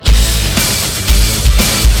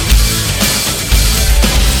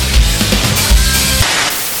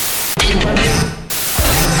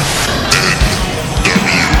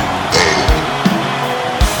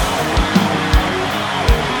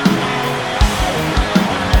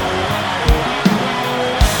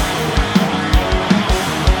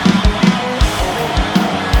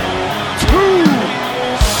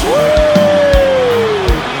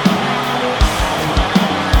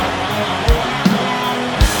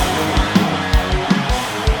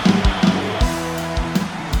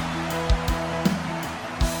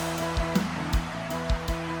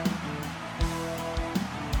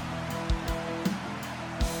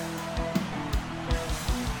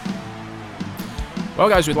Well,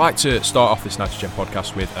 guys, we'd like to start off this Nitrogen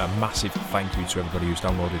podcast with a massive thank you to everybody who's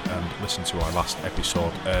downloaded and listened to our last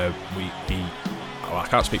episode. I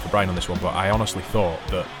can't speak for Brian on this one, but I honestly thought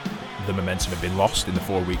that the momentum had been lost in the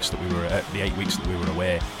 4 weeks that we were, the 8 weeks that we were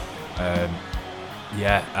away. And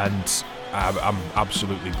I'm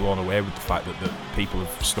absolutely blown away with the fact that people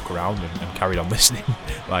have stuck around and carried on listening.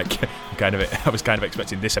 I was kind of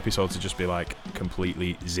expecting this episode to just be like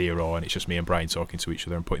completely zero, and it's just me and Brian talking to each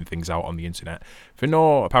other and putting things out on the internet for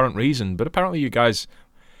no apparent reason. But apparently, you guys,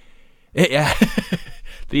 the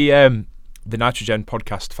Nitrogen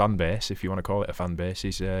podcast fan base, if you want to call it a fan base,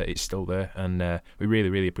 is it's still there, and we really,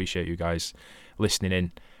 really appreciate you guys listening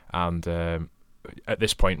in. And at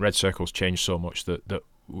this point, Red Circle's changed so much that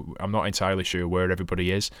I'm not entirely sure where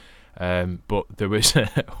everybody is. But there was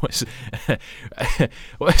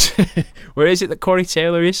where is it that Corey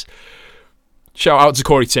Taylor is? Shout out to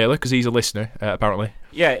Corey Taylor because he's a listener, apparently.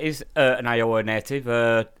 Yeah, he's an Iowa native.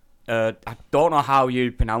 I don't know how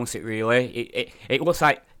you pronounce it really. It looks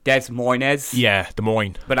like Des Moines. Yeah, Des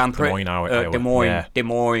Moines. But I'm Des Moines, Iowa. Des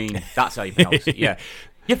Moines. That's how you pronounce it. Yeah.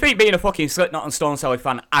 You think being a fucking Slipknot and Stone Sour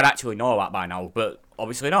fan, I'd actually know that by now, but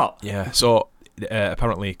obviously not. Yeah. So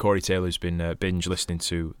apparently Corey Taylor's been binge listening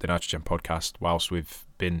to the Nitrogen podcast whilst we've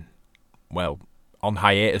been on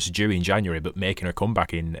hiatus during January, but making a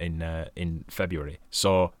comeback in February.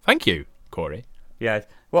 So thank you, Corey. Yeah.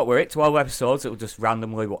 What were it? 12 episodes that we'll just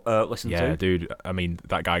randomly listen to? Yeah, dude. I mean,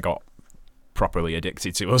 that guy got properly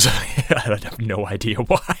addicted to us. I have no idea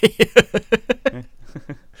why.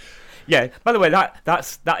 Yeah. By the way, that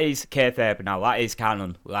is kayfabe now. That is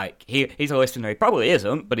canon. Like he's a listener. He probably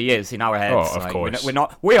isn't, but he is in our heads. Oh, of course.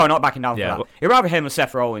 We are not backing down for that. You'd rather him than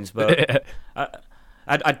Seth Rollins, but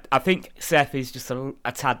I think Seth is just a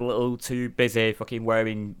tad little too busy, fucking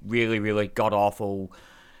wearing really, really god awful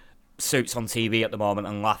suits on TV at the moment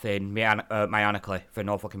and laughing maniacally for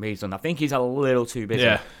no fucking reason. I think he's a little too busy.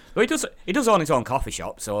 Yeah. But he does own his own coffee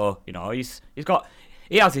shop, so he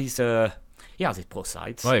has his plus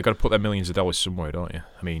sides. Well, you've got to put their millions of dollars somewhere, don't you?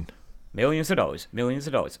 I mean, millions of dollars.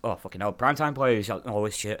 Oh, fucking hell. Primetime players, all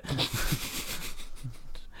this shit.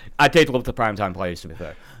 I did love the primetime players, to be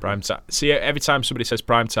fair. Primetime. See, every time somebody says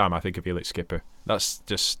primetime, I think of Elliot Skipper. That's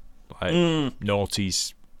just like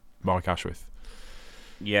noughties Mark Ashworth.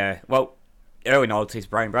 Yeah, well, early noughties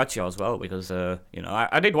Brian Bradshaw as well, because,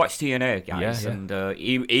 I did watch TNA, guys, and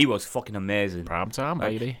he was fucking amazing. Primetime,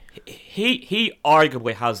 baby. He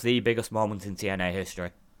arguably has the biggest moment in TNA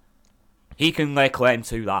history. He can lay claim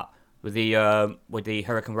to that with the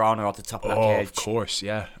Hurricane Rana at the top of that cage. Of course,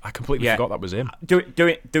 yeah. I completely forgot that was him.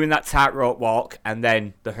 Doing that tightrope walk and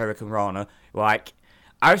then the Hurricane Rana. Like,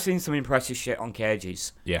 I've seen some impressive shit on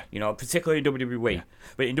cages. Yeah. Particularly in WWE. Yeah.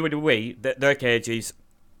 But in WWE, their cages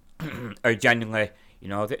are genuinely,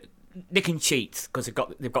 they can cheat because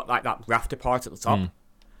they've got like that rafter part at the top.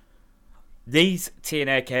 These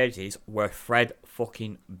TNA cages were Fred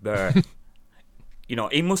fucking Burr.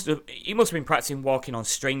 He must have been practicing walking on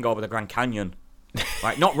string over the Grand Canyon,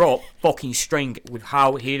 like not rope, fucking string. With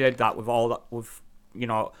how he did that, with all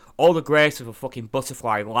the grace of a fucking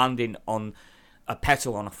butterfly landing on a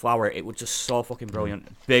petal on a flower. It was just so fucking brilliant.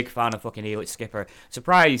 Big fan of fucking Elliot Skipper.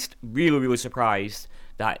 Surprised, really, really surprised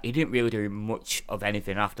that he didn't really do much of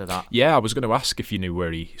anything after that. Yeah, I was going to ask if you knew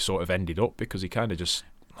where he sort of ended up, because he kind of just,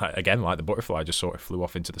 again, like the butterfly, just sort of flew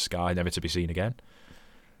off into the sky, never to be seen again.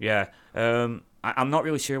 Yeah, I'm not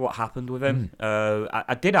really sure what happened with him.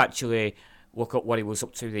 I did actually look up what he was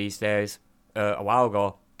up to these days a while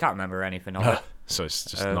ago. Can't remember anything of it. So it's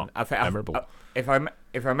just not memorable. If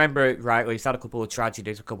I remember it rightly, he's had a couple of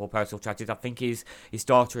tragedies, a couple of personal tragedies. I think his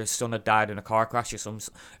daughter, his son had died in a car crash or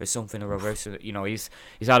something or other. So, he's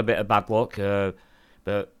had a bit of bad luck.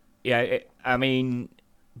 But yeah,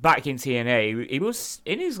 back in TNA, he was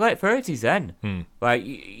in his late 30s then. Like,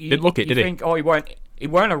 didn't look it, did he? Oh, he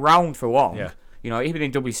weren't around for long. Yeah. Even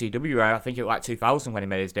in WCW, I think it was like 2000 when he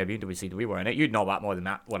made his debut in WCW, weren't it? You'd know that more than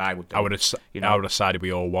that, what I would do. I would have sided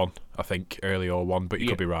with 01, I think, early 01, but you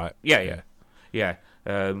could be right. Yeah.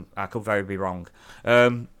 I could very be wrong.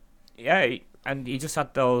 And he just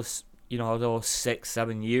had those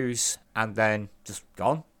 6-7 years and then just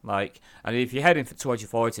gone. Like, and if you're heading towards your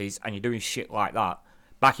 40s and you're doing shit like that,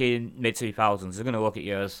 back in mid-2000s, they're going to look at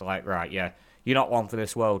you as like, right, yeah, you're not one for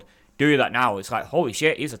this world. Do that now. It's like, holy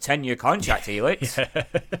shit, he's a 10-year contract, Helix.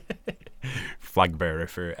 Flag bearer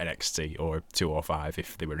for NXT or 205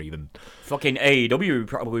 if they were even. Fucking AEW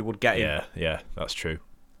probably would get him. Yeah, that's true.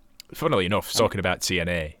 Funnily enough, talking about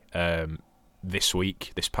TNA,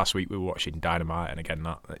 this past week we were watching Dynamite, and again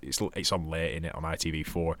it's on late in it on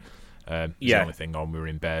ITV4. It's the only thing on. We were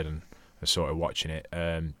in bed and sort of watching it.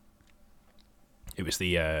 it was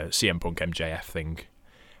the CM Punk MJF thing,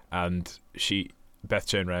 and Beth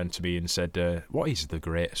turned around to me and said, "What is the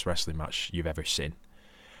greatest wrestling match you've ever seen?"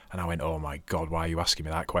 And I went, "Oh my God, why are you asking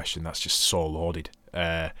me that question? That's just so loaded.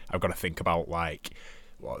 I've got to think about like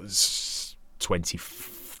what was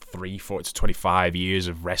 23, 40 to 25 years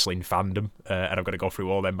of wrestling fandom, and I've got to go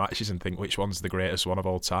through all them matches and think which one's the greatest one of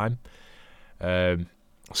all time."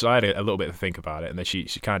 So I had a little bit to think about it, and then she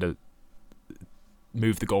kind of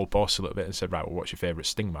moved the goalposts a little bit and said, "Right, well, what's your favourite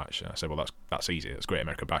Sting match?" And I said, "Well, that's easy. That's Great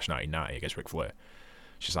American Bash 1990 against Ric Flair."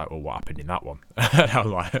 She's like, "Well, what happened in that one?" And I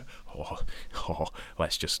was like, oh,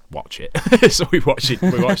 let's just watch it. So we watched it.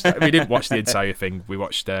 We didn't watch the entire thing. We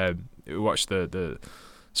watched the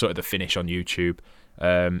sort of the finish on YouTube,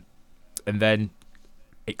 and then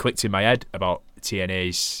it clicked in my head about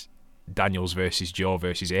TNA's Daniels versus Joe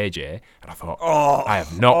versus AJ, and I thought, I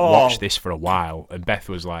have not watched this for a while. And Beth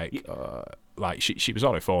was like she was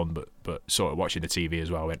on her phone, but sort of watching the TV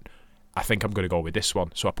as well. I went, I think I'm going to go with this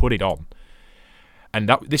one. So I put it on, and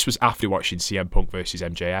this was after watching CM Punk versus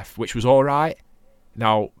MJF, which was all right.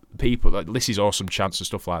 Now people like this is awesome chance and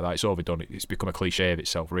stuff like that. It's overdone. It's become a cliche of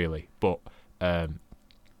itself, really. But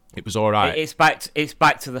it was all right. It's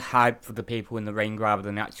back to the hype for the people in the ring rather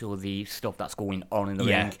than actually the stuff that's going on in the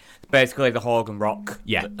ring. It's basically the Hogan Rock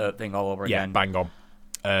thing all over again. Bang on.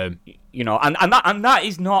 You know, and that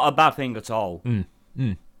is not a bad thing at all.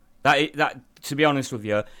 That to be honest with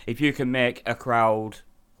you, if you can make a crowd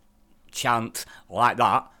chant like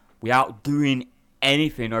that without doing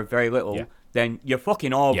anything or very little, then you're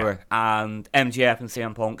fucking over. And MJF and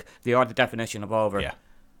CM Punk, they are the definition of over.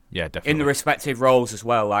 Yeah, definitely. In the respective roles as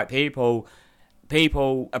well. Like, people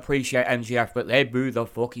appreciate MJF, but they boo the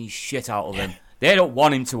fucking shit out of him. They don't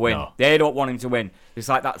want him to win. No. They don't want him to win. There's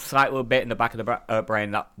like that slight little bit in the back of the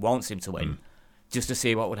brain that wants him to win, just to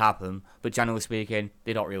see what would happen. But generally speaking,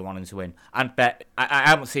 they don't really want him to win. And I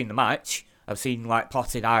haven't seen the match. I've seen like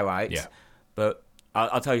potted highlights. Yeah. But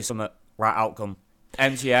I'll tell you something. Right outcome.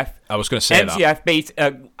 MJF. I was going to say MJF beat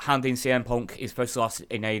handing CM Punk his first loss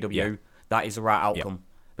in AEW. Yeah. That is the right outcome. Yeah.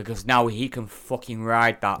 Because now he can fucking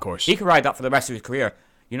ride that. Of course. He can ride that for the rest of his career.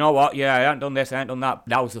 You know what? Yeah, I haven't done this, I haven't done that.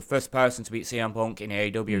 That was the first person to beat CM Punk in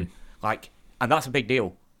AEW. And that's a big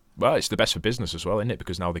deal. Well, it's the best for business as well, isn't it?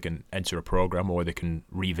 Because now they can enter a program or they can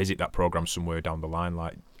revisit that program somewhere down the line.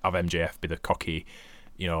 Like, have MJF be the cocky,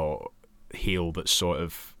 heel that's sort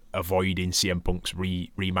of avoiding CM Punk's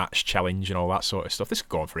rematch challenge and all that sort of stuff. This could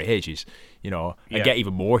go on for ages, and get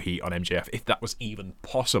even more heat on MJF if that was even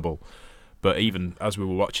possible. But even as we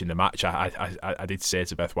were watching the match, I did say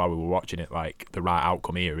to Beth while we were watching it, like, the right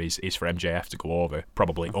outcome here is for MJF to go over,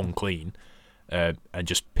 probably unclean, and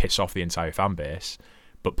just piss off the entire fan base,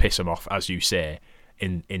 but piss them off, as you say,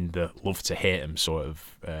 in the love to hate them sort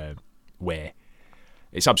of way.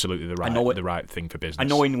 It's absolutely the right thing for business.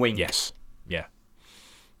 Annoying wink. Yes, yeah.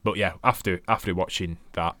 But yeah, after watching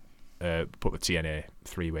that, put the TNA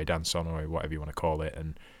three-way dance on, or whatever you want to call it,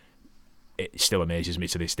 and it still amazes me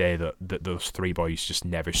to this day that those three boys just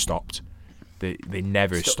never stopped. They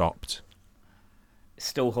never stopped. It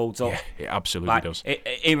still holds up. Yeah, it absolutely does.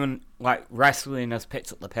 Even like wrestling has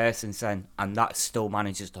picked up the pace since then, and that still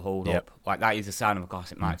manages to hold up. Like, that is a sign of a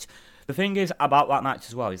classic match. The thing is about that match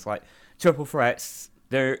as well is, like, triple threats,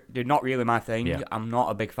 they're not really my thing. Yeah. I'm not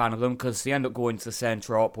a big fan of them because they end up going to the same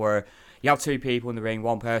trope where you have two people in the ring,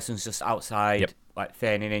 one person's just outside. Yep. Like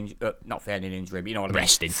not feigning injury, but you know what I mean.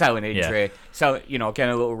 Resting, selling injury, getting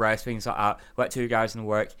a little rest, things like that. Let two guys in the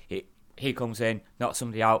work. He comes in, knocks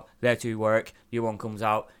somebody out. Their two work. The one comes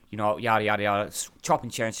out. Yada yada yada. Chop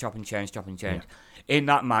and change. Yeah. In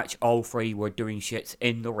that match, all three were doing shit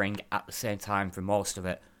in the ring at the same time for most of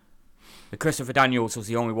it. But Christopher Daniels was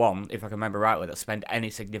the only one, if I can remember rightly, that spent any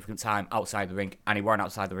significant time outside the ring, and he weren't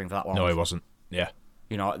outside the ring for that long. No, he wasn't. Yeah.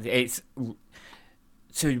 It's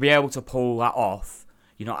to be able to pull that off,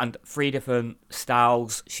 and three different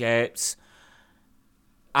styles, shapes,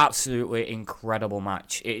 absolutely incredible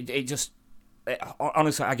match.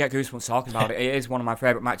 Honestly, I get goosebumps talking about it. It is one of my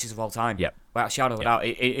favourite matches of all time. Yep. Without a shadow of a doubt,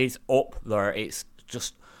 it is up there. It's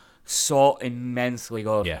just so immensely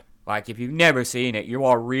good. Yeah. Like, if you've never seen it, you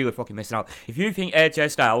are really fucking missing out. If you think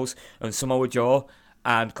AJ Styles and Samoa Joe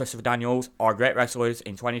and Christopher Daniels are great wrestlers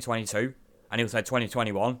in 2022, and he said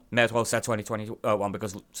 2021. May as well said 2021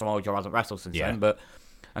 because Samoa Joe hasn't wrestled since then.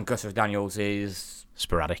 And Christopher Daniels is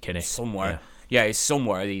sporadic, isn't he? Somewhere. Yeah, he's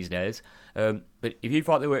somewhere these days. But if you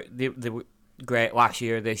thought they were great last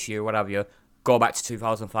year, this year, whatever, go back to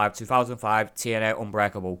 2005. 2005, TNA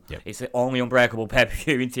Unbreakable. Yep. It's the only Unbreakable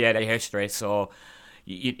pay-per-view in TNA history, so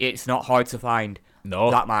it's not hard to find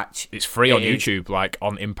that match. It's free on YouTube, like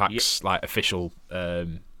on Impact's like official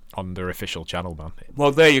on their official channel, man.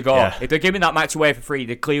 Well, there you go. Yeah. If they're giving that match away for free,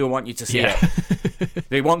 they clearly want you to see Yeah. it.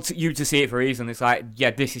 They want you to see it for a reason. It's like,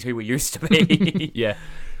 yeah, this is who we used to be. Yeah.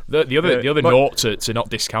 The other note to not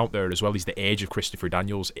discount there as well is the age of Christopher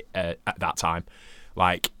Daniels at that time.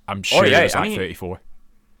 Like, I'm sure he was 34.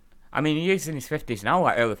 I mean, he is in his 50s now,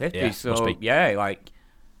 like early 50s. Yeah, so, yeah, like,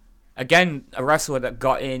 again, a wrestler that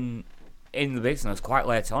got in the business quite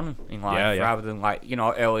late on in life, rather than, like, you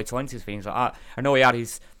know, early 20s, things like that. I know he had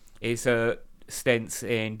his stints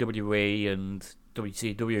in WWE and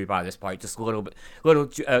WCW by this point, just little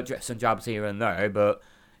drips and jabs here and there, but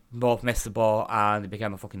both missed the ball and he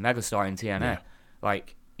became a fucking megastar in TNA. Yeah.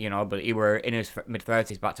 Like, you know, but he were in his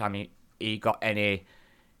mid-30s by the time he got any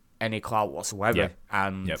clout whatsoever,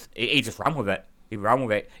 and he just ran with it. He ran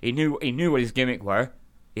with it. He knew what his gimmick were.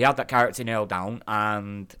 He had that character nailed down,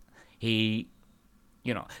 and he,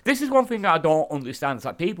 you know, this is one thing that I don't understand. It's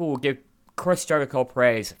like people will give Chris Jericho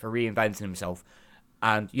praise for reinventing himself,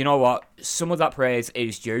 and you know what? Some of that praise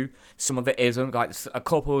is due. Some of it isn't. Like a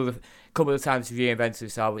couple of times he reinvented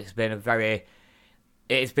himself, it's been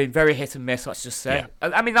very hit and miss. Let's just say. Yeah.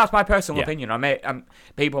 I mean, that's my personal opinion.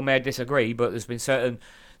 People may disagree, but there's been certain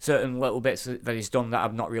little bits that he's done that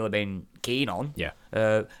I've not really been keen on. Yeah.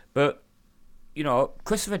 But you know,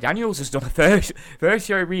 Christopher Daniels has done a fair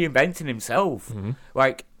share of reinventing himself. Mm-hmm.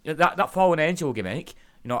 Like that Fallen Angel gimmick.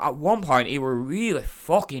 You know, at one point he were really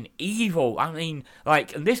fucking evil. I mean,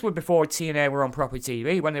 like, and this was before TNA were on proper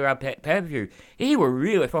TV when they were at pay-per-view. He were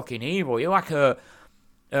really fucking evil. He had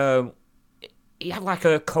like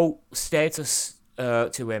a cult status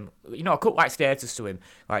to him. You know, a cult-like status to him.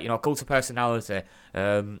 Like, you know, a cult of personality.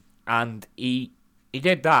 And he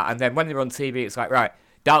did that. And then when they were on TV, it's like, right,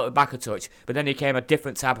 dial it back a touch. But then he became a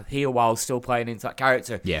different type of heel while still playing into that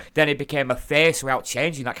character. Yeah. Then he became a face without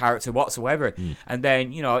changing that character whatsoever. And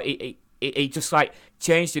then, you know, he just like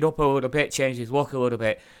changed it up a little bit, changed his look a little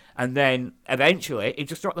bit. And then eventually he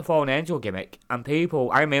just dropped the Fallen Angel gimmick. And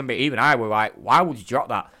people, I remember even I were like, why would you drop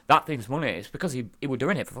that? That thing's money. It's because he was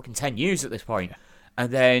doing it for fucking 10 years at this point. Yeah.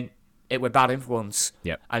 And then it was Bad Influence.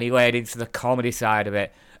 Yep. And he laid into the comedy side of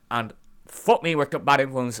it. And fuck me, with Bad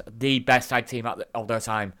Influence, the best tag team of their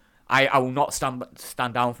time. I will not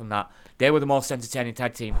stand down from that. They were the most entertaining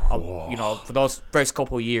tag team, you know, for those first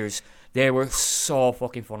couple of years. They were so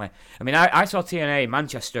fucking funny. I mean, I saw TNA in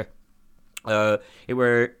Manchester. It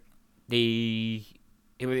were the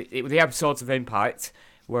episodes of Impact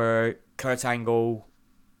where Kurt Angle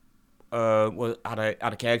had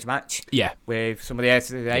a cage match. Yeah. With some of the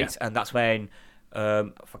Aces of the Eights, and that's when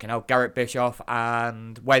fucking hell, Garrett Bischoff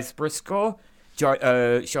and Wes Briscoe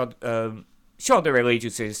showed their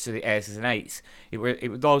allegiances to the Aces and Eights. It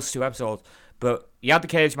was those two episodes, but you had the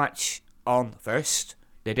cage match on first.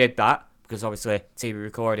 They did that because obviously TV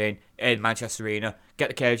recording in Manchester Arena. Get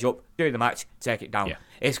the cage up, do the match, take it down. Yeah.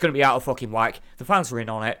 It's going to be out of fucking whack. The fans were in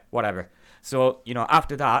on it, whatever. So, you know,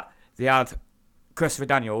 after that, they had Christopher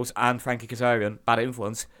Daniels and Frankie Kazarian, Bad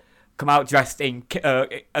Influence, come out dressed in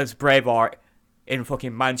as Braveheart in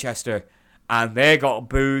fucking Manchester, and they got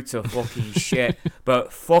booed to fucking shit.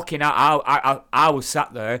 But fucking I was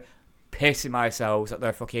sat there pissing myself at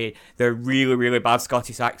their really, really bad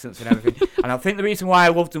Scottish accents and everything. And I think the reason why I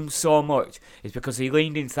loved them so much is because he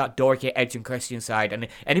leaned into that dorky Edge and Christian side. And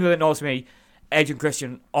anybody that knows me, Edge and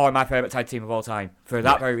Christian are my favourite tag team of all time for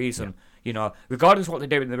that very reason. Yeah. You know, regardless of what they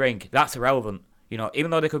do in the ring, that's irrelevant. You know,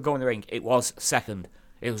 even though they could go in the ring, it was second.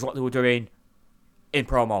 It was what they were doing in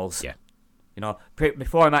promos. Yeah. You know,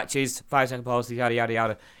 before matches, 5-second pauses, yada, yada,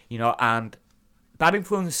 yada. You know, and Bad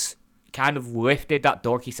Influence kind of lifted that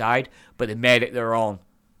dorky side, but they made it their own.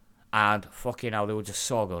 And fucking hell, they were just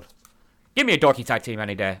so good. Give me a dorky tag team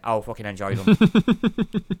any day. I'll fucking enjoy them.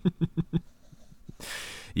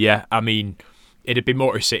 Yeah, I mean, it'd be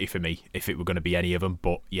Motor City for me if it were going to be any of them.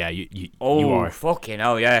 But yeah, you are. Fucking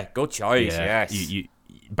hell, yeah. Good choice, yes.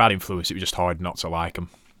 Bad Influence, it was just hard not to like them.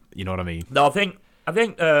 You know what I mean? No, I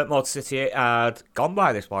think Motor City had gone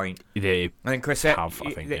by this point. They I think Chris have,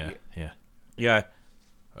 I think, Yeah.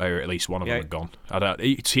 Or at least one of them had gone.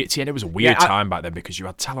 TNA was a weird time back then because you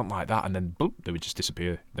had talent like that and then boom, they would just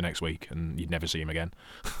disappear the next week and you'd never see them again.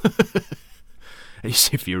 It used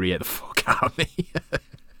to infuriate the fuck out of me.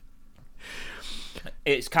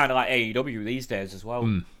 It's kind of like AEW these days as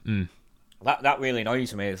well. That really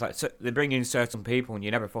annoys me. It's like they bring in certain people and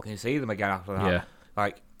you never fucking see them again after that. Yeah.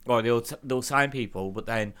 Like, or they'll sign people, but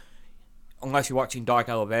then unless you're watching Dark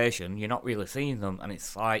Elevation, you're not really seeing them, and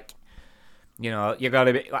it's like, you know, you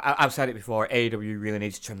gotta be. I've said it before. AEW really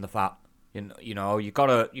needs to trim the fat. You know, you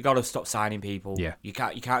gotta stop signing people. Yeah. You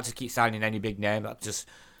can't just keep signing any big name that just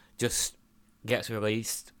gets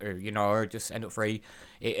released, or or just end up free,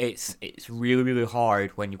 it's really really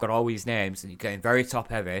hard when you've got all these names and you're getting very top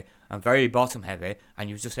heavy and very bottom heavy, and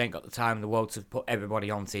you just ain't got the time in the world to put everybody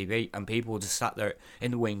on TV, and people just sat there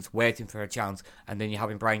in the wings waiting for a chance, and then you're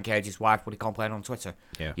having Brian Cage's wife put a complaint on Twitter.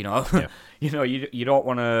 Yeah. Yeah. You don't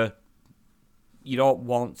want to. You don't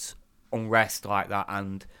want unrest like that,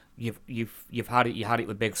 and you've had it. You had it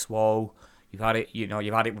with Big Swole. You've had it.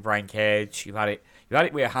 You've had it with Brian Cage. You've had it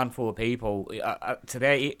with a handful of people.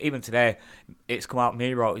 Even today, it's come out.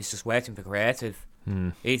 Miro is just waiting for creative.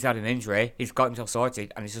 He's had an injury. He's got himself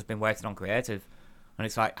sorted, and he's just been waiting on creative. And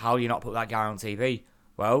it's like, how do you not put that guy on TV?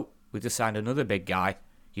 Well, we just signed another big guy,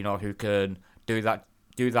 who can do that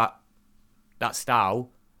style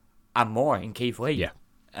and more in Keith Lee. Yeah.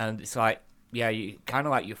 And it's like, yeah, you kind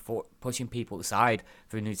of like you're pushing people aside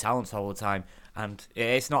for new talents all the time, and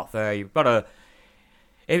it's not fair. You've got to.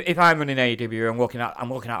 If I'm running AEW, I'm looking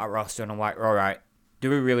at a roster, and I'm like, all right, do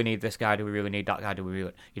we really need this guy? Do we really need that guy? Do we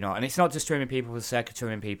really, And it's not just trimming people for the sake of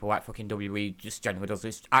trimming people, like fucking WWE just generally does.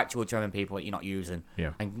 It's actual trimming people that you're not using,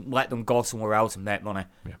 and let them go somewhere else and make money,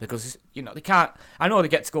 because they can't. I know they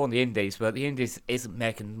get to go on the Indies, but the Indies isn't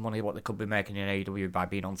making money what they could be making in AEW by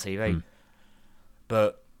being on TV,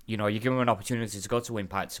 but. You give them an opportunity to go to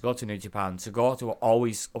Impact, to go to New Japan, to go to all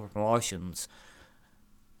these other promotions.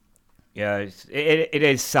 Yeah, it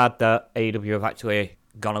is sad that AEW have actually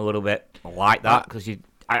gone a little bit like that, because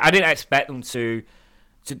I didn't expect them to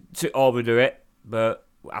overdo it, but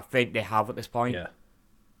I think they have at this point. Yeah,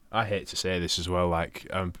 I hate to say this as well. Like,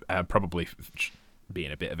 I'm probably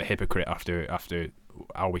being a bit of a hypocrite after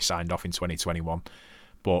how we signed off in 2021,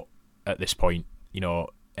 but at this point,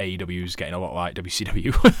 AEW is getting a lot like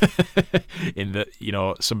WCW in that,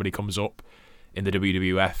 somebody comes up in the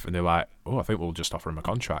WWF and they're like, oh, I think we'll just offer him a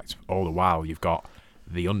contract. All the while, you've got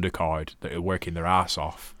the undercard that are working their ass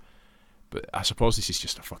off. But I suppose this is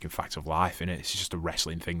just a fucking fact of life, innit? It's just a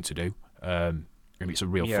wrestling thing to do. It's a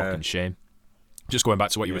real fucking shame. Just going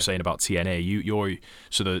back to what you were saying about TNA,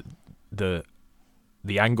 so the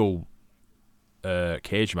Angle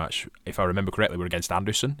cage match, if I remember correctly, were against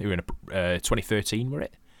Anderson. They were in 2013, were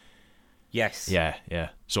it? Yes. Yeah.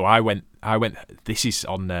 So I went. This is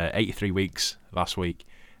on 83 weeks last week.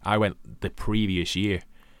 I went the previous year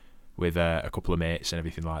with a couple of mates and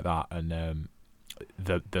everything like that, and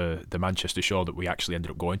the Manchester show that we actually ended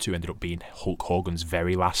up going to ended up being Hulk Hogan's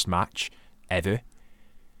very last match ever.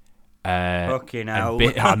 Fucking hell.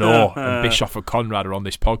 I know. And Bischoff and Conrad are on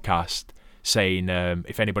this podcast saying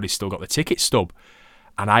if anybody's still got the ticket stub.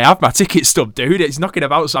 And I have my ticket stub, dude. It's knocking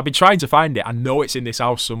about. So I've been trying to find it. I know it's in this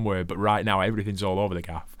house somewhere, but right now everything's all over the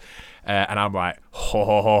gaff. And I'm like, ho,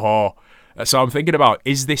 ho, ho, ho. So I'm thinking about,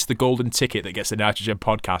 is this the golden ticket that gets the Nitrogen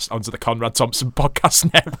podcast onto the Conrad Thompson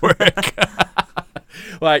podcast network?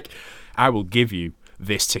 Like, I will give you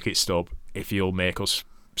this ticket stub if you'll make us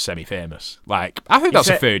semi-famous. Like, I think that's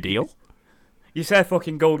a fair deal. You say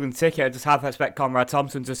fucking golden ticket, I just half expect Conrad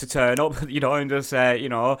Thompson just to turn up, and just say,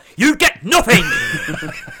 you get nothing!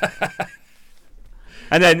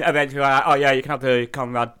 And then eventually, like, oh yeah, you can have the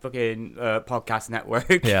Conrad fucking podcast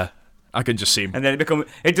network. Yeah, I can just see him. And then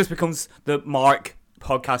it just becomes the Mark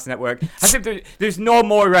podcast network. I think there's no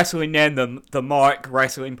more wrestling name than the Mark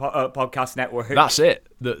Wrestling podcast network. That's it.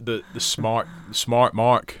 The smart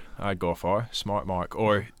Mark I'd go for. Smart Mark.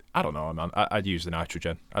 Or... I don't know, man. I'd use the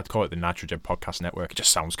Nitrogen. I'd call it the Nitrogen Podcast Network. It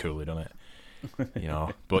just sounds cooler, doesn't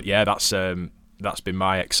it? But yeah, that's been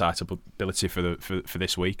my excitability for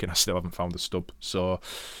this week, and I still haven't found the stub. So,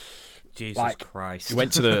 Jesus Christ! We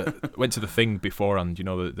went to the thing beforehand.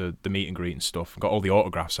 The meet and greet and stuff. Got all the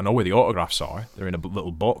autographs. I know where the autographs are. They're in a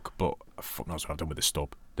little book, but fuck knows what I've done with the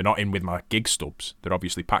stub. They're not in with my gig stubs. They're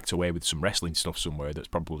obviously packed away with some wrestling stuff somewhere that's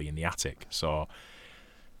probably in the attic. So.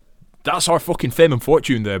 That's our fucking fame and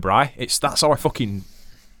fortune there, Bri. That's our fucking...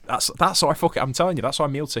 I'm telling you, that's our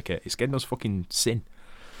meal ticket. It's getting us fucking sin.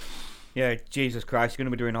 Yeah, Jesus Christ, you're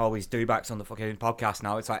going to be doing all these do-backs on the fucking podcast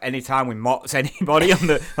now. It's like any time we mocks anybody on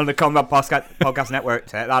the Conrad podcast network,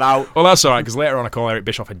 take that out. Well, that's alright, because later on I call Eric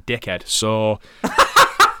Bischoff a dickhead, so...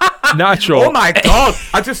 Nitro. Oh my god!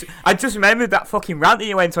 I just remembered that fucking rant that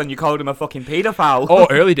you went on. You called him a fucking paedophile. Oh,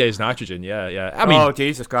 early days Nitrogen, yeah. I mean, oh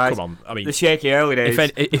Jesus Christ! Come on, I mean, the shaky early days.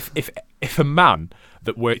 If a man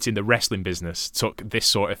that worked in the wrestling business took this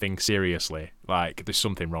sort of thing seriously, like there's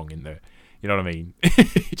something wrong in there. You know what I mean?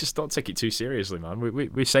 Just don't take it too seriously, man.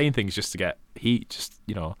 We're saying things just to get heat.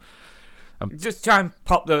 Just try and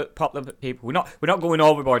pop the people. We're not going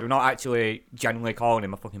overboard. We're not actually genuinely calling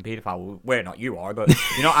him a fucking paedophile. We're not. You are, but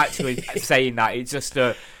you're not actually saying that. It's just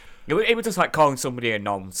it was just like calling somebody a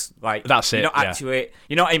nonce. Like that's it. You're not actually.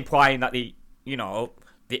 You're not implying that the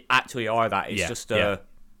they actually are that. It's just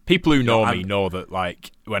people who know me know that,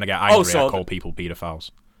 like, when I get angry, Also, I call people paedophiles.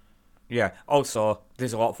 Yeah, also,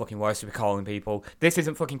 there's a lot fucking worse to be calling people. This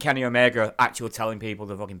isn't fucking Kenny Omega actually telling people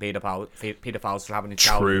they're fucking paedophiles for having a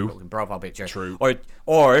child with a fucking profile picture. True.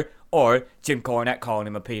 Or Jim Cornette calling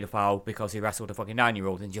him a paedophile because he wrestled a fucking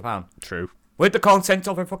 9-year-old in Japan. True. With the consent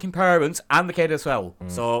of her fucking parents and the kid as well.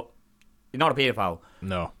 So, you're not a paedophile.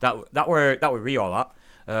 No. That were real,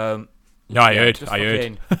 that. No, I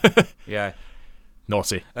heard. Yeah.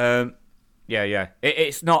 Naughty. Yeah.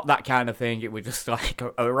 It's not that kind of thing. It was just like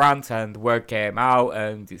a rant, and the word came out,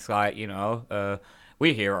 and it's like, you know,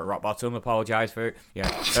 we here at Rock Bottom apologise for it.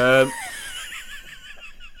 Yeah.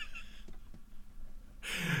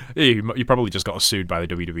 You probably just got sued by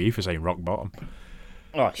the WWE for saying rock bottom.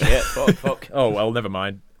 Oh shit! Fuck. Oh well, never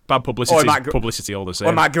mind. Bad publicity. Publicity all the same.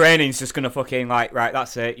 Well, Matt Groening's just gonna fucking like, right,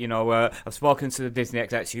 that's it. You know, I've spoken to the Disney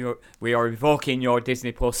execs. We are revoking your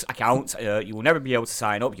Disney Plus account. You will never be able to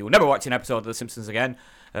sign up. You will never watch an episode of The Simpsons again,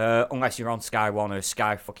 unless you're on Sky One or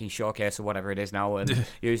Sky fucking Showcase or whatever it is now. And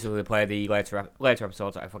usually they play the later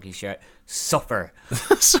episodes that I fucking shit. Suffer.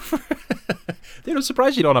 Dude, I'm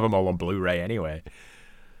surprised you don't have them all on Blu-ray anyway.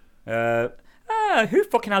 Who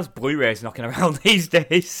fucking has Blu-rays knocking around these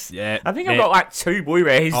days? Yeah, I think I've got like 2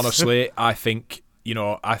 Blu-rays. Honestly, I think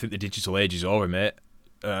the digital age is over, mate.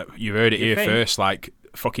 You heard it here first. Like,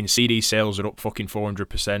 fucking CD sales are up fucking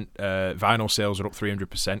 400%. Vinyl sales are up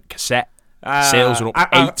 300%. Cassette sales are up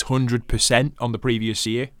 800% on the previous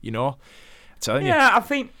year. You know, I'm telling you. Yeah,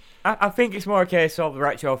 I think it's more a case of the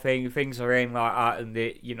retro thing. Things are in like that,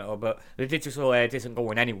 and but the digital age isn't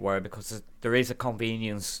going anywhere because there is a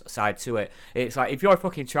convenience side to it. It's like if you're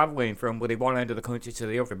fucking traveling from one end of the country to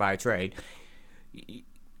the other by train,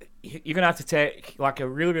 you're gonna have to take like a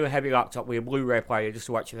really, really heavy laptop with a Blu-ray player just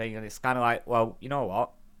to watch your thing, and it's kind of like, well, you know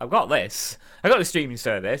what? I've got this. I got the streaming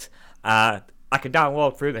service. I can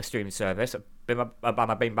download through the streaming service. Bam,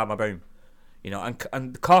 bam, boom. You know,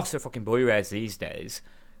 and the cost of fucking Blu-rays these days.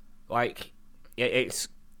 Like, it's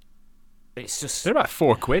just... They're about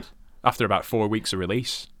 £4 after about 4 weeks of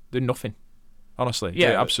release. They're nothing. Honestly.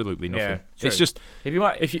 Yeah. They're absolutely nothing. Yeah, it's just...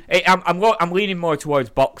 I'm leaning more towards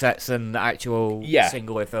box sets than the actual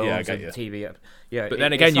singular films and TV. Yeah, but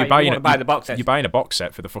then again, you're buying a box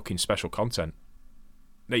set for the fucking special content.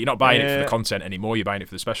 No, you're not buying it for the content anymore. You're buying it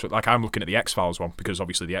for the special... Like, I'm looking at the X-Files one, because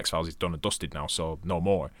obviously the X-Files is done and dusted now, so no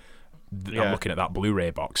more. I'm looking at that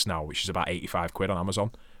Blu-ray box now, which is about £85 on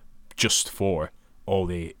Amazon. Just for all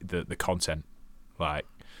the content, like,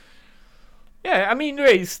 yeah, I mean there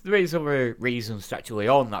is other reasons to actually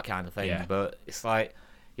own that kind of thing, but it's like,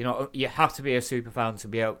 you know, you have to be a super fan to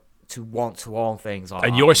be able to want to own things like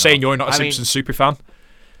and that. you're saying you're not a Simpsons super fan?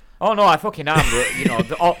 Oh no, I fucking am, but you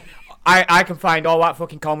know, I can find all that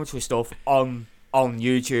fucking commentary stuff on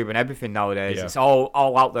YouTube and everything nowadays. It's all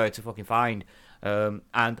out there to fucking find,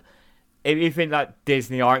 and if you think that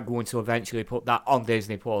Disney aren't going to eventually put that on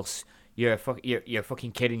Disney Plus, you're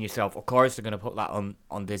fucking kidding yourself. Of course they're going to put that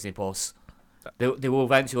on Disney Plus. They will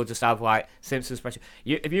eventually just have like Simpsons special.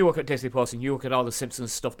 If you look at Disney Plus and you look at all the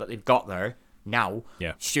Simpsons stuff that they've got there now,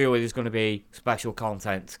 surely there's going to be special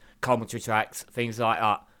content, commentary tracks, things like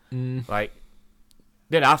that. Like,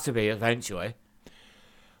 there'd have to be eventually.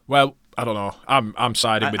 Well, I don't know. I'm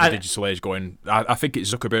siding with the digital age going. I think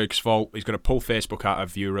it's Zuckerberg's fault. He's going to pull Facebook out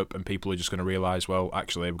of Europe, and people are just going to realise, well,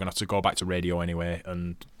 actually, we're going to have to go back to radio anyway,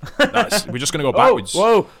 and we're just going to go backwards.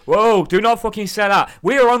 Whoa! Do not fucking say that.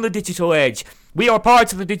 We are on the digital age. We are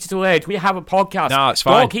part of the digital age. We have a podcast. No, it's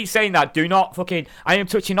fine. Don't keep saying that. Do not fucking... I am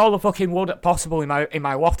touching all the fucking wood possible in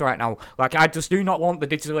my loft right now. Like, I just do not want the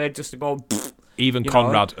digital age just to go... Even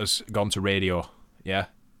Conrad has gone to radio, yeah?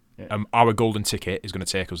 Our golden ticket is going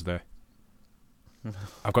to take us there.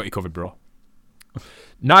 I've got you covered, bro.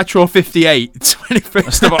 Nitro 58,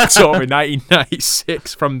 21st of October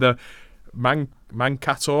 1996, from the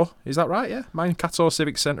Mankato. Is that right? Yeah, Mankato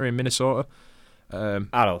Civic Center in Minnesota.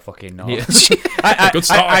 I don't fucking know. Yeah. Good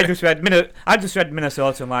start. I just read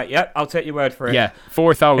Minnesota. I'm like, yep, I'll take your word for it. Yeah,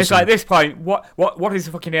 4,000. It's like, at this point, what is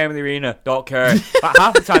the fucking name of the arena? Don't care. Like,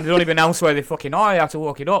 half the time they don't even announce where they fucking are. You have to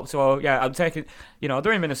look it up. So yeah, I'm taking. You know,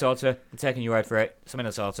 they're in Minnesota. I'm taking your word for it. It's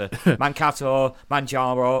Minnesota. Mankato,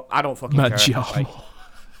 Manjaro. I don't fucking care. Like,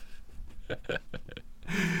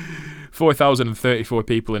 4,034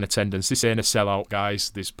 people in attendance. This ain't a sellout, guys.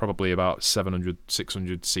 There's probably about 700,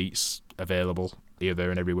 600 seats available here,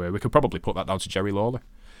 there, and everywhere. We could probably put that down to Jerry Lawler.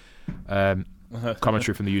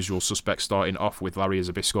 Commentary from the usual suspects, starting off with Larry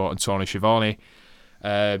Zbyszko and Tony Schiavone.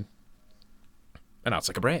 And I'll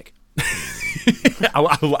take a break.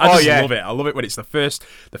 I just love it. I love it when it's the first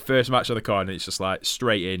match of the card and it's just like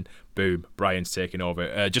straight in, boom, Bryan's taking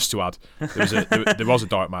over. Just to add, there was a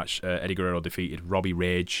dark match. Eddie Guerrero defeated Robbie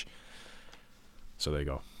Rage. So there you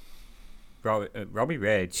go. Robbie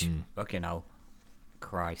Rage. Fucking hell.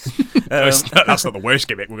 Christ. That's not the worst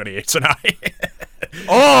gimmick we're going to hear tonight.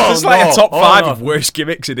 It's like a top 5 of worst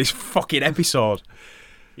gimmicks in this fucking episode.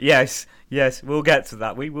 Yes, we'll get to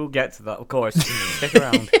that. We will get to that, of course. Stick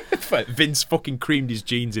around. Vince fucking creamed his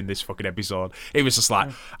jeans in this fucking episode. It was just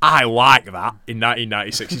like, I like that in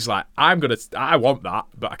 1996. He's like, I want that,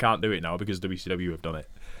 but I can't do it now because WCW have done it.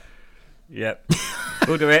 Yep.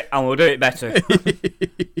 We'll do it, and we'll do it better.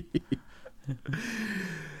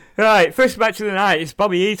 Right, first match of the night is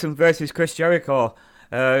Bobby Eaton versus Chris Jericho.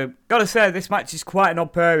 Gotta say, this match is quite an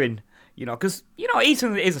odd pairing. Because,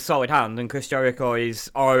 Eaton is a solid hand, and Chris Jericho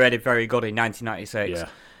is already very good in 1996.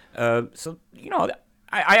 Yeah. So,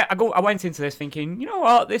 I went into this thinking, you know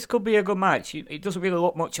what, this could be a good match. It doesn't really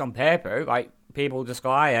look much on paper. Like, people just go,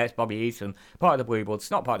 yeah, it's Bobby Eaton, part of the Blue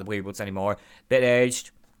Bloods. Not part of the Blue Bloods anymore. Bit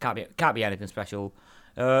aged. Can't be anything special.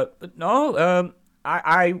 But no,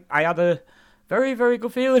 I had a very, very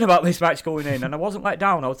good feeling about this match going in, and I wasn't let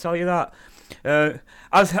down, I'll tell you that.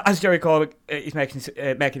 As Jericho is making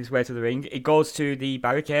his way to the ring, he goes to the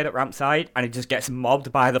barricade at ramp side, and he just gets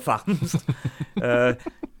mobbed by the fans.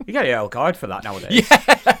 You get a yellow card for that nowadays.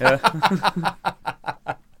 Yeah.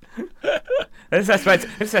 I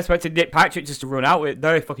just expected Nick Patrick just to run out with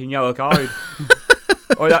their fucking yellow card.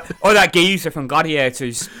 or that geezer from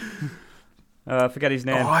Gladiators. Forget his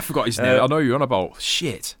name. Oh, I forgot his name. I know you're on about.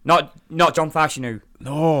 Shit. Not John Fashanu.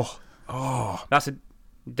 No. Oh. That's a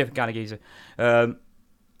different kind of geezer.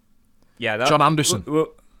 Yeah. John Anderson.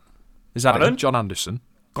 Is that Pardon? it? John Anderson.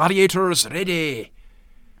 Gladiators ready.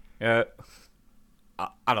 I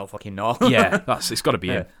don't fucking know. Yeah, it's got to be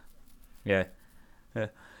him. Yeah.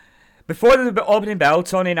 Before the opening bell,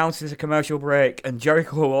 Tony announces a commercial break, and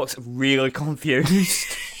Jericho looks really confused.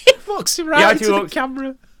 He looks right to the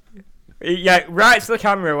camera. Yeah, right to the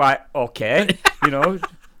camera, like, okay,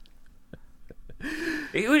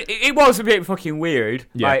 It was a bit fucking weird.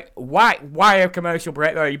 Yeah. Like, why a commercial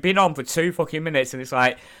break though? You've been on for 2 fucking minutes, and it's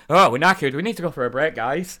like, oh, we're knackered. We need to go for a break,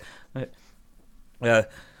 guys.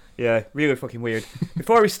 Yeah, really fucking weird.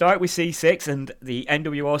 Before we start, we see Six and the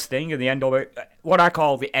NWO Sting and the what I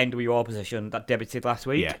call the NWO position that debuted last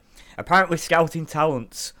week. Yeah. Apparently scouting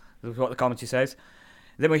talents, is what the commentary says.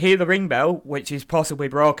 Then we hear the ring bell, which is possibly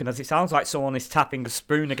broken, as it sounds like someone is tapping a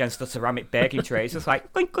spoon against a ceramic baking tray. It's just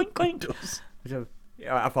like, clink, clink, clink.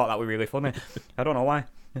 I thought that was really funny. I don't know why.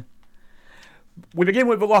 We begin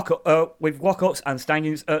with lockups and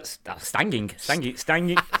stanging.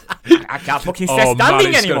 I can't fucking say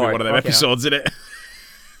standing it's anymore. Gonna be one of them episodes, isn't it?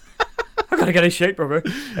 I gotta get in shape, brother.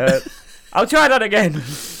 I'll try that again.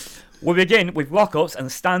 We begin with lockups and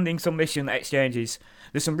standing submission exchanges.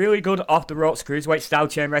 There's some really good off-the-ropes cruiserweight style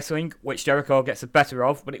chain wrestling, which Jericho gets the better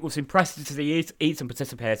of, but it was impressive to see Eaton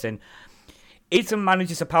participating. Eaton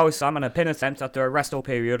manages a power slam and a pin attempt after a wrestle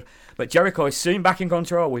period, but Jericho is soon back in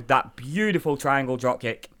control with that beautiful triangle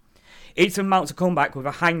dropkick. Eaton mounts a comeback with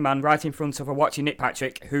a hangman right in front of a watching Nick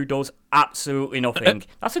Patrick, who does absolutely nothing.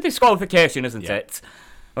 That's a disqualification, isn't it?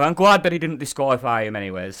 Well, I'm glad that he didn't disqualify him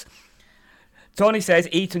anyways. Tony says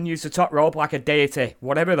Eaton used the top rope like a deity,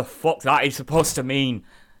 whatever the fuck that is supposed to mean.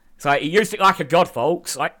 It's like, he used it like a god,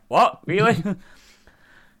 folks. Like, what? Really?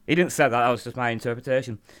 He didn't say that was just my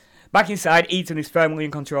interpretation. Back inside, Eaton is firmly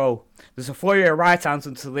in control. There's a flurry of right hands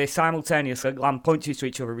until they simultaneously land punches to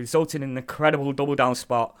each other, resulting in an incredible double down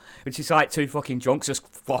spot, which is like 2 fucking drunks just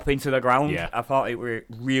flopping to the ground. Yeah. I thought it were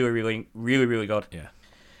really, really, really, really good. Yeah.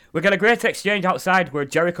 We get a great exchange outside where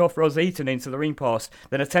Jericho throws Eaton into the ring post,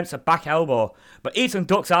 then attempts a back elbow, but Eaton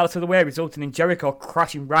ducks out of the way, resulting in Jericho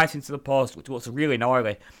crashing right into the post, which was really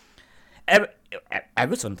gnarly.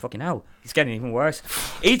 Everton, fucking hell, it's getting even worse.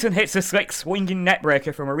 Eaton hits a slick swinging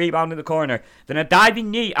neckbreaker from a rebound in the corner, then a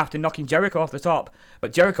diving knee after knocking Jericho off the top,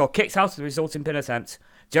 but Jericho kicks out of the resulting pin attempt.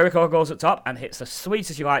 Jericho goes up top and hits a sweet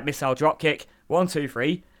as you like missile dropkick. 1, 2,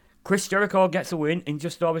 3. Chris Jericho gets a win in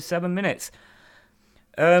just over 7 minutes.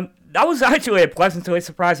 That was actually a pleasantly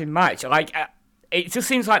surprising match. Like, it just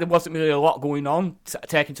seems like there wasn't really a lot going on,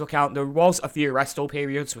 taking into account there was a few wrestle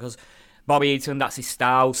periods because Bobby Eaton, that's his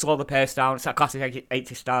style, slow the pace down. It's that classic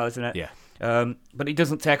 80s style, isn't it? Yeah. But it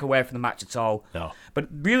doesn't take away from the match at all. No. But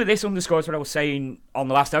really, this underscores what I was saying on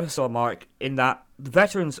the last episode, Mark, in that the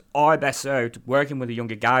veterans are best served working with the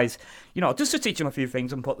younger guys, just to teach them a few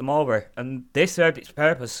things and put them over. And this served its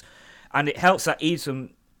purpose. And it helps that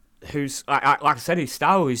Eaton, who's, like I said, his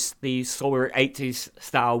style is the slower 80s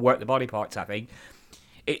style, work the body parts, I think.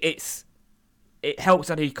 It's it helps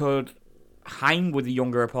that he could hang with the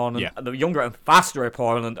younger opponent, Yeah. the younger and faster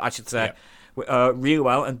opponent, I should say, really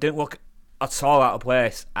well, and didn't look at all out of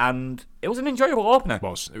place. And it was an enjoyable opener. It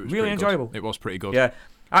was really enjoyable. It was pretty good. Yeah.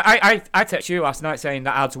 I texted you last night saying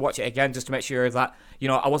that I had to watch it again just to make sure that,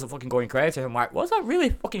 I wasn't fucking going crazy. I'm like, was that really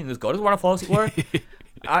fucking as good as what I thought it were?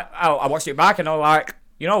 I watched it back and I was like,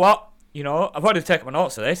 you know what? I've already taken my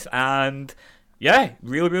notes of this, and yeah,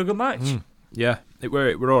 really, really good match. Yeah,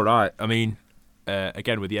 we're all right. I mean,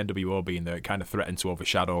 again, with the NWO being there, it kind of threatened to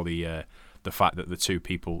overshadow the fact that the two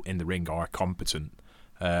people in the ring are competent.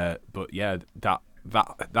 But yeah,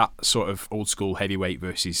 that sort of old school heavyweight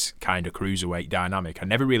versus kind of cruiserweight dynamic, I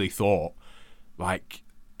never really thought like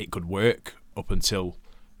it could work up until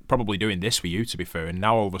probably doing this with you, to be fair. And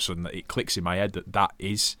now all of a sudden it clicks in my head that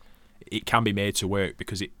it can be made to work,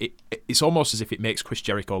 because it's almost as if it makes Chris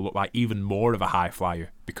Jericho look like even more of a high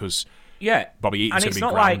flyer, because Bobby Eaton's going to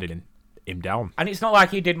be grounding him down. And it's not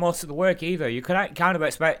like he did most of the work either. You can kind of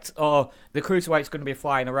expect, the cruiserweight's going to be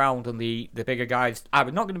flying around and the bigger guys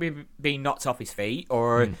either not going to be being knocked off his feet,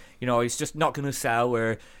 or he's just not going to sell,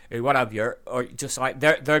 or whatever, or just like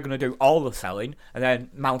they're going to do all the selling and then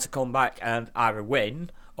mount a comeback and either win,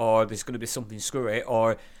 or there's going to be something screwy,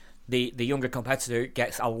 or the younger competitor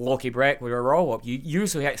gets a lucky break with a roll up. You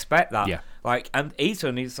usually expect that. Yeah. And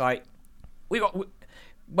Eaton is like,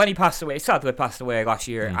 when he passed away, he sadly passed away last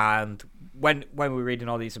year, and when we were reading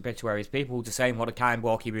all these obituaries, people were just saying what a kind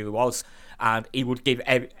bloke he really was, and he would give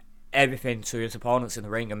everything to his opponents in the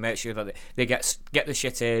ring and make sure that they get the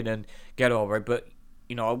shit in and get over it. But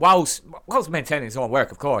whilst maintaining his own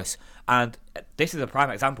work, of course, and this is a prime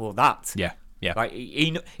example of that. Yeah. Yeah. Like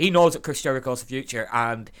he knows that Chris Jericho's the future,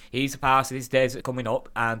 and he's a part of his days that are coming up,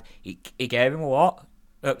 and he gave him a lot.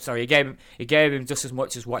 He gave him just as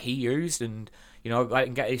much as what he used, and let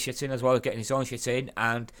him get his shit in as well as getting his own shit in,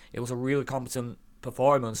 and it was a really competent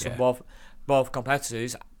performance from both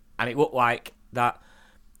competitors, and it looked like that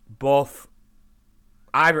both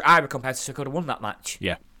either competitor could have won that match.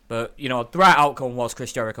 Yeah. But the right outcome was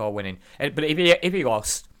Chris Jericho winning. But if he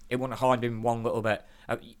lost, it wouldn't have harmed him one little bit.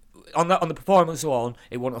 On the performance alone,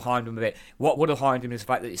 it wouldn't have harmed him a bit. What would have harmed him is the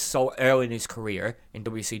fact that it's so early in his career in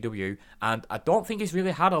WCW, and I don't think he's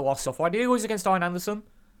really had a loss so far. Did he lose against Arn Anderson?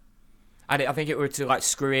 And I think it were to like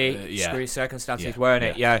screwy circumstances, weren't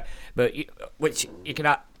it? Yeah. But which you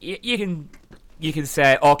can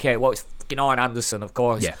say, okay, well, it's fucking Arn Anderson, of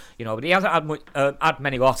course. Yeah. But he hasn't had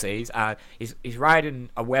many losses, and he's riding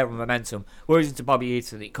a wave of momentum. Losing to Bobby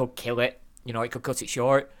Eaton, it could kill it. It could cut it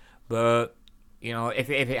short. But if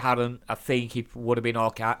it hadn't, I think he would have been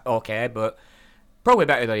okay. But probably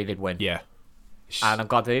better that he did win. Yeah. And I'm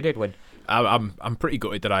glad that he did win. I'm pretty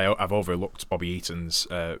gutted that I've overlooked Bobby Eaton's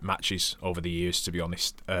matches over the years, to be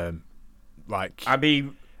honest. I'd be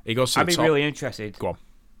really interested. Go on.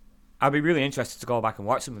 I'd be really interested to go back and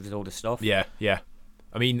watch some of his older stuff. Yeah.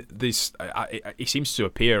 I mean, he seems to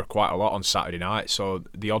appear quite a lot on Saturday night, so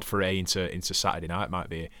the odd foray into Saturday night might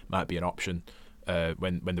be an option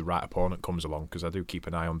when the right opponent comes along, because I do keep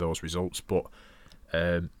an eye on those results. But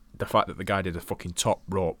the fact that the guy did a fucking top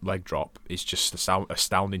rope leg drop is just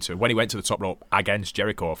astounding to me. When he went to the top rope against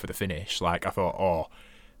Jericho for the finish, like, I thought,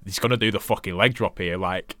 he's gonna do the fucking leg drop here,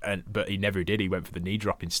 but he never did. He went for the knee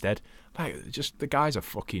drop instead. Like, just the guy's a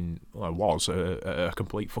fucking a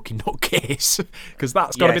complete fucking nutcase, because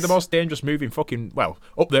that's got to be the most dangerous move in fucking,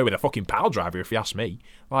 up there with a fucking pile driver, if you ask me.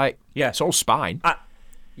 It's all spine.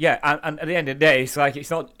 And at the end of the day, it's like,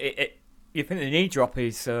 it's not. You think the knee drop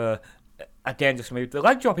is a dangerous move. The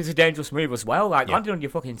leg drop is a dangerous move as well. Landing on your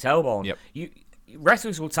fucking tailbone. Yep.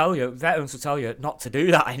 Veterans will tell you not to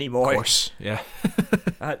do that anymore. Of course, yeah.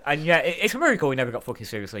 It's a miracle he never got fucking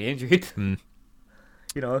seriously injured.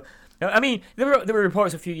 I mean, there were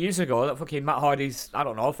reports a few years ago that fucking Matt Hardy's, I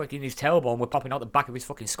don't know, fucking his tailbone were popping out the back of his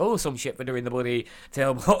fucking skull or some shit for doing the bloody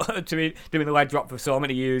tailbone, doing the leg drop for so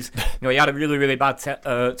many years. He had a really, really bad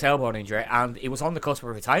tailbone injury, and he was on the cusp of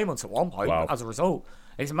retirement at one point as a result.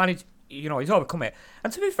 He's managed, he's overcome it.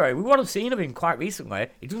 And to be fair, we would have seen him quite recently.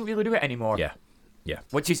 He doesn't really do it anymore. Yeah.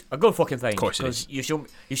 Which is a good fucking thing. Of course it is. You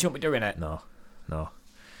shouldn't be doing it. No.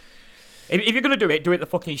 If you're going to do it the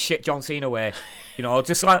fucking shit John Cena way.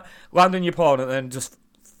 Just land on your opponent and then just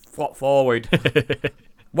flop forward.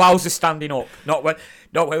 Whilst they're standing up. Not when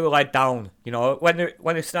they're laid down. When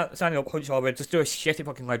they're standing up, hunch over, just do a shitty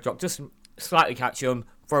fucking leg drop. Just slightly catch them,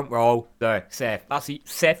 front row, there, safe. That's the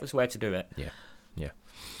safest way to do it. Yeah.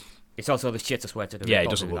 It's also the shittest way to do it. Yeah, it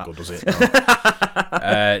doesn't look good, does it? No.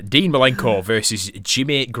 Dean Malenko versus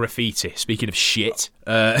Jimmy Graffiti. Speaking of shit.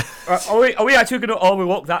 Are we actually going to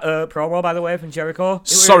overlook that promo, by the way, from Jericho?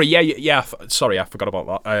 Sorry, yeah. Sorry, I forgot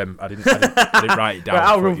about that. I didn't write it down.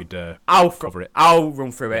 Right, I'll cover it. I'll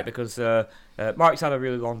run through it because Mark's had a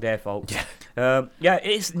really long day, folks. Yeah,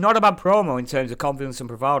 it's not a bad promo in terms of confidence and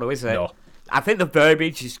bravado, is it? No. I think the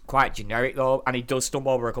verbiage is quite generic, though, and he does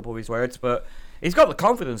stumble over a couple of his words, but he's got the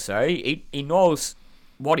confidence there. He knows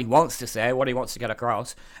what he wants to say, what he wants to get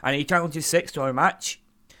across, and he challenges Six to a match,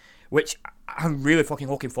 which I'm really fucking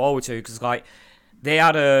looking forward to, because, like, they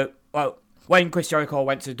had when Chris Jericho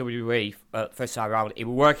went to WWE first time around, he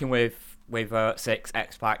was working with Six,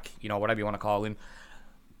 X-Pac, whatever you want to call him,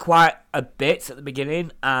 quite a bit at the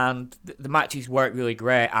beginning, and the matches weren't really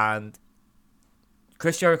great, and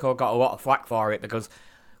Chris Jericho got a lot of flack for it because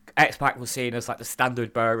X-Pac was seen as like the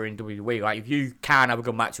standard bearer in WWE. Like, if you can't have a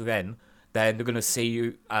good match with him, then they're gonna see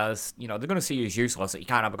you as useless. That you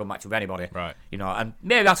can't have a good match with anybody, right? And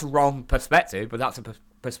maybe that's a wrong perspective, but that's a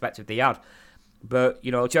perspective they had. But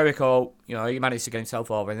Jericho, he managed to get himself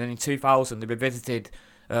over, and then in 2000 they revisited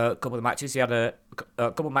a couple of matches. He had a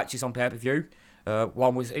couple of matches on pay-per-view.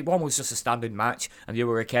 One was just a standard match, and the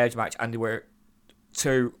other a cage match, and they were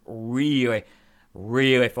two really,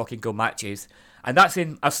 really fucking good matches. And that's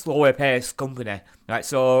in a slower paced company, right?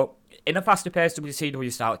 So in a faster paced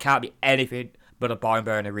WCW style, it can't be anything but a barn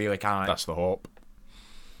burner, really, can't it? That's the hope.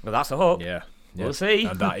 Well, that's the hope. Yeah. We'll see.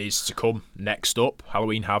 And that is to come next up,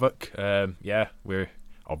 Halloween Havoc. We're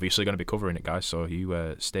obviously going to be covering it, guys, so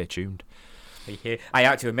you stay tuned. I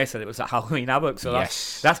actually missed that it was at Halloween Havoc, so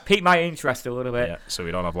that's piqued my interest a little bit. Yeah, so we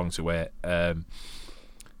don't have long to wait.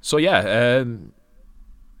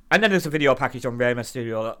 And then there's a video package on Rey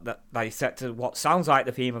Mysterio that is set to what sounds like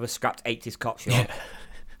the theme of a scrapped 80s cop show.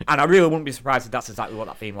 And I really wouldn't be surprised if that's exactly what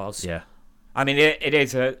that theme was. Yeah. I mean, it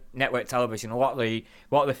is a network television. A lot of the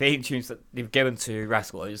theme tunes that they've given to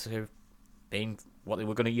wrestlers have been what they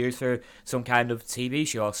were going to use for some kind of TV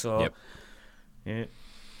show. So, yeah.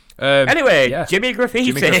 Anyway, Jimmy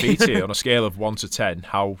Graffiti. Jimmy Graffiti, on a scale of 1 to 10,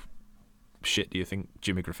 how shit do you think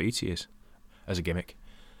Jimmy Graffiti is as a gimmick?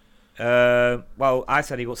 Well, I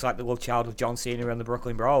said he looks like the love child of John Cena and the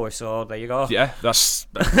Brooklyn Brawler, so there you go. Yeah, that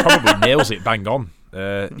probably nails it bang on.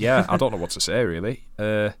 I don't know what to say, really.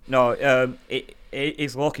 No,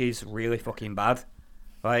 his look is really fucking bad.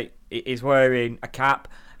 Like, he's wearing a cap,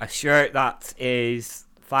 a shirt that is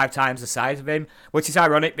 5 times the size of him, which is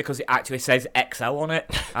ironic because it actually says XL on it.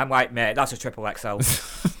 I'm like, mate, that's a triple XL.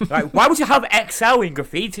 Like, why would you have XL in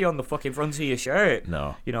graffiti on the fucking front of your shirt?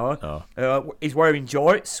 No. He's wearing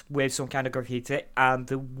jorts with some kind of graffiti, and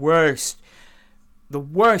the worst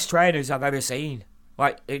trainers I've ever seen.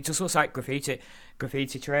 Like, it just looks like graffiti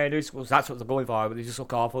trainers. Well, that's what they're going for, but they just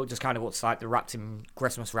look awful. It just kind of looks like they're wrapped in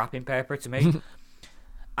Christmas wrapping paper to me.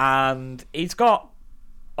 And he's got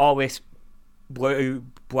all this blue,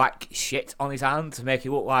 black shit on his hand to make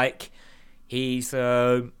it look like he's, he's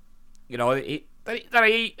a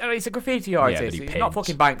graffiti artist. He's not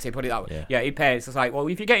fucking Banksy, put it that way. Yeah, he paints. It's like, well,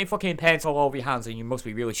 if you're getting fucking paint all over your hands, then you must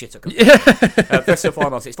be really shit at graffiti. First and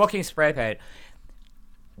foremost, it's fucking spray paint.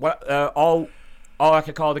 All I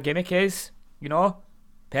can call the gimmick is,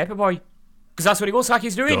 Paperboy. Because that's what he looks like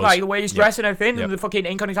he's doing, like the way he's dressed and everything, and the fucking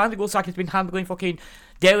ink on his hand. It looks like he's been handling fucking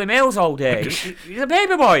Daily Mails all day. He's a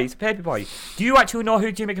paperboy. Do you actually know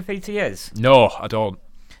who Jimmy Graffiti is? No, I don't.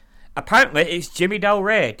 Apparently, it's Jimmy Del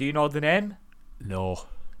Rey. Do you know the name? No.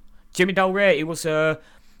 Jimmy Del Rey, he was a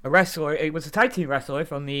wrestler. He was a tag team wrestler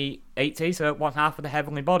from the 80s, one half of the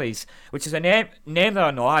Heavenly Bodies, which is a name that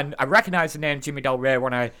I know. I recognise the name Jimmy Del Rey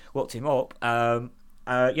when I looked him up.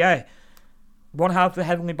 One half of the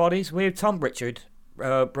Heavenly Bodies with Tom Pritchard,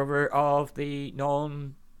 brother of the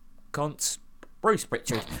known cunts Bruce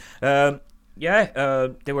Pritchard. They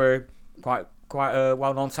were quite a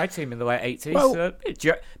well-known tag team in the late 80s. Well,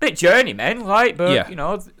 bit journeymen, right? But,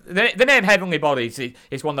 the name Heavenly Bodies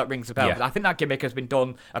is one that rings a bell. Yeah. I think that gimmick has been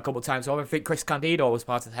done a couple of times over. I think Chris Candido was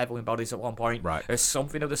part of the Heavenly Bodies at one point. Right. Or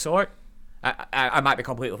something of the sort. I might be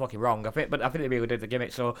completely fucking wrong, but I think they really did the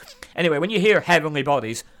gimmick. So, anyway, when you hear Heavenly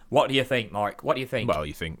Bodies, what do you think, Mark? What do you think? Well,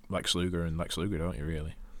 you think Lex Luger, don't you,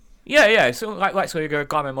 really? Yeah. So, like Lex Luger,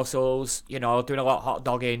 Glamour Muscles, doing a lot of hot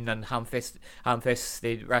dogging and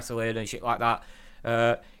ham-fisted wrestling and shit like that.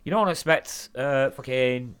 You don't expect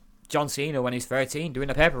fucking John Cena when he's 13 doing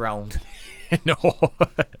a paper round.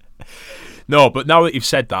 No, but now that you've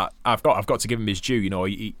said that, I've got to give him his due.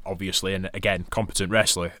 He obviously, and again, competent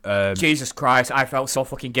wrestler. Jesus Christ, I felt so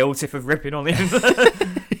fucking guilty for ripping on him. For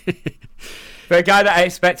a guy that I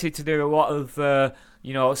expected to do a lot of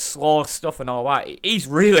slow stuff and all that. He's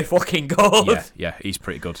really fucking good. Yeah, he's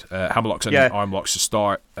pretty good. Hammerlocks and arm locks to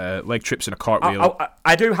start. Leg trips and a cartwheel.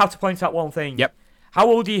 I do have to point out one thing. Yep. How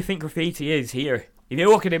old do you think Graffiti is here? If you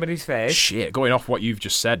look at him in his face... Shit, going off what you've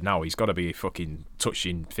just said now, he's got to be fucking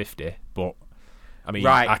touching 50. But, I mean,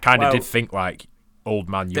 right, I kind of did think, like, old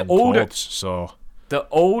man, young clothes, so... The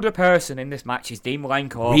older person in this match is Dean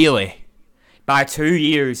Malenko. Really? By 2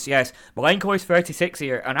 years, yes. Malenko is 36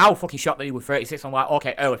 here, and I was fucking shocked that he was 36. I'm like,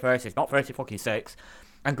 okay, early 30s, not 30 fucking 6.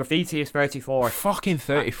 And Graffiti is 34. Fucking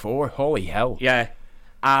 34, holy hell. Yeah,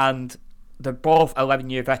 and they're both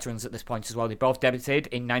 11-year veterans at this point as well. They both debuted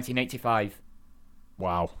in 1985.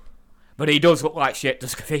 Wow. But he does look like shit,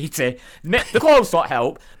 does Graffiti. The clothes don't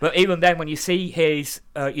help, but even then, when you see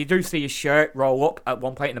you do see his shirt roll up at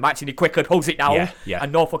one point in the match, and he quickly pulls it down,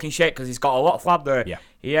 and no fucking shit, because he's got a lot of flab there. Yeah.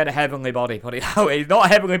 He had a heavenly body, put it out. He's not a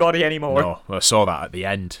heavenly body anymore. No, I saw that at the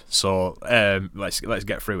end, so let's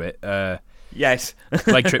get through it. Yes.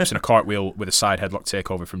 Leg trips and a cartwheel with a side headlock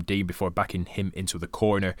takeover from Dean before backing him into the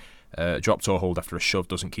corner. Drop toe hold after a shove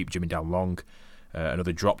doesn't keep Jimmy down long.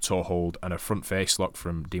 Another drop toe hold and a front face lock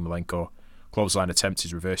from Dean Malenko. Clothesline attempt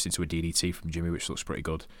is reversed into a DDT from Jimmy, which looks pretty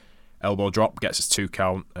good. Elbow drop gets a 2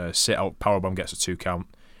 count. Sit out powerbomb gets a 2 count.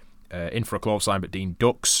 In for a clothesline, but Dean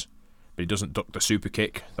ducks, but he doesn't duck the super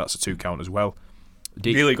kick. That's a 2 count as well.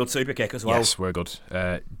 Really good super kick as well. Yes, we're good.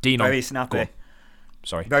 Dean very snappy.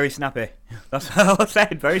 Sorry. Very snappy. That's what I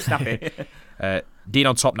said. Very snappy. Dean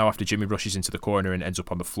on top now after Jimmy rushes into the corner and ends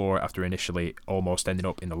up on the floor after initially almost ending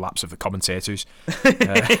up in the laps of the commentators.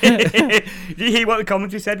 Did you hear what the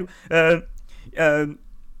commentary said? I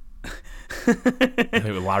think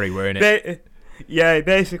it was Larry, weren't it? Yeah,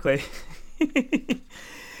 basically.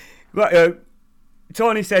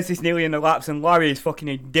 Tony says he's nearly in the laps, and Larry is fucking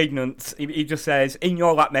indignant. He just says, "In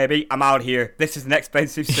your lap, maybe. I'm out here. This is an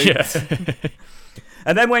expensive suit." Yeah.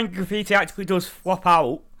 And then when Graffiti actually does flop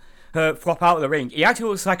out of the ring, he actually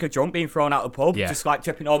looks like a drunk being thrown out of the pub, just like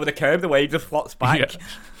tripping over the curb the way he just flops back.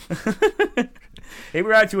 Yeah.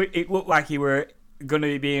 It looked like he were going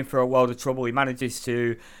to be in for a world of trouble. He manages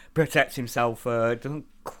to protect himself. Doesn't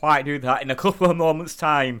quite do that in a couple of moments'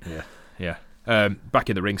 time. Yeah. Back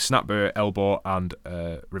in the ring, snapper, elbow, and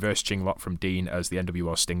reverse ching lock from Dean as the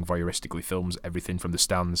NWO Sting voyeuristically films everything from the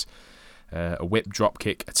stands. A whip drop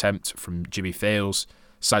kick attempt from Jimmy fails.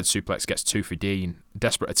 Side suplex gets 2 for Dean.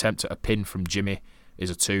 Desperate attempt at a pin from Jimmy is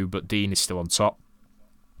a 2, but Dean is still on top.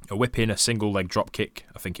 A whip in, a single leg drop kick,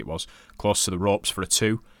 I think it was, close to the ropes for a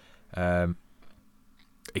 2.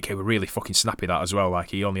 It came really fucking snappy, that as well.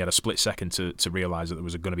 Like, he only had a split second to realise that there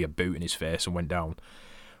was going to be a boot in his face and went down.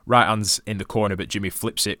 Right hand's in the corner, but Jimmy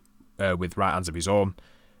flips it with right hands of his own.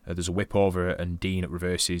 There's a whip over and Dean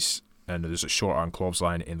reverses, and there's a short arm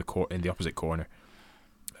clothesline in the opposite corner.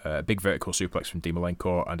 A big vertical suplex from Dean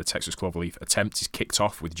Malenko and a Texas Cloverleaf attempt is kicked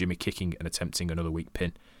off with Jimmy kicking and attempting another weak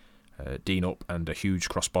pin. Dean up and a huge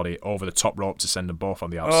crossbody over the top rope to send them both on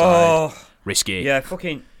the outside. Oh, risky.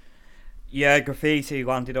 Yeah, Graffiti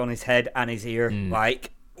landed on his head and his ear.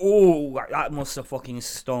 That must have fucking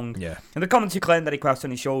stung. Yeah. And the commentary claimed that he crouched on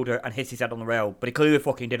his shoulder and hit his head on the rail, but he clearly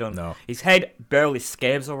fucking didn't. No. His head barely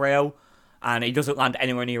scrapes the rail, and he doesn't land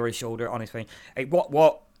anywhere near his shoulder on his thing.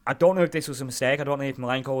 What? I don't know if this was a mistake. I don't know if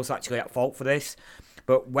Malenko was actually at fault for this.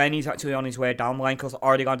 But when he's actually on his way down, Malenko's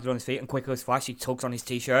already landed on his feet, and quickly as flash, he tugs on his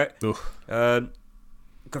t-shirt.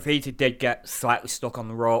 Graffiti did get slightly stuck on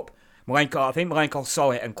the rope. I think Malenko saw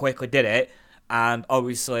it and quickly did it, and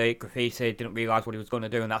obviously Graffiti didn't realise what he was going to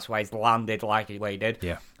do, and that's why he's landed like the way he did.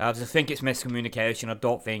 Yeah. I just think it's miscommunication.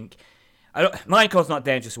 Malenko's not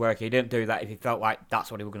dangerous work. He didn't do that if he felt like that's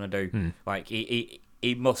what he was going to do. Like, he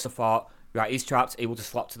must have thought, right, he's trapped, he will just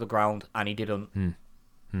slop to the ground, and he didn't.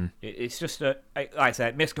 It's just, like I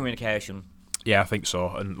said, miscommunication. Yeah, I think so.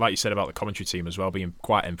 And like you said about the commentary team as well, being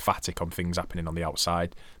quite emphatic on things happening on the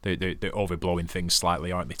outside. They're overblowing things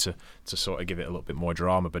slightly, aren't they, to sort of give it a little bit more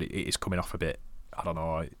drama, but it is coming off a bit, I don't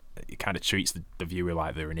know, it kind of treats the viewer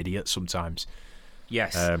like they're an idiot sometimes.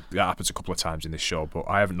 Yes. That happens a couple of times in this show, but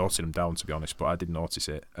I haven't noted them down, to be honest, but I did notice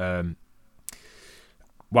it.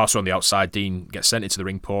 Whilst we're on the outside, Dean gets sent into the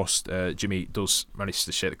ring post. Jimmy does manage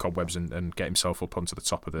to shake the cobwebs and get himself up onto the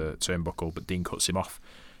top of the turnbuckle, but Dean cuts him off.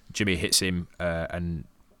 Jimmy hits him and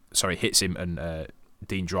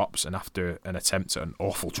Dean drops, and after an attempt at an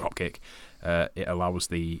awful drop kick, it allows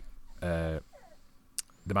the man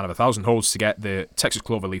of 1,000 holds to get the Texas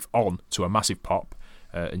Cloverleaf on to a massive pop,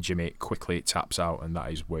 and Jimmy quickly taps out, and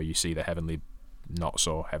that is where you see the heavenly, not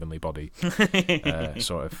so heavenly body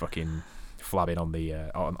sort of fucking flabbing on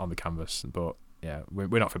the canvas. But Yeah,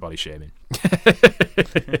 we're not for body shaming.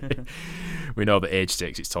 We know that age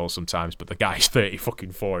takes its toll sometimes, but the guy's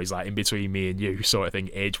 34. He's like in between me and you, sort of thing.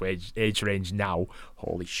 Age range now.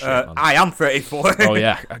 Holy shit, man. I am 34. Oh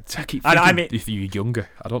yeah, I keep thinking if you're younger.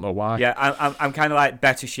 I don't know why. Yeah, I'm kind of like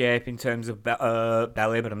better shape in terms of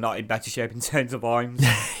belly, but I'm not in better shape in terms of arms.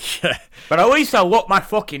 Yeah. But at least I look my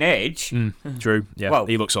fucking age. True. Yeah, Well,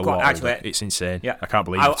 he looks a lot actually, older. It's insane. Yeah, I can't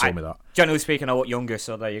believe you told me that. Generally speaking, I look younger,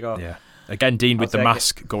 so there you go. Yeah. Again, Dean with the take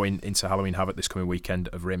mask going into Halloween Havoc this coming weekend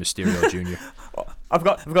of Rey Mysterio Jr. I've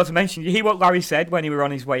got to mention, you hear what Larry said when he were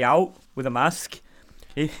on his way out with a mask?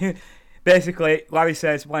 Basically, Larry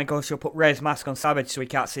says, "Why go? She'll put Rey's mask on Savage so he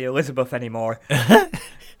can't see Elizabeth anymore."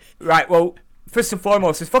 Right, well, first and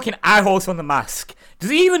foremost, there's fucking eye holes on the mask.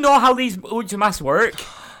 Does he even know how these lucha masks work?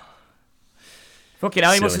 Fucking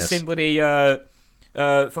hell, he must have seen bloody,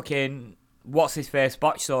 fucking, what's his face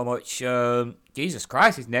botch so much. Jesus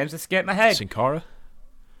Christ, his name's escaped my head. Sin Cara?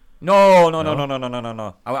 No.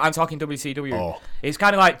 I'm talking WCW. Oh. It's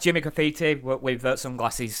kind of like Jimmy Graffiti with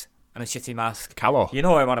sunglasses and a shitty mask. Callow. You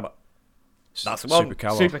know what I'm on about. That's the one.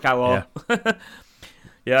 Super Callow. Yeah.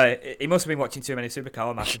 Yeah, he must have been watching too many Super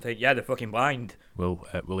Callow matches and think, yeah, they're fucking blind. We'll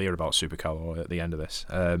hear about Super Callow at the end of this.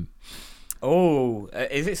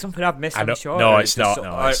 Is it something I've missed on the show? No, it's not.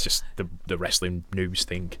 No, it's just the wrestling news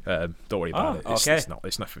thing. Don't worry about it. Okay.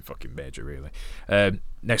 It's nothing fucking major, really.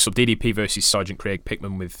 Next up, DDP versus Sergeant Craig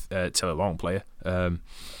Pickman with Taylor Long player. They're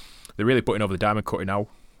really putting over the diamond cutter now.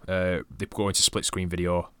 They go into split screen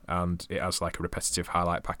video, and it has like a repetitive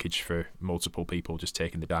highlight package for multiple people just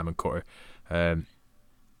taking the diamond cutter.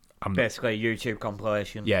 Basically a YouTube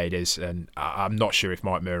compilation. Yeah, it is, and I'm not sure if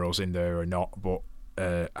Mark Mero's in there or not, but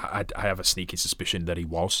I have a sneaking suspicion that he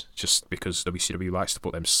was, just because WCW likes to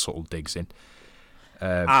put them subtle digs in.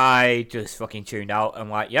 I just fucking tuned out.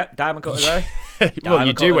 I'm like, yep, diamond cutter there. Well,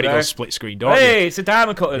 you do when it goes split screen, don't you? Hey, it's a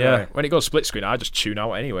diamond cutter there. When it goes split screen, I just tune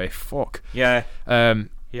out anyway. Fuck. Yeah.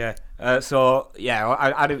 Yeah. So, yeah,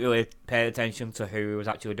 I didn't really pay attention to who was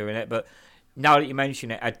actually doing it, but now that you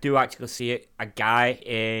mention it, I do actually see it. A guy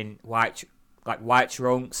in white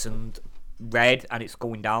trunks and red, and it's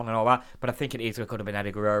going down and all that, but I think it easily could have been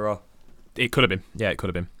Eddie Guerrero. It could have been. Yeah, it could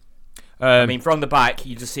have been. I mean, from the back,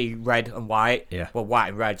 you just see red and white. Yeah. Well, white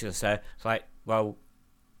and red, just say. It's like, well,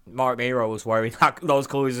 Mark Mero was wearing those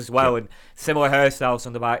colours as well, and similar hairstyles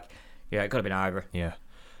on the back. Yeah, it could have been either. Yeah.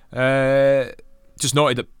 Just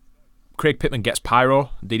noted that Craig Pittman gets pyro,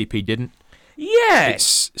 DDP didn't. Yeah.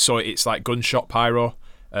 It's like gunshot pyro.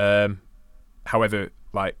 However,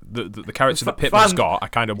 like the character that Pittman's got, I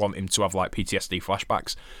kind of want him to have like PTSD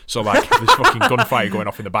flashbacks. So like there's fucking gunfire going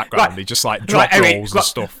off in the background. They just like drop rolls and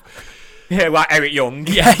stuff. Yeah, like Eric Young.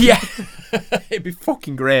 Yeah. It'd be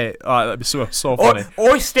fucking great. Oh, that'd be so funny.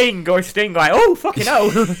 Or Sting, like, oh fucking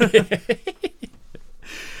hell.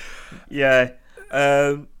 Yeah.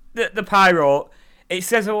 The pyro. It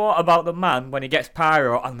says a lot about the man when he gets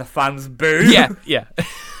pyro and the fans boo. Yeah.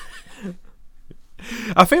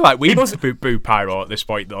 I feel like we must boo pyro at this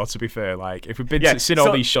point, though. To be fair, like if we've been seen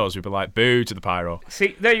all these shows, we'd be like boo to the pyro.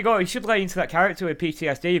 See, there you go. You should lay into that character with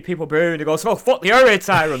PTSD. People boo and he goes, "Oh fuck the air raid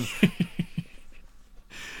siren."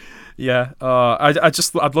 Yeah,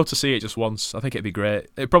 I'd love to see it just once. I think it'd be great.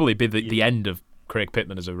 It'd probably be the end of Craig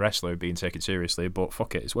Pittman as a wrestler being taken seriously, but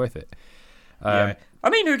fuck it, it's worth it. Yeah. I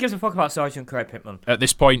mean, who gives a fuck about Sergeant Craig Pittman? At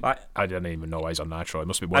this point, I don't even know why he's on Nitro. He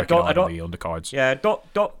must be working on the undercards. Yeah,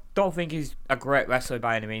 don't think he's a great wrestler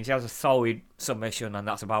by any means. He has a solid submission, and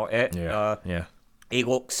that's about it. Yeah. He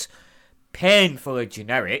looks painfully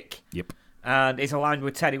generic. Yep. And he's aligned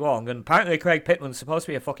with Teddy Long, and apparently Craig Pittman's supposed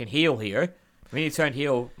to be a fucking heel here. I mean, he turned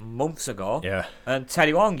heel months ago. Yeah. And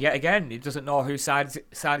Teddy Long, yet again, he doesn't know whose side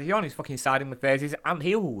he's on. He's fucking siding with faces and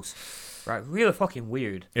heels. Right, really fucking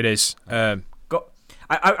weird. It is.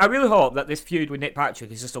 I really hope that this feud with Nick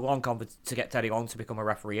Patrick is just a long con to get Teddy Long to become a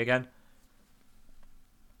referee again.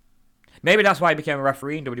 Maybe that's why he became a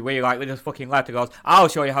referee in WWE. Like, with his fucking letter goes, I'll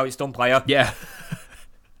show you how it's done, player. Yeah.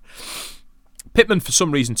 Pittman, for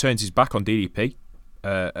some reason, turns his back on DDP,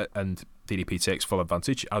 and DDP takes full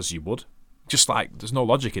advantage, as you would. Just like, there's no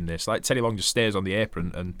logic in this. Like, Teddy Long just stays on the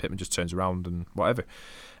apron, and Pittman just turns around and whatever.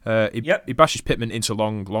 He bashes Pittman into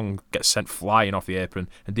Long. Long gets sent flying off the apron,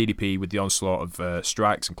 and DDP with the onslaught of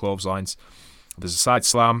strikes and clotheslines. There's a side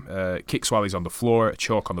slam, kicks while he's on the floor, a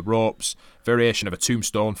choke on the ropes, variation of a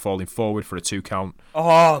tombstone falling forward for a 2 count.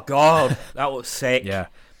 Oh god, that was sick. Yeah,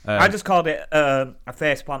 I just called it a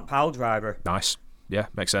faceplant pile driver. Nice. Yeah,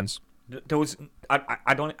 makes sense. There was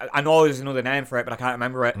I know there's another name for it, but I can't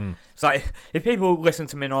remember it. So if people listen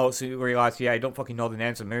to me and who realise, I don't fucking know the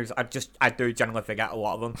names of moves, I do generally forget a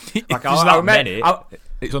lot of them. Like,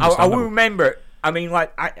 I will remember. I mean,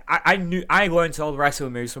 like I learned all the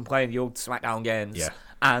wrestling moves from playing the old SmackDown games. Yeah.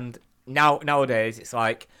 And nowadays it's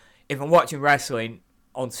like if I'm watching wrestling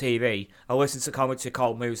on TV, I listen to commentary,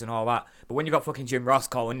 call moves and all that. But when you got fucking Jim Ross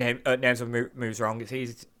calling names of moves wrong, it's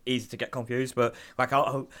easy to get confused. But like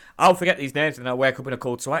I'll forget these names and I'll wake up in a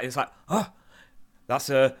cold sweat. It's like, oh, that's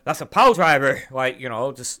a pile driver. Like, you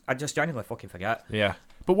know, I just genuinely fucking forget. Yeah.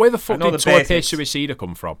 But where the fuck did Tope Suicida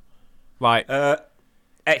come from? Like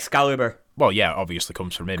Excalibur. Well, yeah, obviously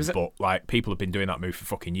comes from him, but like people have been doing that move for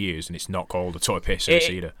fucking years, and it's not called a Tope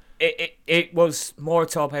Suicida. It was more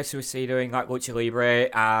Tope Suicida in like Lucha Libre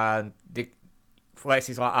and the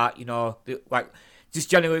places like that, you know, like just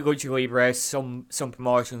generally Lucha Libre. Some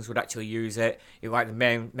promotions would actually use it. Like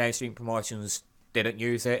the mainstream promotions didn't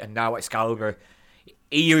use it, and now Excalibur.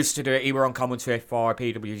 He used to do it. He were on commentary for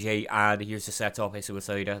PWG, and he used to set up his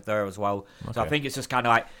Suicida there as well. Okay. So I think it's just kind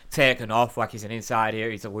of like taken off. Like he's an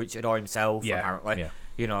insider. He's a luchador himself, apparently. Yeah.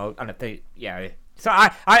 You know, and I think, yeah. So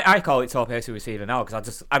I call it Tope Suicida now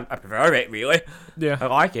because I prefer it, really. Yeah. I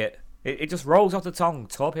like it. It just rolls off the tongue.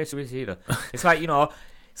 Tope Suicida. It's like, you know,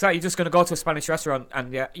 it's like you're just gonna go to a Spanish restaurant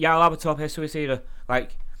and yeah, I'll have a Tope Suicida.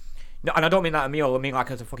 Like. No, and I don't mean that a meal. I mean like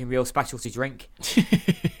as a fucking real specialty drink.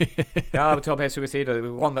 Yeah, I'll have a Tope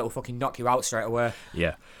Suicida, one that will fucking knock you out straight away.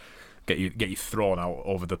 Yeah, get you thrown out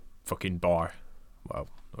over the fucking bar. Well,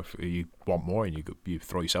 if you want more, and you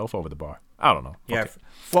throw yourself over the bar. I don't know. Yeah,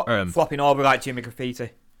 flopping over like Jimmy Graffiti.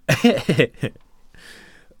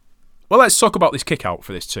 Well, let's talk about this kick out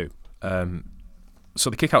for this too. So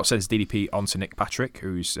the kick out sends DDP onto Nick Patrick,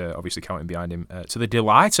 who's obviously counting behind him, to the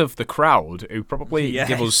delight of the crowd, who probably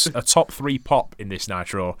give us a top 3 pop in this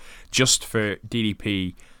Nitro just for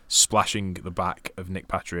DDP splashing the back of Nick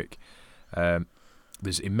Patrick.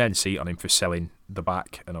 There's immense heat on him for selling the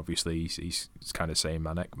back, and obviously he's kind of saying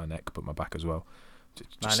my neck, but my back as well.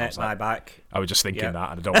 My neck, my back. I was just thinking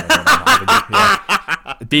that, and I don't want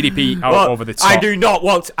to DDP out over the top. I do not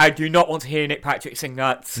want to hear Nick Patrick sing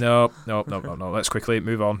that. No. Let's quickly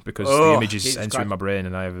move on because the image is entering my brain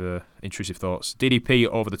and I have intrusive thoughts. DDP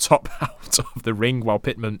over the top out of the ring while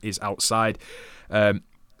Pittman is outside.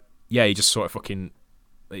 He just sort of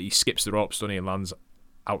he skips the ropes, doesn't he, and lands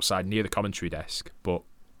outside near the commentary desk, but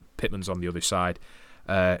Pittman's on the other side.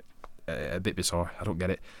 A bit bizarre. I don't get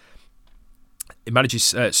it.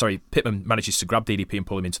 Pittman manages to grab DDP and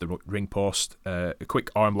pull him into the ring post. A quick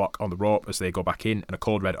arm lock on the rope as they go back in, and a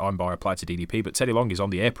cold red armbar applied to DDP. But Teddy Long is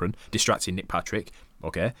on the apron, distracting Nick Patrick.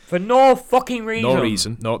 Okay. For no fucking reason. No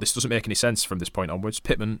reason. No, this doesn't make any sense from this point onwards.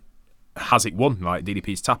 Pittman has it won. Like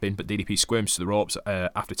DDP's tapping, but DDP squirms to the ropes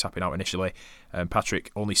after tapping out initially.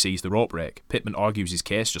 Patrick only sees the rope break. Pittman argues his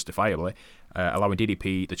case justifiably, allowing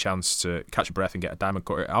DDP the chance to catch a breath and get a diamond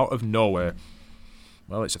cutter out of nowhere.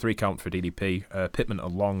 Well, it's a 3 count for DDP. Pittman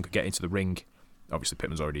and Long get into the ring. Obviously,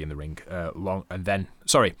 Pittman's already in the ring.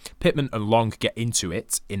 Pittman and Long get into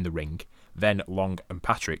it in the ring. Then Long and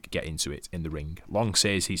Patrick get into it in the ring. Long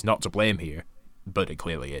says he's not to blame here, but it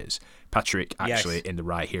clearly is. Patrick actually in the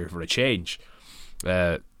right here for a change.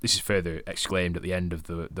 This is further exclaimed at the end of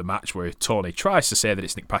the match where Tony tries to say that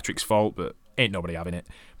it's Nick Patrick's fault, but ain't nobody having it.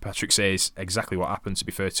 Patrick says exactly what happened, to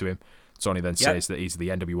be fair to him. Tony then says that he's the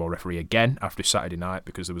NWO referee again after Saturday night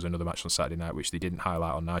because there was another match on Saturday night which they didn't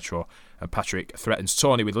highlight on Nitro. And Patrick threatens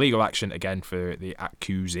Tony with legal action again for the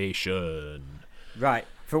accusation. Right.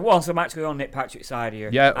 For once, I'm actually on Nick Patrick's side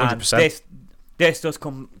here. Yeah, 100%. And this does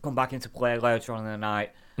come back into play later on in the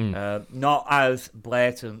night. Not as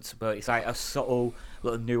blatant, but it's like a subtle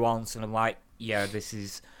little nuance, and I'm like, yeah, this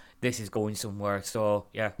is going somewhere. So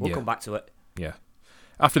yeah, we'll come back to it. Yeah.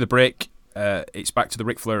 After the break, it's back to the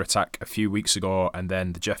Ric Flair attack a few weeks ago, and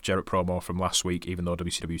then the Jeff Jarrett promo from last week. Even though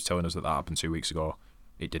WCW is telling us that happened 2 weeks ago,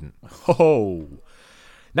 it didn't. Oh.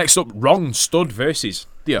 Next up, Ron Studd versus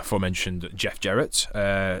the aforementioned Jeff Jarrett.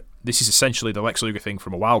 This is essentially the Lex Luger thing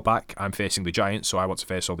from a while back. I'm facing the Giants, so I want to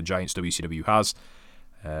face all the Giants WCW has.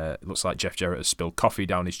 It looks like Jeff Jarrett has spilled coffee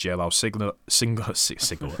down his jailhouse singlet.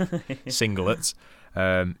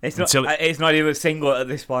 It's not even a singlet at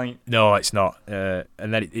this point. No, it's not. And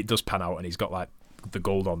then it does pan out, and he's got like the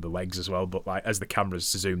gold on the legs as well. But like as the cameras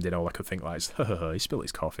zoomed in, all I could think like, he spilled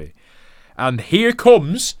his coffee. And here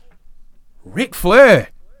comes Ric Flair,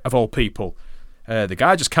 of all people. The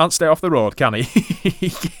guy just can't stay off the road, can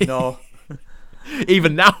he? No.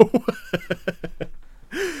 Even now.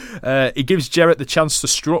 He gives Jarrett the chance to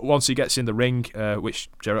strut once he gets in the ring, which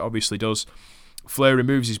Jarrett obviously does. Flair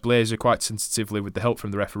removes his blazer quite sensitively with the help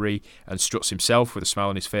from the referee and struts himself with a smile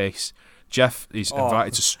on his face. Jeff is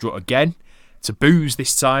invited to strut again, to boos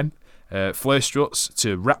this time. Flair struts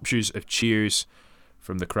to raptures of cheers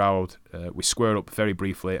from the crowd. We square up very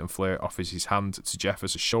briefly, and Flair offers his hand to Jeff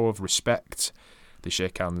as a show of respect. They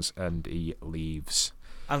shake hands, and he leaves.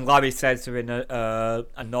 And Larry says they're in a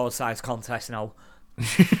no-size contest now.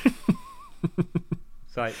 It's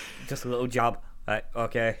like, just a little jab. Like,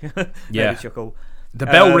 okay. Yeah. Chuckle. The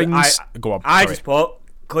bell rings. Go on. I sorry. just put,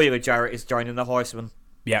 clearly Jarrett is joining the Horsemen.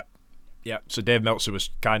 Yeah. Yeah. So Dave Meltzer was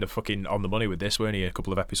kind of fucking on the money with this, weren't he, a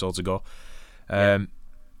couple of episodes ago? The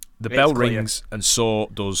bell rings, and so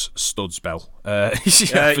does Stud's bell.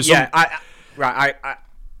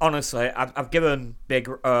 Honestly, I've given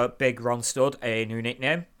Big Ron Stud a new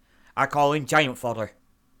nickname. I call him Giant Fodder.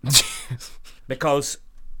 Because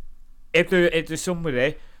if there's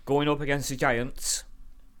somebody going up against the Giants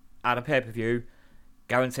at a pay-per-view,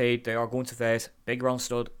 guaranteed they are going to face Big Ron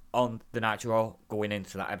Stud on the Nitro going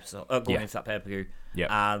into that episode, into that pay-per-view.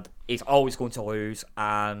 Yeah. And he's always going to lose,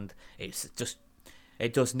 and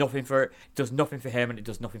it does nothing for him, and it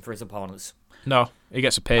does nothing for his opponents. No, he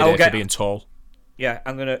gets a payday for being tall. Yeah,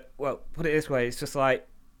 I'm gonna put it this way. It's just like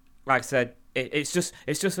I said. It's just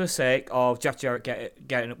for the sake of Jeff Jarrett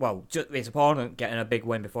getting his opponent getting a big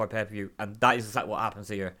win before a pay-per-view, and that is exactly what happens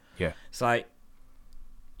here. Yeah, it's like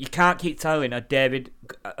you can't keep telling a David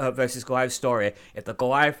versus Goliath story if the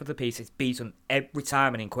Goliath of the piece is beaten every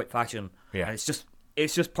time and in quick fashion. Yeah, and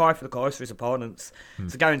it's just par for the course for his opponents.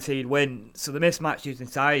 It's a guaranteed win, so the mismatch using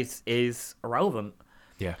size is irrelevant.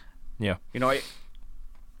 Yeah.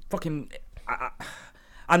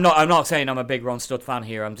 I'm not saying I'm a big Ron Stud fan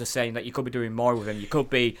here. I'm just saying that you could be doing more with him. You could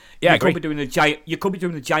be doing the giant. You could be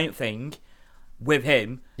doing the giant thing with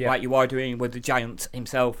him, like you are doing with the giant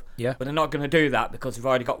himself. Yeah. But they're not going to do that because we've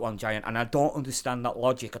already got one giant, and I don't understand that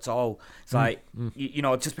logic at all. It's like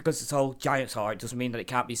just because it's all giant's art doesn't mean that it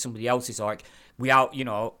can't be somebody else's art.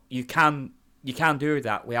 You can do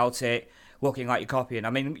that without it looking like you're copying. I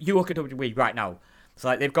mean, you look at WWE right now. It's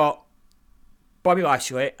like they've got Bobby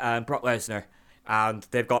Lashley and Brock Lesnar. And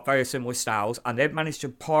they've got very similar styles, and they've managed to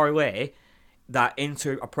parlay that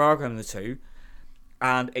into a program or two,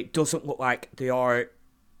 and it doesn't look like they're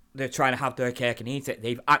trying to have their cake and eat it.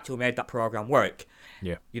 They've actually made that program work.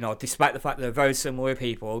 Yeah. Despite the fact that they're very similar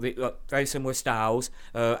people, they've got very similar styles.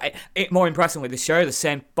 More impressively, they share the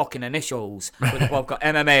same fucking initials. But they've both got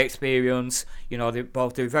MMA experience. They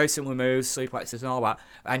both do very similar moves, suplexes and all that.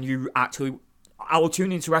 And I will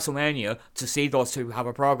tune into WrestleMania to see those two have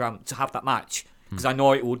a program, to have that match. Because I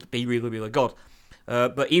know it would be really, really good.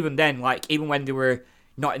 But even then, even when they were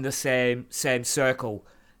not in the same circle,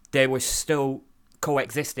 they were still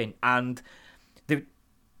coexisting. And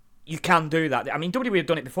you can do that. I mean, WWE have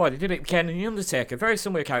done it before. They did it with Kane and The Undertaker. Very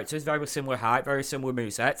similar characters, very similar height, very similar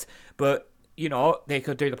movesets. But, they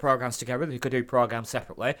could do the programs together. They could do programs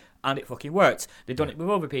separately. And it fucking worked. They've done it with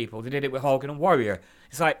other people. They did it with Hogan and Warrior.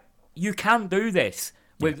 It's like, you can do this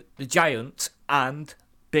with the Giant and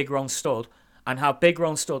Big Ron Stud, and have Big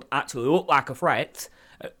Ron Stud actually look like a threat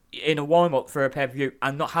in a warm-up for a pay-per-view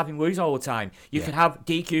and not have him lose all the time. You can have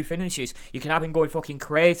DQ finishes. You can have him going fucking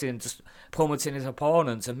crazy and just plummeting his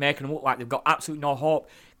opponents and making them look like they've got absolutely no hope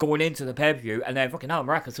going into the pay-per-view, and then fucking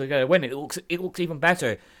miraculously get a win. It looks even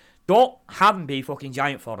better. Don't have him be fucking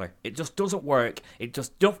giant fodder. It just doesn't work. It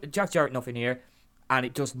just Jeff Jarrett nothing here, and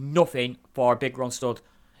it does nothing for Big Ron Stud.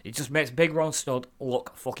 It just makes Big Ron Stud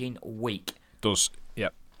look fucking weak. Does.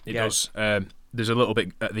 Yep. It does. There's a little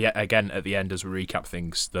bit at the end as we recap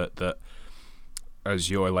things that as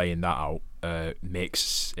you're laying that out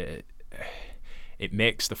makes it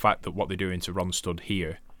makes the fact that what they're doing to Ron Stud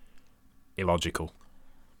here illogical.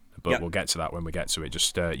 But we'll get to that when we get to it.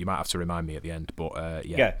 Just you might have to remind me at the end. But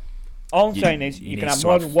yeah. All I'm saying is you can have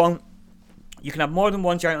more than one. You can have more than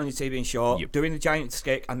one giant on your TV show, doing the giant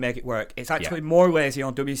stick and make it work. It's actually more lazy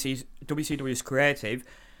on WCW's creative,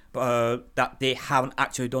 that they haven't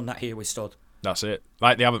actually done that here with Stud. That's it.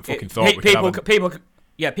 Like they haven't fucking thought.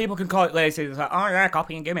 People can call it lazy. It's like, oh yeah,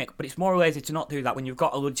 copy and gimmick. But it's more lazy to not do that when you've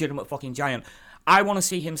got a legitimate fucking giant. I want to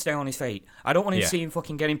see him stay on his feet. I don't want to see him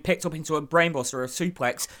fucking getting picked up into a brainbuster or a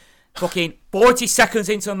suplex fucking 40 seconds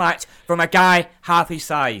into a match from a guy half his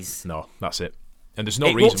size. No, that's it. And there's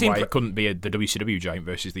no reason why it couldn't be the WCW giant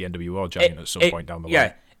versus the NWO giant at some point down the line.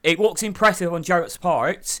 Yeah, it looks impressive on Jarrett's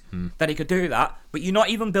part that he could do that, but you're not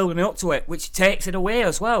even building up to it, which takes it away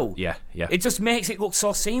as well. Yeah. It just makes it look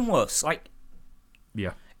so seamless.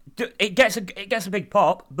 Yeah. It gets a big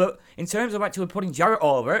pop, but in terms of actually putting Jarrett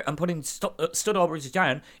over and putting Stud over as a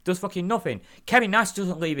giant, it does fucking nothing. Kevin Nash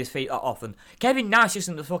doesn't leave his feet that often. Kevin Nash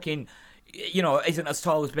isn't the fucking... isn't as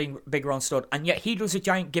tall as Big Ron Stud, and yet he does a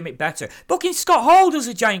giant gimmick better. Fucking Scott Hall does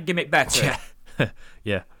a giant gimmick better.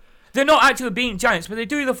 Yeah. They're not actually being giants, but they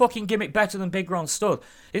do the fucking gimmick better than Big Ron Studd.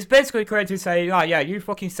 It's basically created to say, oh yeah, you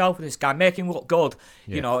fucking sell for this guy, make him look good.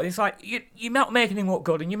 Yeah. You know, it's like, you're not making him look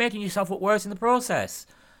good, and you're making yourself look worse in the process.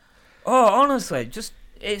 Oh, honestly,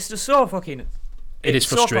 it's just so fucking... It is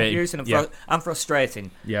frustrating. So confusing and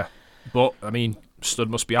frustrating. Yeah. But, I mean, Studd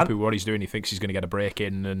must be happy with what he's doing. He thinks he's going to get a break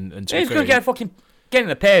in. And he's going to getting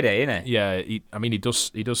a payday, isn't he? Yeah, he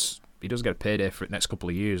does get a payday for the next couple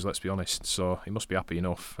of years, let's be honest. So he must be happy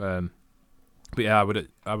enough. But yeah, I would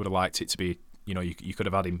have liked it to be, you know, you could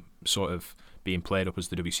have had him sort of being played up as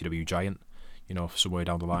the WCW Giant, you know, somewhere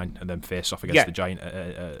down the line, and then face off against the Giant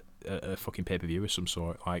at a fucking pay-per-view of some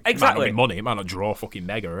sort. Like, exactly. It might not be money, it might not draw fucking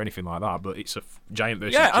Mega or anything like that, but it's a Giant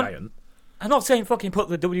versus Giant. I'm not saying fucking put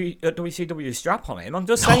the WCW strap on him. I'm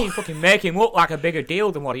just saying fucking make him look like a bigger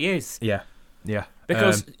deal than what he is. Yeah.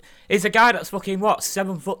 Because he's a guy that's fucking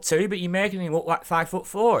 7'2", but you're making him look like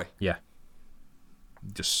 5'4". Yeah.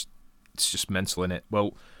 It's just mental, innit?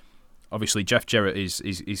 Well, obviously Jeff Jarrett is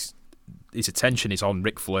his attention is on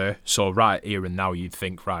Ric Flair, so right here and now you'd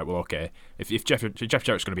think, right, well, okay, if Jeff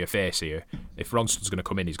Jarrett's going to be a face here, if Ron Studd's going to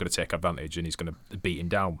come in, he's going to take advantage and he's going to beat him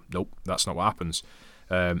down. Nope, that's not what happens.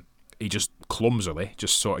 He just clumsily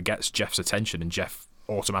just sort of gets Jeff's attention, and Jeff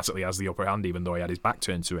automatically has the upper hand, even though he had his back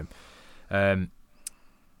turned to him. I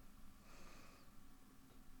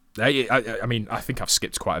mean, I think I've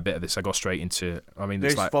skipped quite a bit of this. I go straight into... I mean,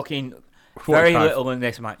 there's like fucking very little in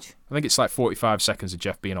this match. I think it's like 45 seconds of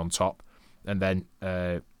Jeff being on top, and then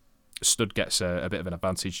Studd gets a bit of an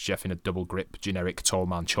advantage. Jeff in a double grip, generic tall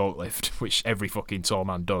man choke lift, which every fucking tall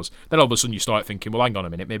man does. Then all of a sudden you start thinking, well, hang on a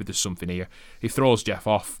minute, maybe there's something here. He throws Jeff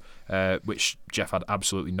off, which Jeff had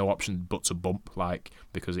absolutely no option but to bump,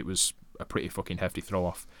 because it was a pretty fucking hefty throw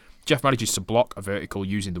off. Jeff manages to block a vertical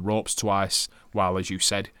using the ropes twice, while, as you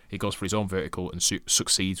said, he goes for his own vertical and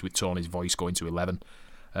succeeds with Tony's voice going to 11.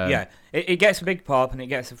 It gets a big pop and it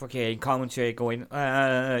gets a fucking commentary going,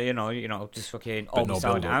 just fucking all the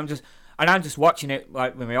sound. I'm just watching it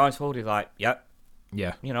like with my eyes folded, like, yep,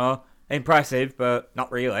 yeah, impressive, but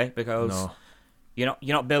not really, because you're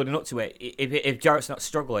not building up to it. If Jarrett's not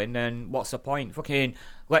struggling, then what's the point? Fucking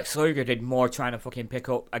Lex Luger did more trying to fucking pick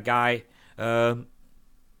up a guy.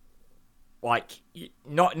 Like,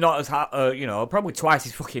 not as high, probably twice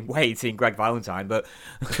his fucking weight in Greg Valentine, but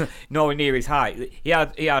nowhere near his height.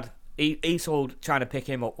 He sold trying to pick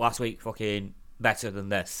him up last week fucking better than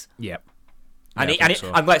this. Yep.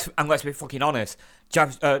 And let's be fucking honest,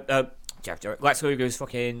 Jeff Jarrett, Lex Luger's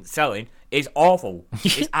fucking selling is awful.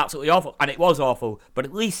 It's absolutely awful, and it was awful. But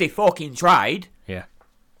at least they fucking tried. Yeah.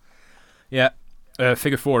 Yeah.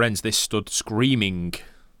 Figure 4 ends this Studd screaming.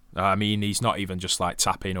 I mean, he's not even just like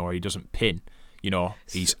tapping or he doesn't pin.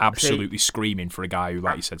 He's absolutely screaming for a guy who,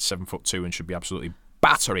 like you said, 7'2" and should be absolutely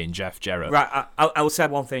battering Jeff Jarrett. Right, I will say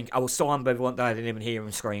one thing. I was so ambivalent that I didn't even hear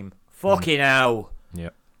him scream. Fucking hell.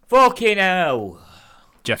 Yep. Fucking hell.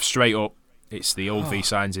 Jeff straight up. It's the old V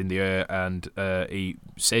signs in the air, and he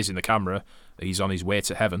says in the camera that he's on his way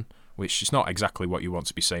to heaven, which is not exactly what you want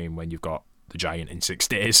to be saying when you've got the Giant in 6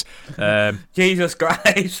 days. Jesus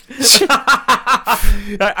Christ.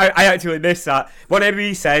 I actually missed that. Whatever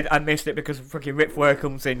he said, I missed it because fucking Ric Flair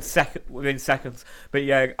comes in within seconds. But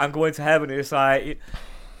yeah, I'm going to heaven. It's like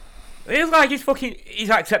he's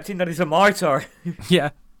accepting that he's a martyr. Yeah.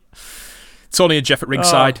 Tony and Jeff at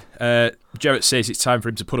ringside. Jarrett says it's time for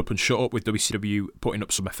him to put up and shut up, with WCW putting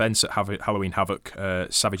up some offence at Halloween Havoc.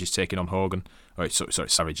 Savage is taking on Hogan.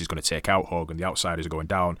 Savage is going to take out Hogan. The Outsiders are going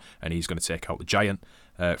down, and he's going to take out the Giant.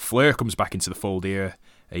 Flair comes back into the fold here.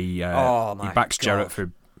 He backs Jarrett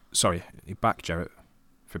for... Sorry, he backed Jarrett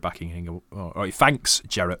for backing him up. He thanks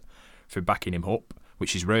Jarrett for backing him up,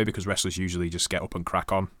 which is rare because wrestlers usually just get up and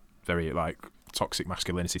crack on. Very, toxic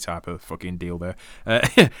masculinity type of fucking deal there.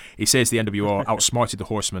 He says the NWO outsmarted the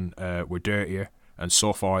Horsemen, were dirtier, and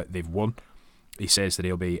so far they've won. He says that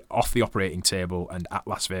he'll be off the operating table and at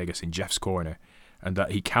Las Vegas in Jeff's corner, and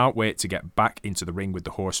that he can't wait to get back into the ring with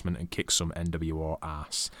the Horsemen and kick some NWO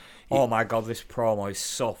ass. Oh my god, this promo is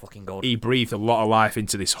so fucking good. He breathed a lot of life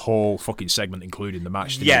into this whole fucking segment, including the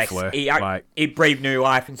match. Yes, he breathed new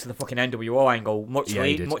life into the fucking NWO angle, much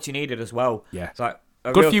he needed as well. Yeah. It's like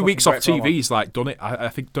good few weeks off TV. He's done it. I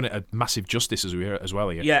think done it a massive justice as well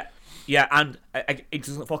here. Yeah, and he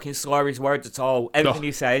doesn't fucking slur his words at all. Everything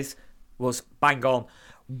he says was bang on.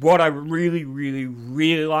 What I really, really,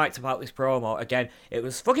 really liked about this promo, again, it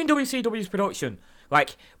was fucking WCW's production.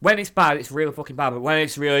 Like, when it's bad, it's really fucking bad, but when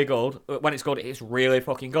it's really good, it's really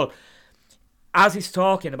fucking good. As he's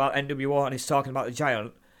talking about NWO and he's talking about the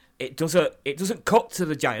Giant, it doesn't cut to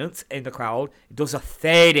the Giant in the crowd. It does a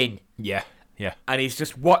fade in. Yeah. And he's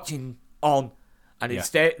just watching on, and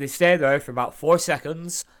Yeah. they stay there for about 4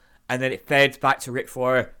 seconds, and then it fades back to Ric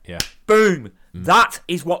Flair. Yeah. Boom. That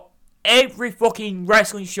is what every fucking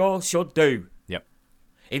wrestling show should do. Yep.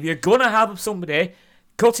 If you're gonna have somebody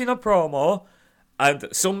cutting a promo and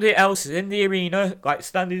somebody else is in the arena, like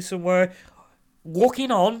standing somewhere,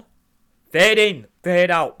 looking on, fade in, fade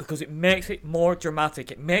out, because it makes it more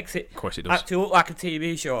dramatic. It makes it Of course it does. actually look like a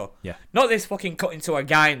TV show. Yeah. Not this fucking cutting to a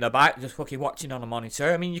guy in the back just fucking watching on a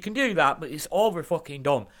monitor. I mean, you can do that, but it's over fucking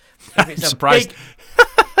done. If it's I'm surprised.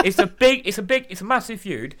 It's a massive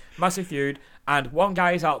feud, and one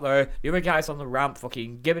guy is out there, the other guy's on the ramp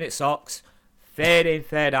fucking giving it socks, fade in,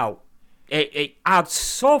 fade out. It adds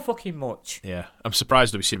so fucking much. Yeah. I'm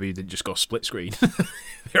surprised WCW didn't just go split screen.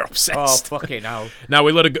 They're Oh, obsessed. fucking hell. Now,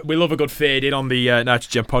 we love a good fade in on the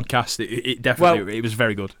Nitrogen podcast. It definitely, it was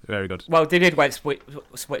very good. Very good. Well, they did went split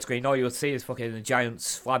screen. All you'll see is fucking the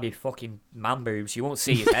giant's flabby fucking man boobs. You won't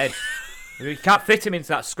see his head. You can't fit him into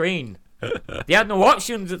that screen. They had no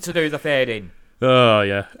options to do the fade in. Oh,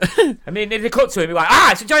 yeah. I mean, if they cut to him, you're like,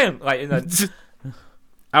 it's a giant. Like,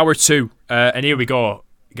 Hour 2, and here we go,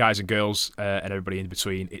 guys and girls, and everybody in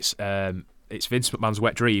between. It's Vince McMahon's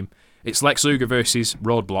wet dream. It's Lex Luger versus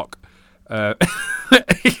Roadblock.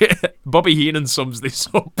 Bobby Heenan sums this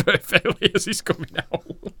up perfectly as he's coming out.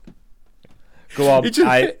 go on. He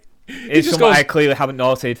just- It's just something goes- I clearly haven't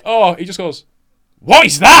noted. Oh, he just goes, "What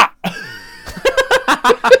is that?"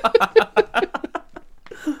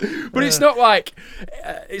 But it's not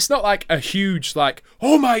like a huge like,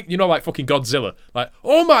 oh my, like fucking Godzilla, like,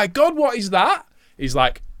 oh my god, what is that? He's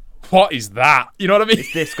like, what is that? You know what I mean?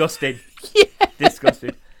 It's disgusting. Yeah.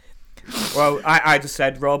 Disgusting. Well, I just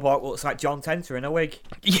said Roadblock looks like John Tenter in a wig.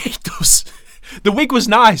 Yeah, he does. The wig was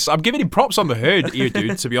nice. I'm giving him props on the head here,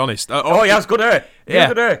 dude, to be honest. Oh, he has good hair. He has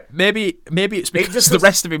good hair. Maybe it's because just the looks-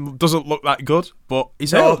 rest of him doesn't look that good, but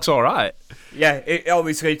his hair No. looks alright. Yeah, it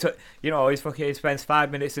obviously took, he's fucking spends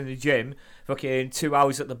 5 minutes in the gym, fucking 2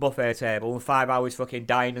 hours at the buffet table, and 5 hours fucking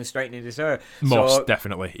dyeing and straightening his hair. Most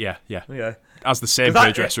definitely, yeah. Yeah. As the same 'Cause that-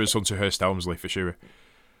 hairdresser as Hunter Hearst Helmsley, for sure.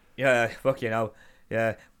 Yeah, fucking hell.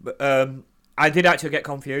 Yeah. But I did actually get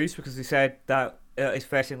confused because they said that it's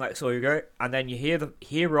facing Lex Luger, and then you hear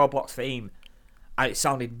Roadblock's theme, and it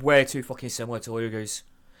sounded way too fucking similar to Luger's.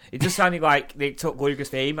 It just sounded like they took Luger's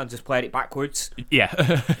theme and just played it backwards. Yeah.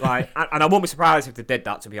 Like, and I won't be surprised if they did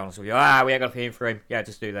that, to be honest with you. We ain't got a theme for him. Yeah,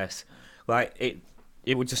 just do this. Like,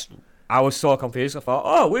 it would just... I was so confused. I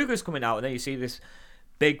thought, Luger's coming out, and then you see this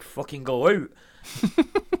big fucking galoot.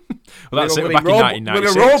 Well, that's it. With Back in with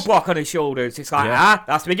 1996. a roadblock on his shoulders. It's like,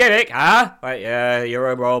 that's the gimmick, Like, yeah,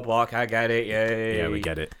 you're a roadblock, I get it, yay. Yeah, we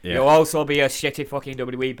get it. Yeah. You'll also be a shitty fucking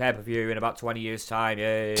WWE pay-per-view in about 20 years' time,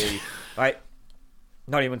 yay. Like,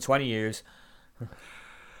 not even 20 years.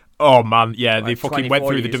 Oh man, yeah, they Like fucking went 24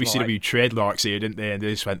 through the years, WCW trademarks here, didn't they? And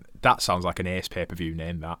they just went, that sounds like an Ace pay-per-view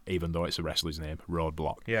name, that, even though it's a wrestler's name,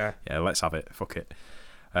 Roadblock. Yeah. Yeah, let's have it. Fuck it.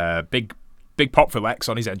 Big pop for Lex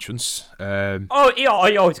on his entrance. He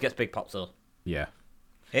always gets big pops, though. Yeah.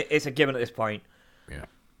 It's a given at this point. Yeah.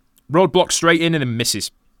 Roadblock straight in and then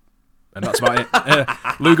misses. And that's about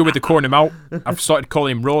it. Luger with the corner mount. I've started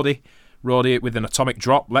calling him Roddy. Roddy with an atomic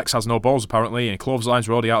drop. Lex has no balls, apparently, and clotheslines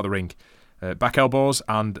Roddy out of the ring. Back elbows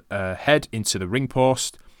and head into the ring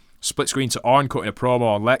post. Split screen to Arn cutting a promo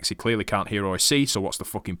on Lex. He clearly can't hear or see, so what's the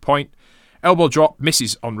fucking point? Elbow drop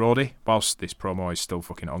misses on Roddy, whilst this promo is still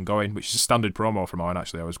fucking ongoing, which is a standard promo from Arn,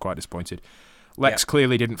 actually. I was quite disappointed. Lex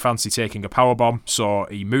clearly didn't fancy taking a powerbomb, so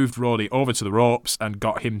he moved Roddy over to the ropes and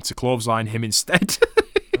got him to clothesline him instead.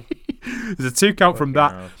 There's a 2 count from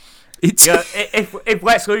that. It's Yeah, if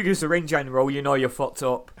Lex Luger's the ring general, you know you're fucked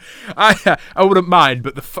up. I wouldn't mind,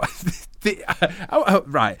 but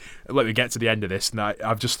right, let me get to the end of this. And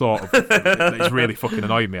I've just thought it's really fucking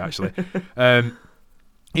annoying me, actually.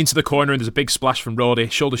 Into the corner, and there's a big splash from Roddy.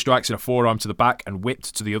 Shoulder strikes in a forearm to the back and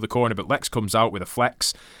whipped to the other corner, but Lex comes out with a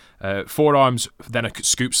flex. Forearms, then a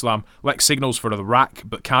scoop slam. Lex signals for the rack,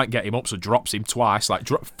 but can't get him up, so drops him twice. Like,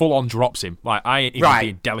 full on drops him. Like, I ain't even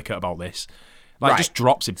being delicate about this. Like, just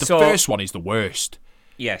drops him. The first one is the worst.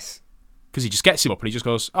 Yes. Because he just gets him up and he just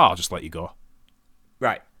goes, I'll just let you go.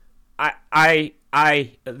 Right. I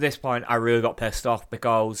at this point, I really got pissed off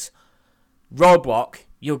because Roadblock,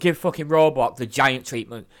 you'll give fucking Roadblock the giant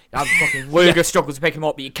treatment. You have fucking Luger struggle to pick him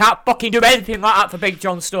up, but you can't fucking do anything like that for Big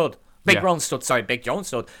John Studd. Big John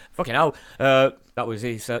Studd. Fucking hell. That was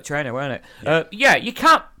his trainer, wasn't it? Yeah, you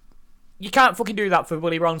can't fucking do that for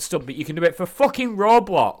Willie Ron Studd, but you can do it for fucking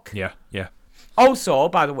Roadblock. Yeah. Also,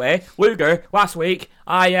 by the way, Luger, last week,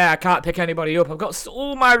 I can't pick anybody up. I've got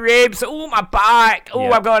all my ribs, all my back,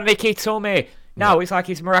 I've got a nicky tummy. Now it's like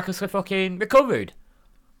he's miraculously fucking recovered.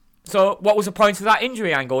 So what was the point of that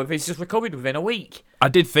injury angle if he's just recovered within a week? I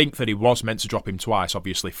did think that he was meant to drop him twice,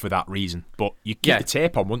 obviously, for that reason. But you keep the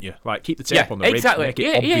tape on, wouldn't you? Like, keep the tape on the ribs, make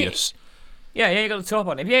it obvious. Yeah, you ain't got the tape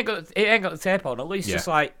on. If you ain't got the tape on, at least just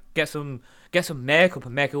like get some makeup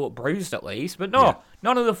and make it look bruised at least. But no,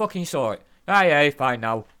 none of the fucking sort. Yeah, fine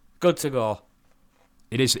now, good to go.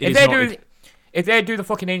 If they do the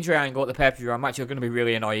fucking injury angle at the pay-per-view, I'm actually going to be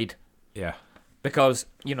really annoyed. Yeah. Because,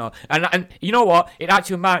 you know, and you know what? It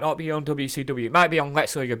actually might not be on WCW. It might be on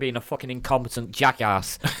Lex Luger being a fucking incompetent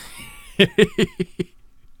jackass.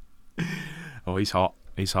 Oh, he's hot.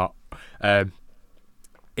 He's hot. It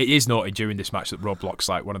is noted during this match that Roadblock's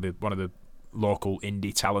like one of the local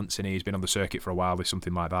indie talents, and he's been on the circuit for a while or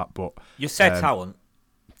something like that. But you said talent.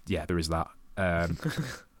 Yeah, there is that. I'm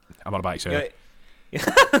on about it, sir.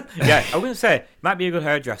 Yeah, I wouldn't say might be a good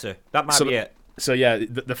hairdresser. That might be it. So yeah,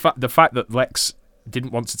 the fact that Lex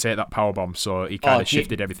didn't want to take that powerbomb, so he kind of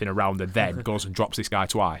shifted everything around and then goes and drops this guy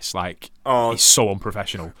twice. Like, he's so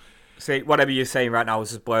unprofessional. See, whatever you're saying right now is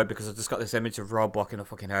just blurred because I've just got this image of Roadblock in a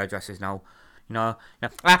fucking hairdressers now. You know,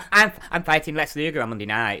 I'm fighting Lex Luger on Monday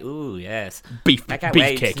night. Ooh, yes.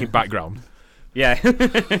 Beefcake in background. Yeah.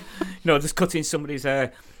 Just cutting somebody's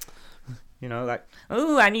hair. You know, like,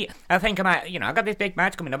 I think I might, I've got this big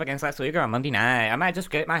match coming up against Lex Luger on Monday night. I might just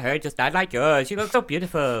get my hair just dyed like yours. You look so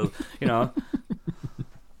beautiful,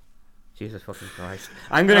 Jesus fucking Christ!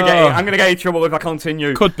 I'm gonna get in trouble if I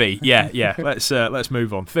continue. Could be, yeah. Let's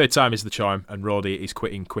move on. Third time is the charm, and Roddy is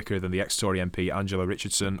quitting quicker than the ex-Tory MP Angela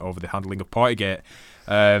Richardson over the handling of Partygate.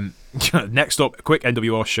 Next up, a quick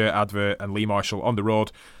NWO shirt advert, and Lee Marshall on the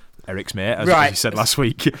road. Eric's mate, as he said last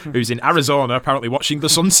week, who's in Arizona, apparently watching the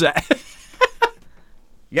sunset.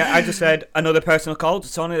 Yeah, I just said another personal call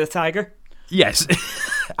to Tony the Tiger. Yes.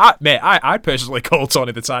 I'd personally call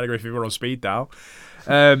Tony the Tiger if he were on speed dial.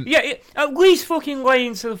 At least fucking lay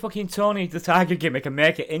into the fucking Tony the Tiger gimmick and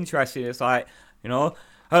make it interesting. It's like,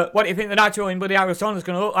 what do you think the natural in bloody Arizona's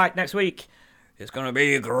going to look like next week? It's going to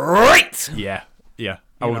be great! Yeah.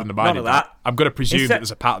 I wouldn't have minded that. I'm going to presume that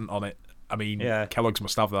there's a patent on it. I mean, Kellogg's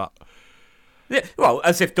must have that. Yeah, well,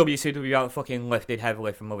 as if WCW haven't fucking lifted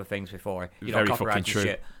heavily from other things before. Very fucking true.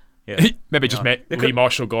 Shit. Yeah. Maybe just make Lee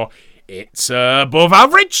Marshall go, it's above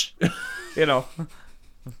average. Yeah,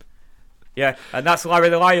 and that's Larry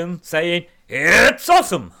the Lion saying, it's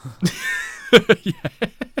awesome.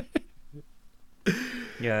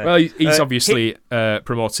 Yeah. Well, he's obviously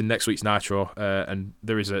promoting next week's Nitro, and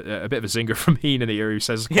there is a bit of a zinger from Heenan here who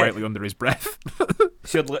says quietly under his breath,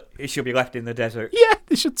 he should be left in the desert. Yeah,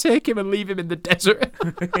 they should take him and leave him in the desert.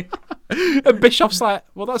 And Bischoff's like,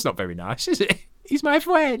 well, that's not very nice, is it? He's my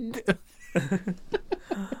friend.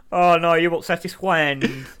 Oh no, you upset his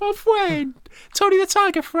friend. My friend, Tony the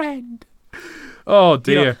Tiger friend. Oh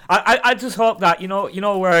dear. I just hope that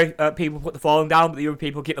where people put the phone down, but the other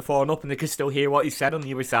people get the phone up and they can still hear what he said on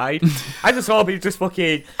the other side. I just hope he just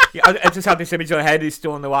fucking. I just have this image in my head. He's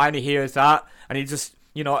still on the line. He hears that, and he just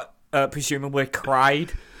presumably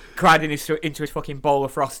cried into his fucking bowl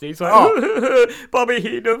of Frosties. Like, Bobby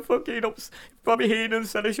Heenan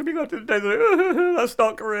said I should be going to the desert. That's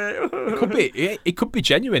not great. It could be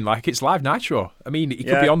genuine. Like, it's live Nitro. I mean, he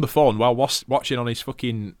could be on the phone while watching on his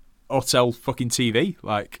fucking hotel fucking TV.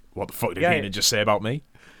 Like, what the fuck did Heenan just say about me?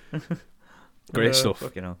 Great stuff.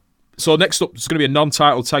 So next up, there's going to be a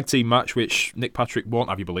non-title tag team match, which Nick Patrick won't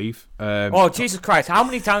have you believe. Jesus Christ! How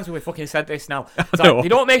many times have we fucking said this now? Like, they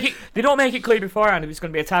don't make it clear beforehand if it's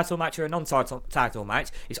going to be a title match or a non-title match.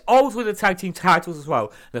 It's always with the tag team titles as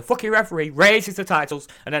well. The fucking referee raises the titles,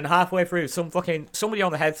 and then halfway through, somebody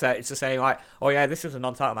on the headset is just saying like, "Oh yeah, this is a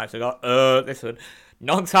non-title match." They go, "This one,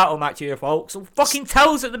 non-title match here, folks." So fucking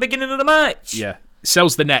tells at the beginning of the match. Yeah.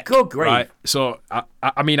 Sells the neck. Good grief. Right? So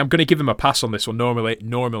I mean, I'm going to give him a pass on this one. Normally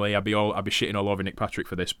I'd be shitting all over Nick Patrick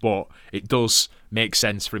for this, but it does make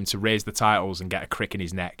sense for him to raise the titles and get a crick in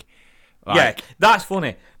his neck. Like, that's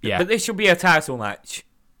funny. Yeah, but this should be a title match.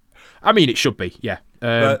 I mean, it should be. Yeah.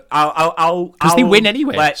 But I'll because they win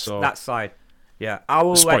anyway. Let so. that slide. Yeah, I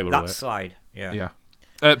will let that slide. Yeah. Yeah.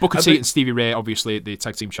 Booker T and Stevie Ray, obviously the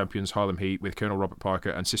tag team champions, Harlem Heat, with Colonel Robert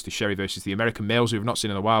Parker and Sister Sherry versus the American males who we've not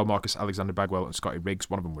seen in a while, Marcus Alexander Bagwell and Scotty Riggs.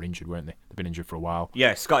 One of them were injured, weren't they? They've been injured for a while.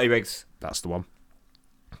 Yeah, Scotty Riggs. That's the one.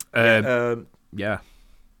 Yeah.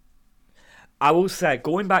 I will say,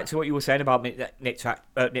 going back to what you were saying about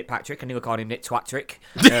Nick Patrick, and you were calling him Nick Twattrick.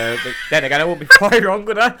 But then again, I won't be quite wrong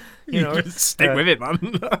with that. Stick with it,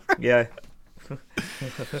 man. Yeah.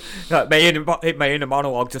 My inner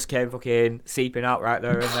monologue just came fucking seeping out right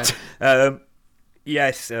there and then.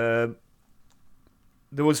 Yes, there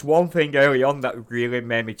was one thing early on that really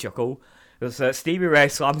made me chuckle. It was Stevie Ray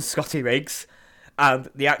slams Scotty Riggs, and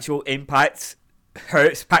the actual impact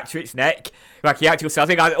hurts Patrick's neck. Like he actually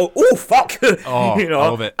starts going, oh fuck, Oh, you know, I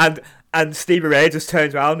love it. And Stevie Ray just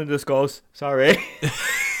turns around and just goes, sorry.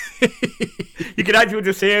 You can actually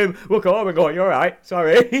just see him look over and go, you're right,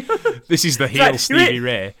 sorry. This is the heel like, Stevie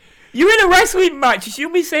Ray. You're in a wrestling match. You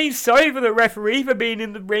shouldn't be saying sorry for the referee for being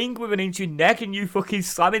in the ring with an injured neck and you fucking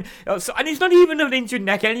slamming. And it's not even an injured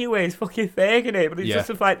neck anyway. It's fucking faking it. But it's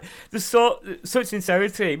just like there's such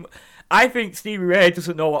sincerity. I think Stevie Ray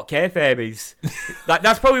doesn't know what kayfabe is.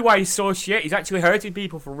 That's probably why he's so shit. He's actually hurting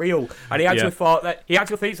people for real, and he actually he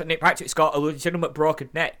actually thinks that Nick Patrick's got a legitimate broken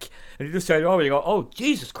neck, and he just turns over and you go, "Oh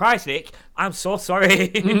Jesus Christ, Nick, I'm so sorry."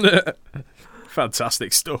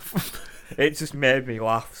 Fantastic stuff. It just made me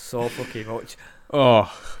laugh so fucking much.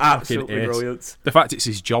 Oh, absolutely brilliant. The fact it's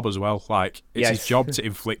his job as well. Like it's his job to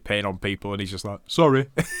inflict pain on people, and he's just like, "Sorry."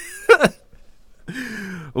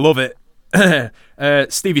 Love it.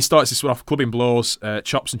 Stevie starts this one off clubbing blows,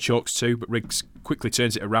 chops and chokes too, but Riggs quickly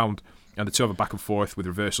turns it around and the two have a back and forth with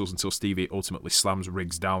reversals until Stevie ultimately slams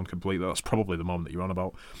Riggs down completely. That's probably the moment that you're on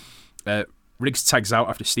about. Riggs tags out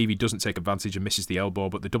after Stevie doesn't take advantage and misses the elbow,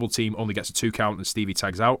 but the double team only gets a 2 count and Stevie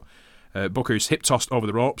tags out. Booker's hip tossed over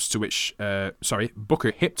the ropes,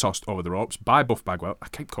 Booker hip tossed over the ropes by Buff Bagwell. I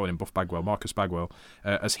keep calling him Buff Bagwell, Marcus Bagwell,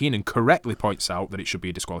 as Heenan correctly points out that it should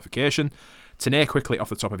be a disqualification. Tenay quickly off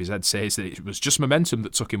the top of his head says that it was just momentum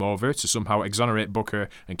that took him over to somehow exonerate Booker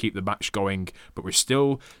and keep the match going, but we're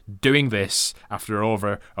still doing this after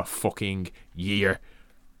over a fucking year.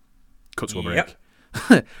 Cut to a break.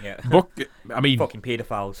 Yeah. I mean, fucking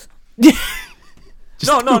paedophiles.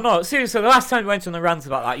 No. Seriously, the last time we went on the rant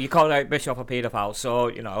about that, you called Eric Bischoff a paedophile.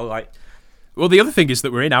 So Well, the other thing is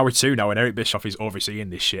that we're in hour 2 now, and Eric Bischoff is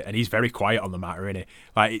overseeing this shit, and he's very quiet on the matter, innit?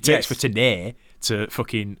 Like it takes for Tenay to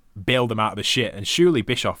fucking bail them out of the shit, and surely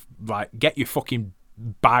Bischoff, like, get your fucking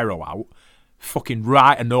biro out, fucking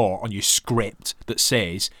write a note on your script that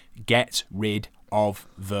says get rid of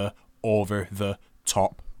the over the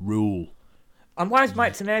top rule. And why is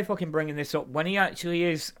Mike Tenay fucking bringing this up when he actually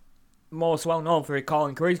is most well known for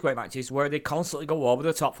calling cruiserweight matches where they constantly go over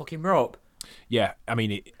the top fucking rope? Yeah, I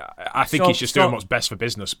mean, I think he's just doing what's best for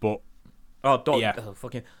business, but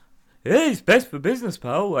fucking. Hey, it's best for business,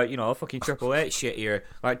 pal. Like, fucking Triple H shit here.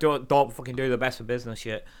 Like, don't fucking do the best for business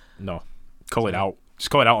shit. No, call it out. Just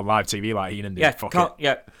call it out on live TV like Heenan did.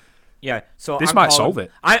 Yeah. So this might solve it.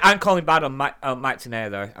 I'm calling bad on Mike Tenay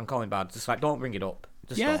there. I'm calling bad. Just don't bring it up.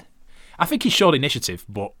 Don't. I think he showed initiative,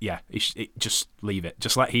 but just leave it.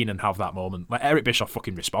 Just let Heenan have that moment. Let Eric Bischoff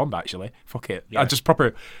fucking respond, actually. Fuck it. Yeah.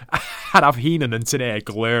 I'd have Heenan and Tenay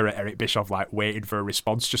glare at Eric Bischoff, like, waiting for a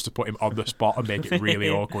response just to put him on the spot and make it really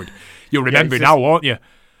awkward. You'll remember now, won't you?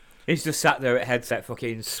 He's just sat there at headset,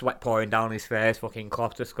 fucking sweat pouring down his face, fucking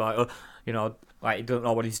cloth just like, like he doesn't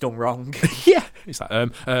know what he's done wrong. Yeah. He's like, oh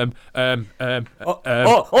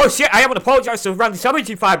shit, I haven't apologised to Randy Savage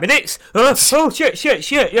in 5 minutes. Shit,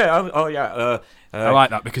 yeah, I like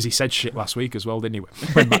that because he said shit last week as well, didn't he?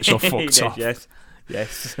 When Matt Shaw fucked off.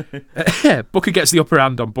 Yes. Booker gets the upper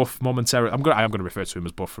hand on Buff momentarily. I am going to refer to him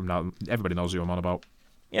as Buff from now. Everybody knows who I'm on about.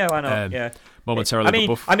 Yeah, why not? Yeah. Momentarily,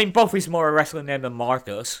 Buff. I mean, Buff is more a wrestling name than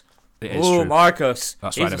Marcus. It is true. Marcus.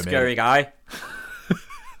 That's why he's a scary guy.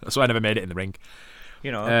 That's why I never made it in the ring.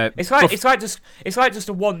 It's like just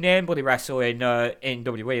a one name bloody wrestler in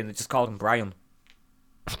WWE, and they just called him Brian.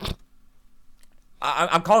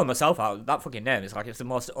 I'm calling myself out. That fucking name is like it's the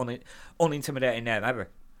most unintimidating name ever.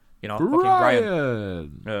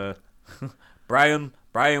 Fucking Brian.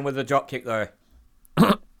 Brian with a drop kick there.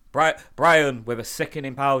 Brian with a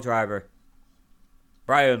sickening power driver.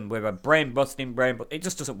 Brian with a brain busting. It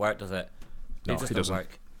just doesn't work, does it? No, it just doesn't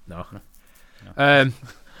work. No.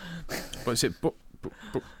 What is it? Booker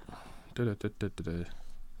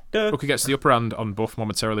gets the upper hand on Buff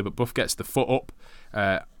momentarily, but Buff gets the foot up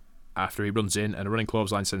after he runs in, and a running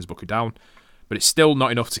clothesline sends Booker down. But it's still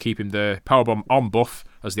not enough to keep him there. Powerbomb on Buff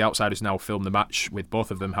as the Outsiders now film the match with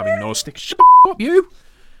both of them having no sticker. Shut up, you!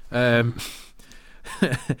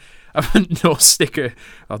 No sticker.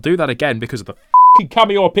 I'll do that again because of the fucking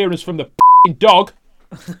cameo appearance from the fucking dog.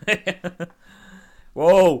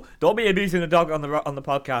 Whoa! Don't be abusing the dog on the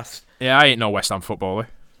podcast. Yeah, I ain't no West Ham footballer.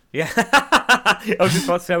 Yeah, I was just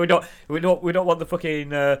about to say we don't want the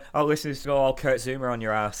fucking our listeners to go all Kurt Zuma on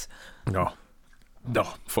your ass. No,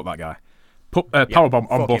 fuck that guy. Powerbomb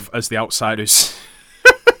on Buff as the Outsiders.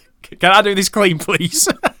 Can I do this clean, please?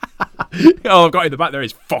 All I've got in the back there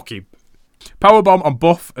is fuck him. Powerbomb on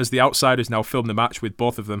Buff as the Outsiders now film the match with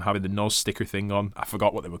both of them having the nose sticker thing on. I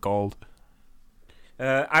forgot what they were called.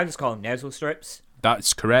 I just call them nasal strips.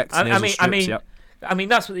 That's correct. I mean,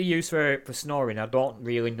 that's what they use for snoring. I don't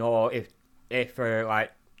really know if if for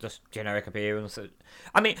like just generic appearance.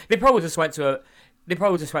 I mean, they probably just went to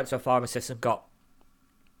a pharmacist and got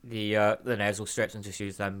the nasal strips and just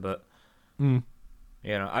used them. But you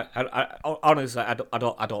know, I honestly, I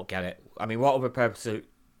don't get it. I mean, what other purpose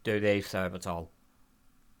do they serve at all?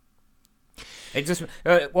 It just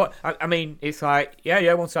I mean, it's like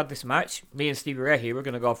once I had this match, me and Stevie Ray here, we're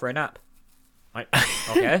gonna go for a nap. Like,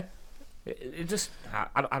 okay, it just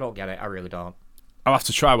I don't get it. I really don't. I'll have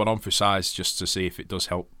to try one on for size just to see if it does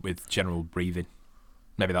help with general breathing.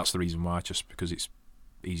 Maybe that's the reason why, just because it's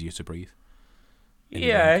easier to breathe.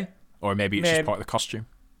 Yeah. Or maybe it's just part of the costume.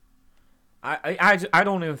 I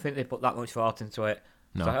don't even think they put that much thought into it.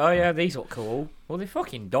 No. It's like, oh yeah, these look cool. Well, they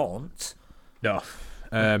fucking don't. No.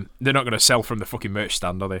 They're not going to sell from the fucking merch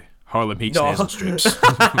stand, are they? Harlem Heat's nasal strips.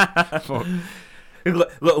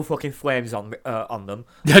 Little fucking flames on them.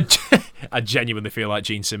 I genuinely feel like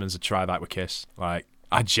Gene Simmons would try that with Kiss. Like,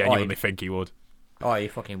 I genuinely think he would. Oh, he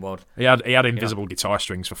fucking would. He had invisible guitar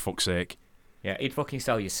strings, for fuck's sake. Yeah, he'd fucking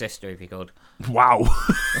sell your sister if he could. Wow.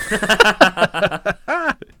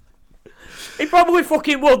 He probably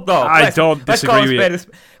fucking would, though. I don't disagree with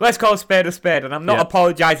you. Let's call a spade a spade, and I'm not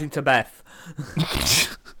apologising to Beth.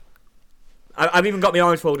 I've even got my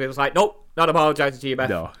arms folded. It's like, nope, not apologising to you,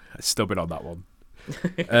 Beth. No, I've still been on that one.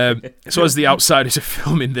 So as the outsiders are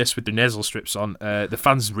filming this with their nasal strips on, the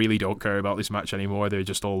fans really don't care about this match anymore. They're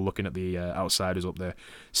just all looking at the outsiders up there.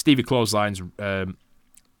 Stevie clotheslines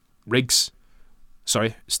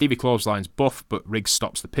Buff, but Riggs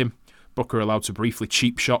stops the pin. Booker allowed to briefly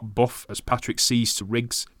cheap shot Buff as Patrick sees to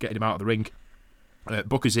Riggs, getting him out of the ring.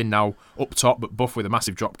 Booker's in now up top, but Buff with a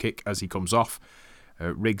massive drop kick as he comes off.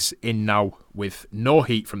 Riggs in now with no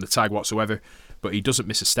heat from the tag whatsoever, but he doesn't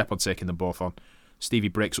miss a step on taking them both on. Stevie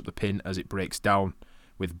breaks up the pin as it breaks down,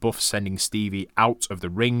 with Buff sending Stevie out of the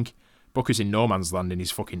ring. Booker's in no man's land in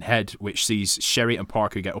his fucking head, which sees Sherry and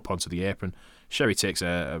Parker get up onto the apron. Sherry takes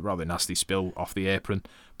a rather nasty spill off the apron.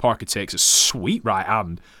 Parker takes a sweet right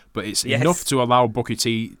hand, but it's enough to allow Booker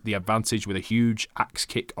T the advantage with a huge axe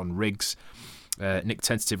kick on Riggs. Nick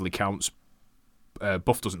tentatively counts.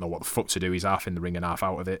 Buff doesn't know what the fuck to do. He's half in the ring and half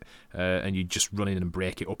out of it. And you just run in and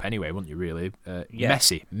break it up anyway, wouldn't you, really?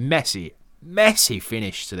 Messy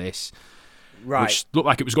finish to this. Right. Which looked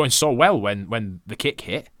like it was going so well when the kick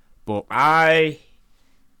hit. But I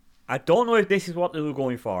don't know if this is what they were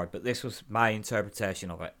going for, but this was my interpretation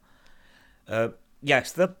of it.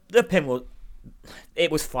 Yes, the pin was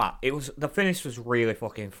flat. The finish was really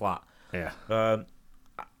fucking flat. Yeah.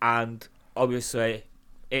 And obviously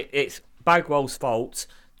it's Bagwell's fault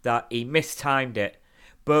that he mistimed it.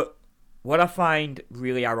 But what I find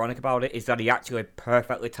really ironic about it is that he actually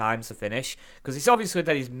perfectly times the finish, because it's obviously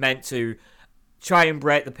that he's meant to try and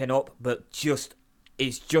break the pin up, but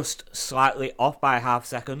it's just slightly off by a half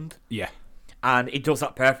second. Yeah. And he does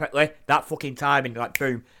that perfectly. That fucking timing, like,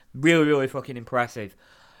 boom. Really, really fucking impressive.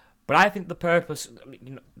 But I think the purpose,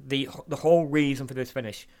 the whole reason for this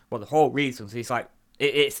finish, the whole reason is like,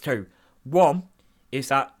 it's two. One is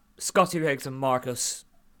that Scotty Riggs and Marcus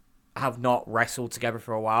have not wrestled together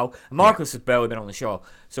for a while. Marcus has barely been on the show.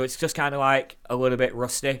 So it's just kind of like a little bit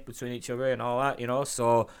rusty between each other and all that,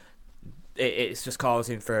 So it's just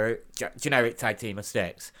causing for generic tag team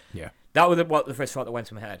mistakes. Yeah. That was what the first thought that went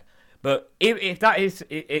to my head. But if that's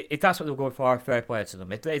what they were going for, fair play to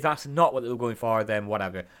them. If that's not what they were going for, then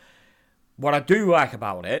whatever. What I do like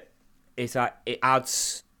about it is that it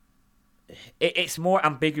adds... It's more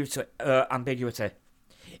ambiguity.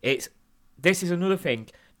 This is another thing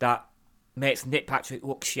that makes Nick Patrick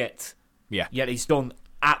look shit. Yeah. Yet he's done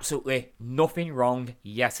absolutely nothing wrong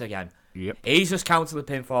yet again. Yep. He's just countered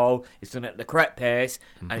the pinfall. He's done it at the correct pace,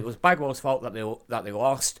 and it was Bagwell's fault that they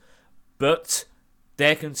lost. But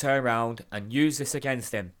they can turn around and use this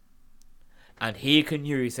against him, and he can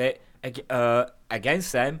use it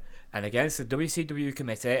against them and against the WCW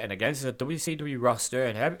committee and against the WCW roster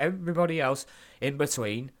and everybody else in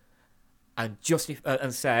between, and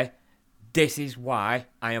and say, this is why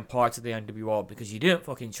I am part of the NWO, because you didn't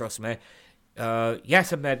fucking trust me.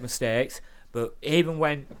 Yes, I made mistakes, but even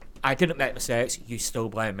when I didn't make mistakes, you still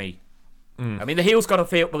blame me. I mean, the heel's got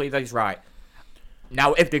to believe that he's right.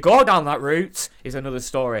 Now, if they go down that route, is another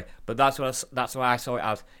story. But that's what I saw it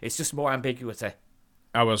as. It's just more ambiguity.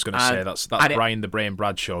 I was going to say that's Brian the Brain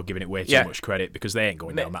Bradshaw giving it way too much credit, because they ain't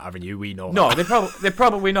going down that avenue. We know. No, that. they're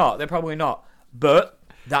probably not. They're probably not. But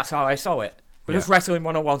that's how I saw it. But just Wrestling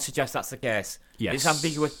 101 suggests that's the case. Yes. It's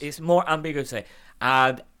ambiguous. It's more ambiguity.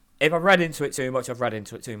 And if I've read into it too much, I've read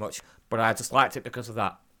into it too much. But I just liked it because of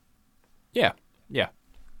that. Yeah.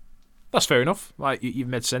 That's fair enough. Like, you've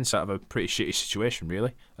made sense out of a pretty shitty situation,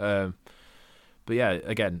 really. But yeah,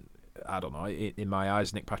 again, I don't know. In my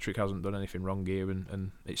eyes, Nick Patrick hasn't done anything wrong here,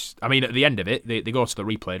 and it's. I mean, at the end of it, they go to the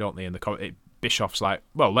replay, don't they? And Bischoff's like,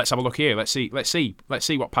 well, let's have a look here. Let's see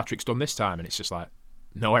what Patrick's done this time, and it's just like,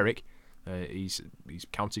 no, Eric, he's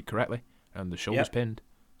counted correctly, and the shoulder's pinned,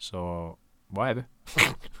 so whatever.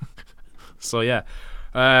 So yeah,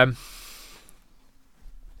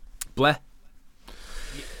 Blair.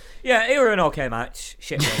 Yeah, it were an okay match.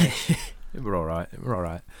 Shit finish. We're all right.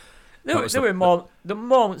 There were the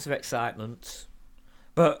moments of excitement,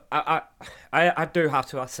 but I do have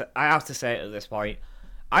to say it at this point.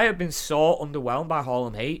 I have been so underwhelmed by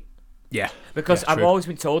Harlem Heat. Yeah, because I've always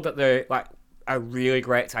been told that they're like a really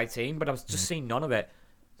great tag team, but I've just seen none of it.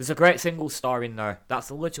 There's a great single star in there. That's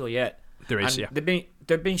literally it. There is. And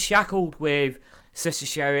they've been shackled with Sister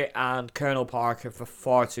Sherry and Colonel Parker for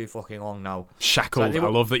far too fucking long now. Shackled. I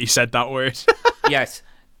love that you said that word. Yes.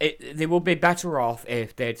 They would be better off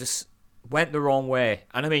if they just went the wrong way.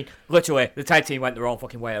 And I mean, literally, the tag team went the wrong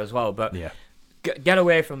fucking way as well. But get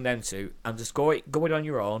away from them two and just go it on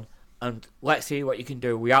your own, and let's see what you can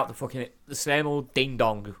do without the same old ding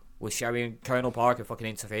dong with Sherry and Colonel Parker fucking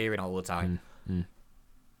interfering all the time.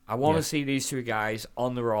 I want to see these two guys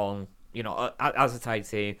on their own, as a tag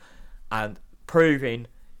team, and proving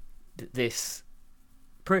the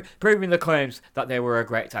claims that they were a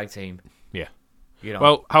great tag team. Yeah.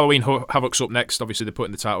 Well, Halloween Havoc's up next. Obviously, they're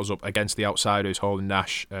putting the titles up against the Outsiders, Hall and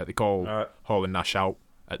Nash. They call Hall and Nash out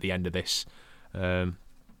at the end of this. So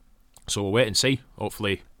we'll wait and see.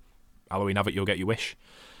 Hopefully, Halloween Havoc, you'll get your wish.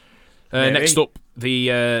 Next up,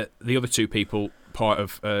 the other two people, part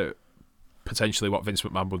of potentially what Vince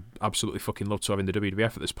McMahon would absolutely fucking love to have in the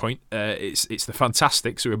WWF at this point. It's the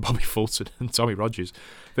Fantastics, who are Bobby Fulton and Tommy Rogers,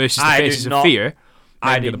 versus the Faces of Fear.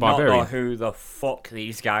 I did not know who the fuck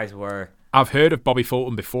these guys were. I've heard of Bobby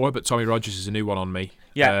Fulton before, but Tommy Rogers is a new one on me.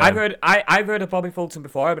 Yeah, I've heard of Bobby Fulton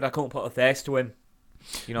before, but I couldn't put a face to him.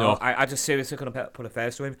 No. I just seriously couldn't put a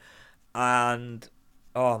face to him. And,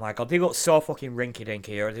 oh my god, they look so fucking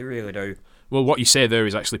rinky-dinky here, they really do. Well, what you say there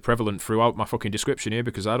is actually prevalent throughout my fucking description here,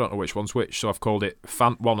 because I don't know which one's which, so I've called it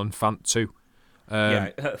Fant 1 and Fant 2.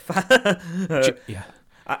 I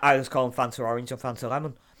just call them Fanta Orange and Fanta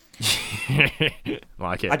Lemon.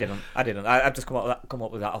 Like it. I didn't. I've just come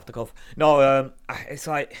up with that off the cuff. No, it's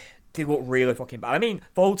like they look really fucking bad. I mean,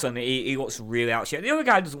 Fulton, he looks really out shit. The other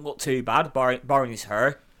guy doesn't look too bad, barring his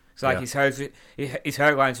hair. It's like his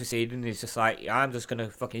hairline's receding. He's just like, I'm just gonna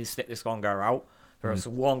fucking stick this long guy out for as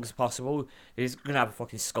long as possible. He's gonna have a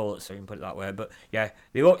fucking skull soon, put it that way. But yeah,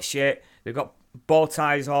 they look shit. They've got bow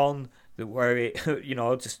ties on. They wear it,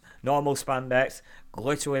 just normal spandex,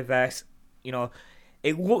 glittery vest.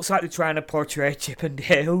 It looks like they're trying to portray Chip and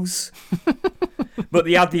Dale's, but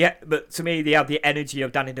to me they have the energy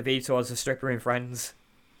of Danny DeVito as a stripper in Friends.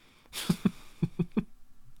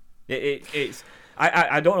 It's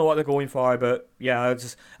I don't know what they're going for, but yeah,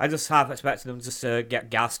 I just half expected them just to get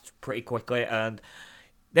gassed pretty quickly, and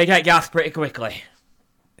they get gassed pretty quickly.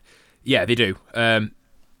 Yeah, they do.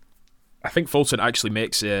 I think Fulton actually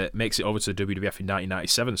makes it over to the WWF in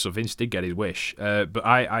 1997, so Vince did get his wish. But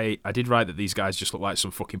I did write that these guys just look like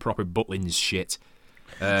some fucking proper Butlins shit.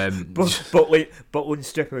 Butlin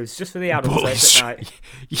strippers, just for the adults at night.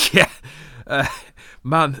 Yeah.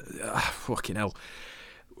 Man, fucking hell.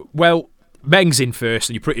 Well, Meng's in first,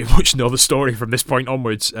 and you pretty much know the story from this point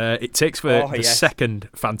onwards. It takes for the second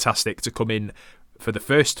Fantastic to come in for the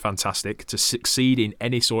first Fantastic to succeed in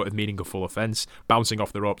any sort of meaningful offence, bouncing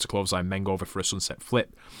off the rope to clothesline Meng over for a sunset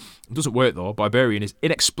flip. It doesn't work though. Barbarian is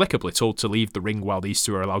inexplicably told to leave the ring while these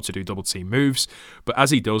two are allowed to do double team moves, but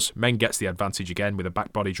as he does, Meng gets the advantage again with a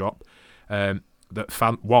back body drop that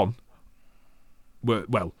Fant 1,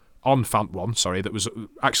 on Fant 1, that was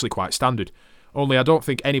actually quite standard. Only I don't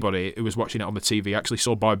think anybody who was watching it on the TV actually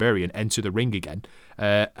saw Barbarian enter the ring again.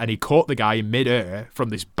 And he caught the guy in mid-air from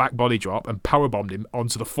this back body drop and powerbombed him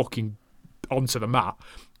onto the mat.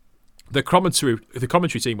 The commentary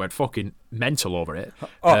team went fucking mental over it.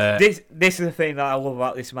 This is the thing that I love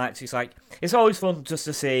about this match. It's like, it's always fun just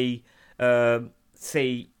to see, I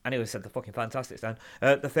nearly said the fucking Fantastics then,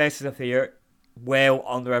 the Faces of Fear wail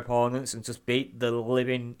on their opponents and just beat the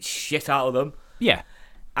living shit out of them. Yeah.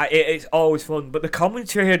 It's always fun, but the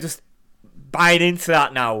commentary are just buying into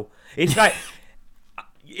that now. It's like,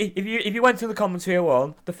 if you went to the commentary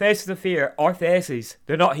alone, the Faces of Fear are faces.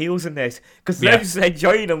 They're not heels in this, because they're just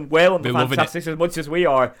enjoying them wailing the Fantastics as much as we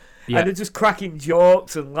are, and they're just cracking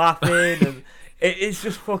jokes and laughing, and it's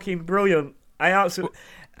just fucking brilliant. I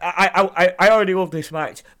already love this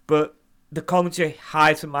match, but the commentary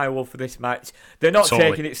hides my love for this match. They're not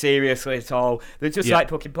taking it seriously at all. They're just like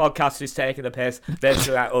fucking podcasters taking the piss.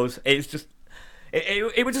 They're at us.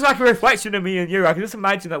 It was just like a reflection of me and you. I can just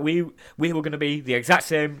imagine that we were going to be the exact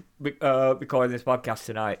same recording this podcast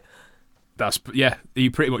tonight. You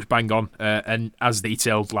pretty much bang on. And as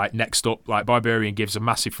detailed, like next up, like Barbarian gives a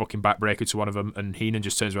massive fucking backbreaker to one of them, and Heenan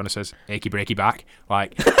just turns around and says, "Achy breaky back."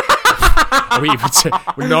 Like,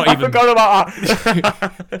 we're not even. I forgot about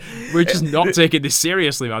that. We're just not taking this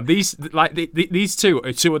seriously, man. These two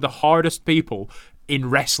are two of the hardest people in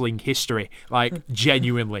wrestling history. Like,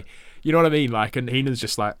 genuinely, you know what I mean? Like, and Heenan's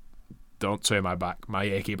just like, "Don't turn my back, my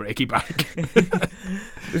achy breaky back."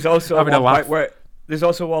 There's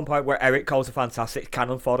also one point where Eric calls a fantastic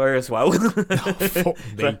cannon fodder as well. Fuck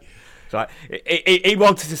me. So he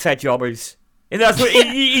wanted to say jobbers. And that's what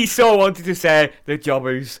he so wanted to say, the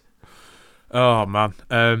jobbers. Oh,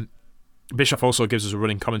 man. Bischoff also gives us a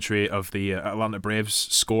running commentary of the Atlanta Braves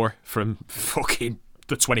score from fucking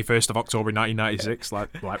the 21st of October 1996,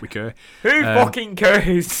 like we care. Who fucking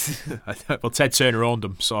cares? Well, Ted Turner owned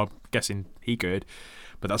them, so I'm guessing he could.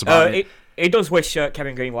 But that's about it. He does wish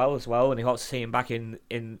Kevin Green well as well, and he hopes to see him back in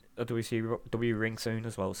a WCW ring soon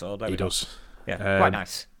as well. So he does. Yeah, quite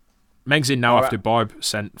nice. Meg's in now after Barb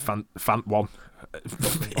sent Fant 1.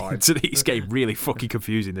 He's getting really fucking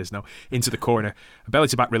confusing this now. Into the corner. A belly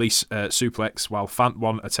to back release suplex while Fant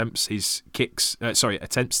 1 attempts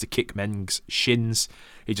to kick Meng's shins.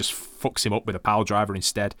 He just fucks him up with a pile driver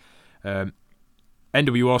instead.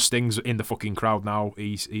 NWO Sting's in the fucking crowd now.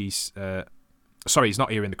 He's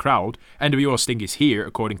not here in the crowd. NWO Sting is here,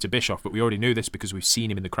 according to Bischoff, but we already knew this because we've seen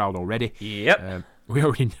him in the crowd already. Yep. We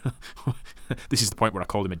already know. This is the point where I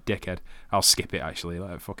called him a dickhead. I'll skip it, actually.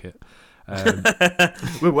 Fuck it.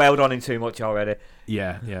 We've wailed on him too much already.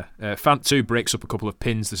 Yeah. Fant 2 breaks up a couple of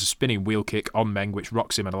pins. There's a spinning wheel kick on Meng, which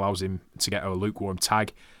rocks him and allows him to get a lukewarm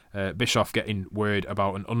tag. Bischoff getting word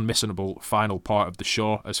about an unmissable final part of the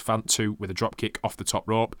show as Fant 2 with a drop kick off the top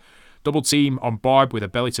rope. Double team on Barb with a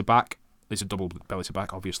belly to back. It's a double belly to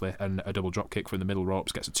back, obviously, and a double drop kick from the middle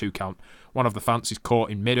ropes gets a 2 count. One of the Fants is caught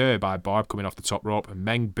in mid-air by Barb coming off the top rope, and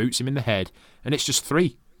Meng boots him in the head, and it's just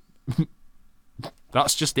 3.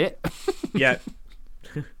 That's just it. Yeah.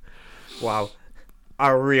 Wow.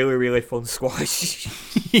 A really, really fun squash.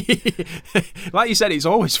 Like you said, it's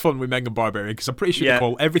always fun with Meng and Barbarian, because I'm pretty sure they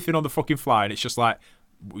call everything on the fucking fly, and it's just like,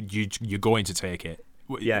 you're going to take it,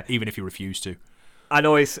 even if you refuse to. I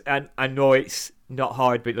know it's not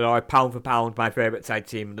hard, but they are pound for pound my favourite tag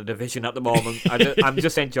team in the division at the moment. I'm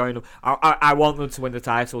just enjoying them. I want them to win the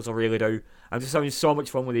titles, I really do. I'm just having so much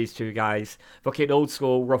fun with these two guys. Fucking old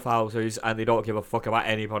school roughhousers, and they don't give a fuck about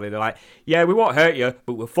anybody. They're like, yeah, we won't hurt you,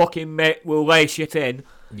 but we'll lay shit in.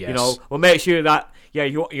 Yes. You know, we'll make sure that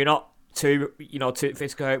you're not too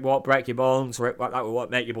physical. We won't break your bones or like that. We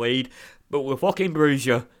won't make you bleed, but we'll fucking bruise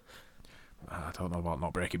you. I don't know about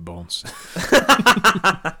not breaking bones.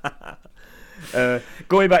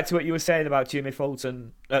 Going back to what you were saying about Bobby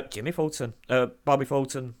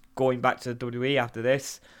Fulton going back to WWE after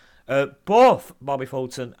this. Both Bobby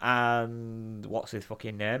Fulton and what's his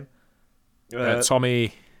fucking name?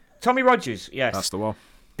 Tommy Rogers. Yes, that's the one.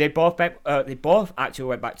 They both actually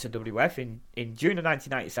went back to WWF in June of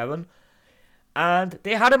 1997, and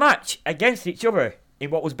they had a match against each other in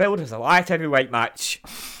what was billed as a light heavyweight match.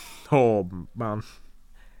 Oh, man.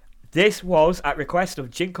 This was at request of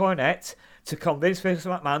Jim Cornette to convince Vince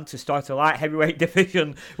McMahon to start a light heavyweight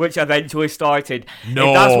division, which eventually started.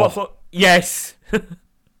 No. Yes.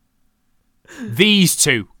 These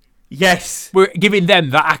two. Yes. We're giving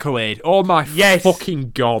them that accolade. Oh, my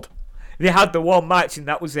fucking God. They had the one match and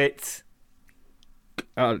that was it.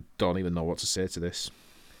 I don't even know what to say to this.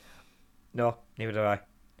 No, neither do I.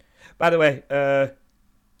 By the way,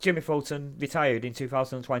 Jimmy Fulton retired in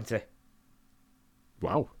 2020.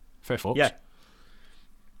 Wow, fair folks. Yeah,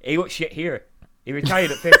 he looks shit here. He retired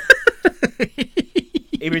at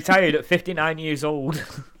he retired at 59 years old.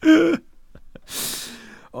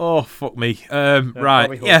 Oh fuck me.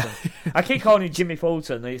 Right, yeah. I keep calling him Jimmy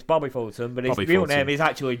Fulton. It's Bobby Fulton, but his real name is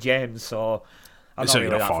actually James. So I'm not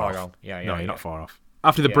really that far off. Yeah, no, you're not far off.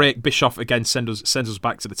 After the break, Bischoff again sends us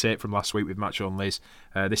back to the tape from last week with Macho and Liz.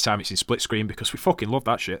 This time it's in split screen because we fucking love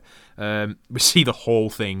that shit. We see the whole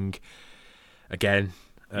thing again.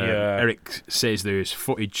 Eric says there's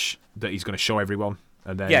footage that he's going to show everyone,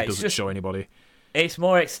 and then he doesn't show anybody. It's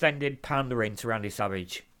more extended pandering to Randy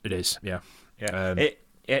Savage. It is, yeah.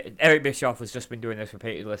 Eric Bischoff has just been doing this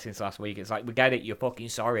repeatedly since last week. It's like, we get it, you're fucking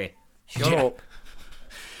sorry. Shut up.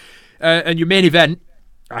 And your main event,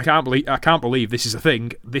 I can't believe this is a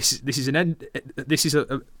thing. This is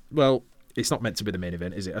well, it's not meant to be the main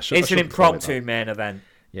event, is it? It's an impromptu main event.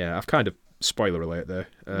 Yeah, I've kind of spoiler alert there.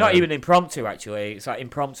 Not even impromptu, actually. It's like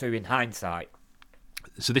impromptu in hindsight.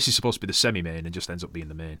 So this is supposed to be the semi-main and just ends up being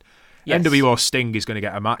the main. Yes. NWO Sting is going to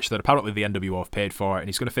get a match that apparently the NWO have paid for, and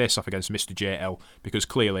he's going to face off against Mr. JL because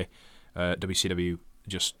clearly WCW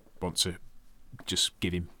just want to just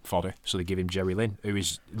give him fodder, so they give him Jerry Lynn, who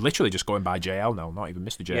is literally just going by JL now, not even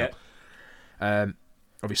Mr. JL. Yeah.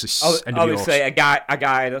 Obviously, obviously a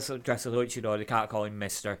guy that's dressed as a luchador, they can't call him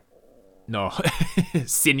Mister. No,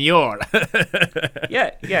 Senor.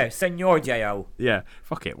 yeah, Senor JL. Yeah,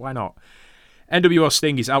 fuck it, why not? NWO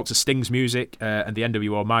Sting is out to Sting's music, and the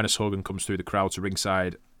NWO minus Hogan comes through the crowd to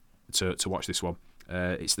ringside to watch this one.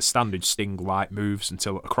 It's the standard Sting light moves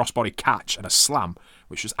until a crossbody catch and a slam,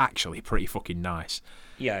 which was actually pretty fucking nice.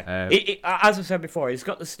 Yeah, as I said before, he's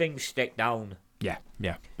got the Sting stick down.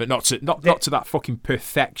 Yeah, but not to that fucking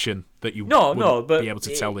perfection that you but be able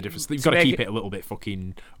to tell the difference. You've got to keep it a little bit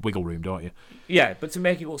fucking wiggle room, don't you? Yeah, but to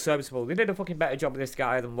make it look serviceable, they did a fucking better job with this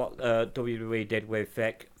guy than what WWE did with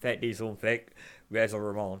fake Diesel and fake Razor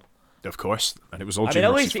Ramon. Of course, and it was all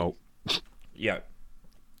Jim Ross's fault. Yeah.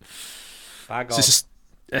 So this is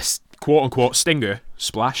a quote-unquote Stinger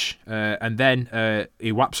splash, and then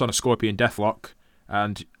he whaps on a Scorpion Deathlock,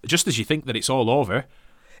 and just as you think that it's all over...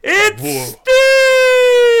 It's Sting!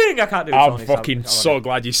 I can't do it. I'm fucking so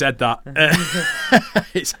glad you said that.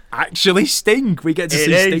 It's actually Sting. We get to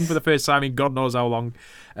see Sting for the first time in God knows how long.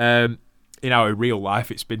 In our real life,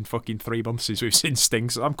 it's been fucking 3 months since we've seen Sting,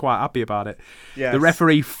 so I'm quite happy about it. Yes. The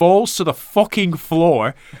referee falls to the fucking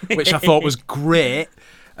floor, which I thought was great.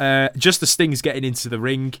 Just as Sting's getting into the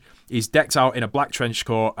ring, he's decked out in a black trench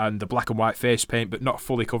coat and the black and white face paint, but not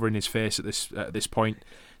fully covering his face at this point.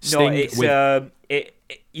 Sting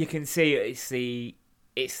you can see it's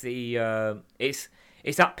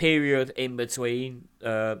that period in between.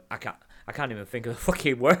 I can't even think of the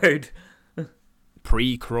fucking word.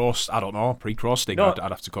 Pre-cross, I don't know. Pre-cross Sting, I'd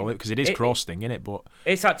have to call it, because it is cross Sting, isn't it? But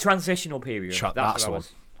it's that transitional period. That's the one.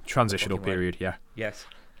 Transitional period, yeah. Yes.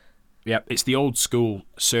 Yeah, it's the old school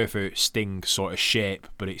Surfer Sting sort of shape,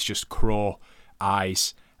 but it's just crow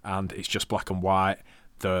eyes and it's just black and white.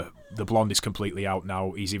 The blonde is completely out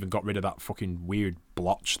now. He's even got rid of that fucking weird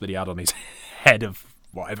blotch that he had on his head of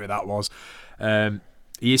whatever that was.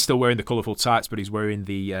 He is still wearing the colourful tights, but he's wearing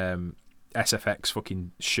the SFX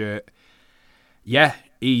fucking shirt. Yeah,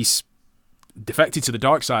 he's defected to the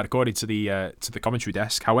dark side, according to the commentary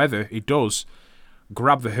desk. However, he does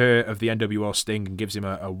grab the hair of the NWO Sting and gives him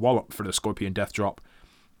a wallop for the Scorpion Death Drop.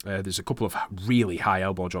 There's a couple of really high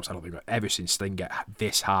elbow drops. I don't think I've ever seen Sting get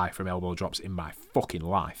this high from elbow drops in my fucking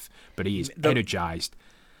life. But he is energized.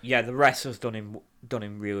 Yeah, the wrestler's done him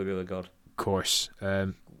really, really good. Of course.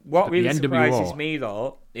 What really surprises me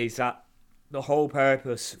though is that the whole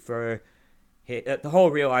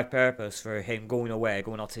real life purpose for him going away,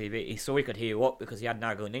 going on TV, is so he could heal up because he had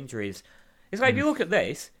nagging injuries. It's like if you look at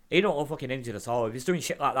this, he don't look fucking injured at all. If he's doing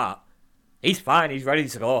shit like that, he's fine. He's ready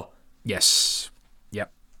to go. Yes.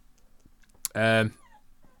 Yep. I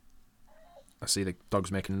see the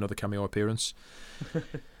dog's making another cameo appearance.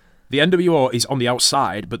 The NWO is on the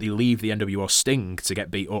outside, but they leave the NWO Sting to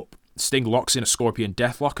get beat up. Sting locks in a Scorpion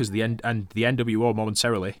Deathlock as the NWO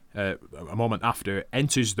momentarily, a moment after,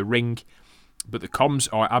 enters the ring, but the comms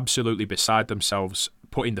are absolutely beside themselves,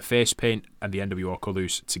 putting the face paint and the NWO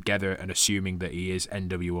colours together and assuming that he is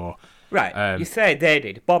NWO. Right, you say they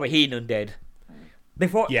did. Bobby Heenan did.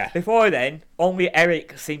 Before then, only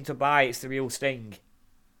Eric seemed to buy it's the real Sting.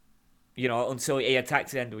 You know, until he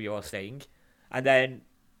attacks the NWO Sting. And then,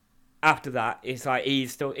 after that, it's like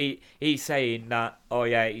he's saying that, oh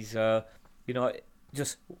yeah, he's,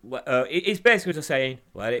 he's basically just saying,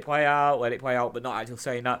 let it play out, but not actually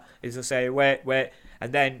saying that. He's just saying, wait.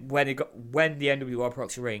 And then when the NWO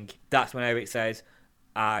approaches the ring, that's when Eric says,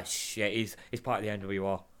 ah, shit, he's part of the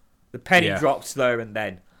NWO. The penny drops there and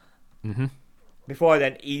then. Mm-hmm. Before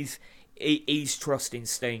then, he's trusting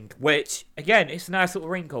Sting, which, again, it's a nice little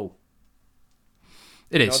wrinkle.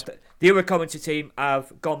 It is. The other commentary team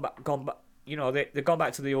have gone back. They've gone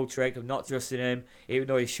back to the old trick of not trusting him, even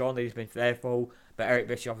though he's shown that he's been faithful. But Eric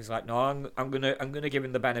Bischoff is like, no, I'm gonna give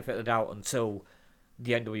him the benefit of the doubt until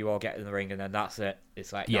the NWO get in the ring, and then that's it.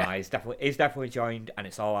 It's like, nah, he's definitely joined, and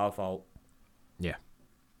it's all our fault. Yeah.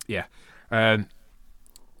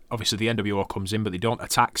 Obviously, the NWO comes in, but they don't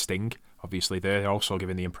attack Sting. Obviously, they're also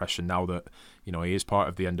giving the impression now that, you know, he is part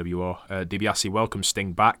of the NWO. DiBiase welcomes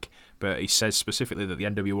Sting back, but he says specifically that the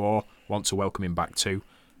NWO want to welcome him back too,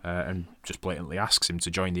 and just blatantly asks him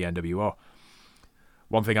to join the NWO.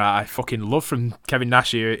 One thing I fucking love from Kevin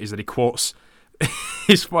Nash here is that he quotes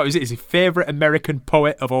his favourite American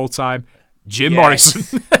poet of all time, Jim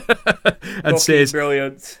Morrison, and says,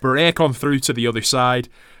 brilliant. Break on through to the other side.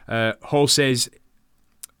 Hall says,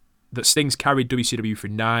 that Sting's carried WCW for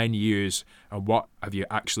 9 years, and what have you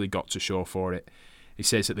actually got to show for it? He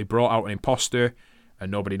says that they brought out an imposter, and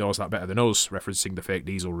nobody knows that better than us, referencing the fake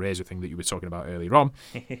Diesel Razor thing that you were talking about earlier on.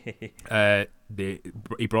 He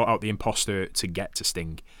brought out the imposter to get to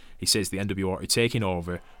Sting. He says the NWO are taking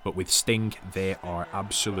over, but with Sting, they are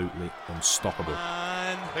absolutely unstoppable.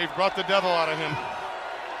 And they've brought the devil out of him.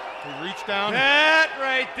 He reached down. That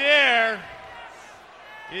right there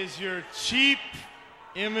is your cheap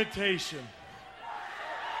imitation.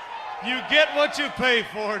 You get what you pay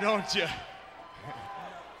for, don't you?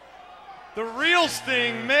 The real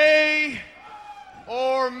Sting may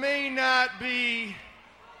or may not be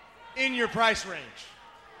in your price range.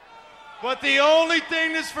 But the only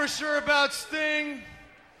thing that's for sure about Sting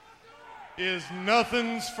is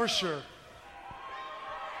nothing's for sure.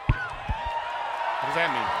 What does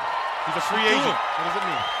that mean? He's a free agent. What does it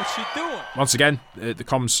mean? What's she doing? Once again, the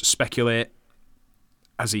comms speculate,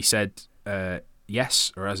 as he said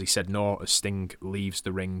yes, or as he said no, as Sting leaves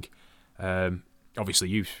the ring. Obviously,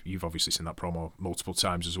 you've obviously seen that promo multiple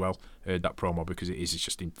times as well. Heard that promo because it's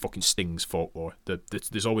just in fucking Sting's folklore.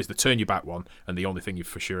 There's always the turn your back one, and the only thing you're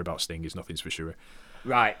for sure about Sting is nothing's for sure.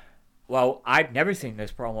 Right. Well, I've never seen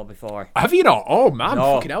this promo before. Have you not? Oh man,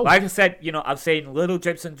 no. fucking hell! Like I said, I've seen little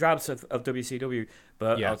drips and drabs of WCW,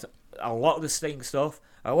 but Yeah. a lot of the Sting stuff,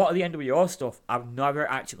 a lot of the NWO stuff, I've never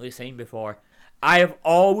actually seen before. I have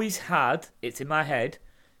always had it's in my head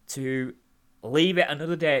to leave it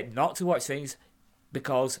another day, not to watch things,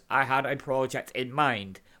 because I had a project in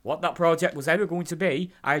mind. What that project was ever going to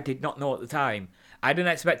be, I did not know at the time. I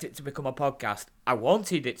didn't expect it to become a podcast. I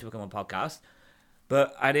wanted it to become a podcast,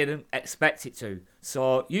 but I didn't expect it to.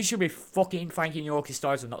 So you should be fucking thanking Yorkie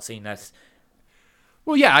Stars for not seeing this.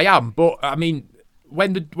 Well, yeah, I am, but I mean,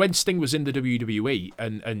 when Sting was in the WWE,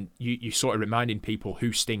 and you sort of reminding people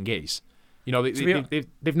who Sting is,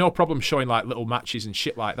 they've no problem showing like little matches and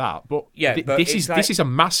shit like that. But yeah, this is a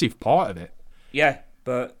massive part of it. Yeah,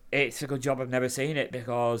 but it's a good job I've never seen it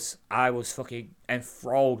because I was fucking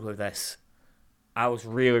enthralled with this. I was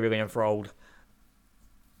really, really enthralled.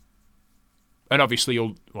 And obviously,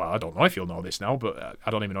 I don't know if you'll know this now, but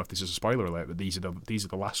I don't even know if this is a spoiler alert. But these are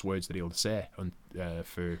the last words that he'll say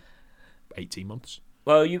for 18 months.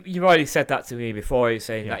 Well, you've already said that to me before. You're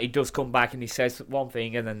saying that he does come back and he says one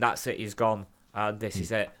thing and then that's it. He's gone, and this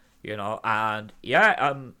is it. And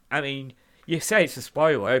yeah, I mean. You say it's a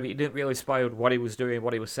spoiler, but he didn't really spoil what he was doing,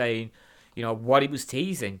 what he was saying, what he was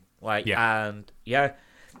teasing. And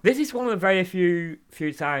this is one of the very few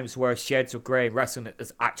times where shades of grey wrestling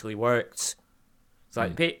has actually worked. It's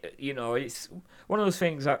like, it's one of those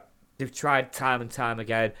things that they've tried time and time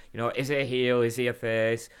again. Is it a heel? Is he a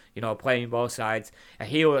face? Playing both sides. A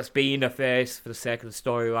heel that's being a face for the sake of the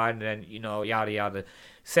storyline, and then, yada yada.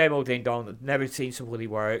 Same old ding dong. Never seen somebody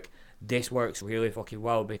work. This works really fucking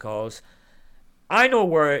well because I know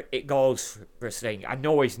where it goes for Sting. I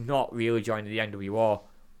know he's not really joining the NWO.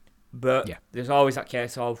 But there's always that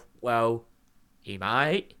case of, well, he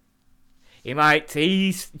might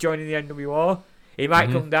tease joining the NWO. He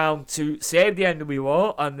might come down to save the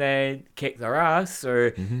NWO and then kick their ass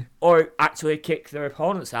or actually kick their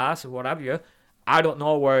opponent's ass or what have you. I don't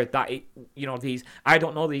know where I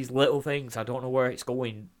don't know these little things. I don't know where it's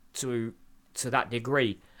going to that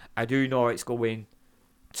degree. I do know it's going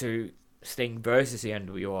to Sting versus the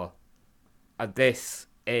NWO, and this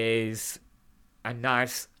is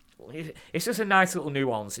it's just a nice little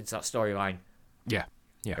nuance into that storyline. Yeah.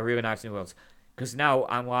 A really nice nuance. Because now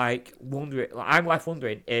I'm left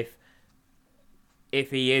wondering if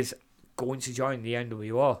he is going to join the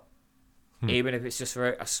NWO, even if it's just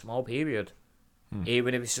for a small period,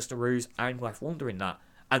 even if it's just a ruse. I'm left wondering that,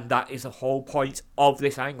 and that is the whole point of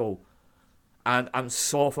this angle. And I'm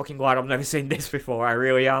so fucking glad I've never seen this before. I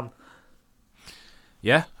really am.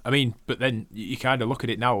 Yeah, I mean, but then you kind of look at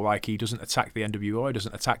it now like he doesn't attack the NWO, he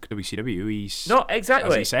doesn't attack WCW. He's no, exactly.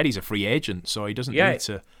 As he said, he's a free agent, so he doesn't need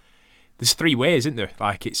to. There's three ways, isn't there?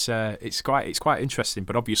 Like it's quite interesting,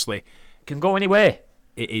 but obviously can go anywhere.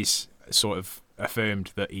 It is sort of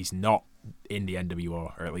affirmed that he's not in the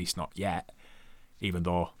NWO, or at least not yet. Even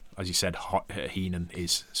though, as you said, Heenan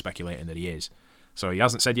is speculating that he is. So he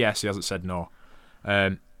hasn't said yes, he hasn't said no.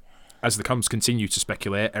 As the comms continue to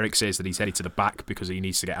speculate, Eric says that he's headed to the back because he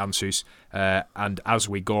needs to get answers. And as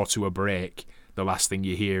we go to a break, the last thing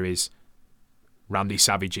you hear is Randy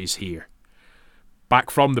Savage is here. Back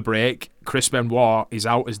from the break, Chris Benoit is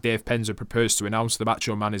out as Dave Penzer prepares to announce the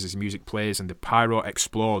Macho Man as his music plays and the pyro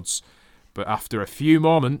explodes. But after a few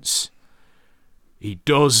moments, he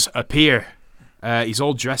does appear. He's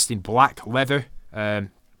all dressed in black leather.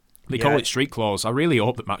 They call it street clothes. I really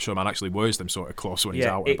hope that Macho Man actually wears them sort of clothes when he's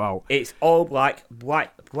out and about. It's all black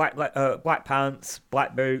pants,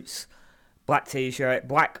 black boots, black t-shirt,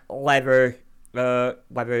 black leather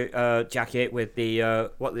jacket with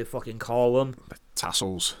the what do they fucking call them?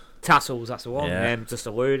 Tassels. Tassels, that's the one. Yeah. Just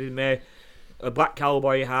eluded me. A black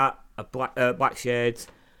cowboy hat, a black shades.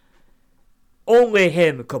 Only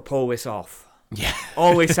him could pull this off. Yeah.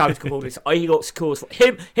 Only Savage could pull this off. He looks cool.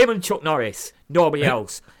 Him and Chuck Norris. Nobody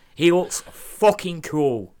else. He looks fucking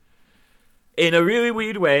cool. In a really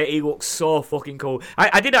weird way, he looks so fucking cool.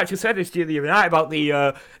 I did actually say this to you the other night about the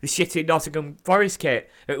shitty Nottingham Forest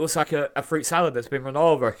kit. It looks like a fruit salad that's been run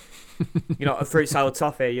over. A fruit salad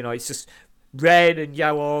toffee. It's just red and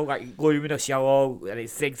yellow, like luminous yellow, and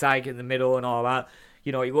it's zigzag in the middle and all that.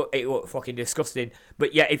 It looked fucking disgusting.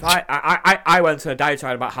 But yeah, if I went to a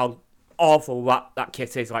diatribe about how awful that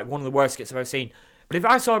kit is, like one of the worst kits I've ever seen. But if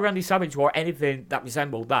I saw Randy Savage wore anything that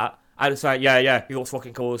resembled that, I'd say, yeah, he looks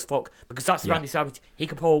fucking cool as fuck. Because that's Randy Savage. He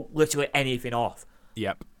can pull literally anything off.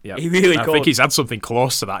 Yep. He really could. I think he's had something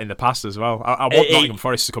close to that in the past as well. I want Nottingham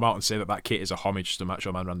Forest to come out and say that kit is a homage to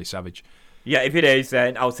Macho Man Randy Savage. Yeah, if it is,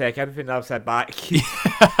 then I'll take everything I've said back.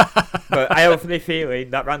 But I have a funny feeling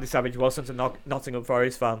that Randy Savage wasn't a Nottingham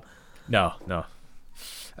Forest fan. No.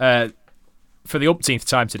 For the umpteenth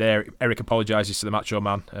time today, Eric apologises to the Macho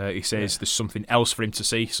Man. He says there's something else for him to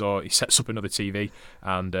see, so he sets up another TV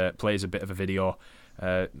and plays a bit of a video.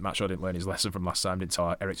 Macho didn't learn his lesson from last time, didn't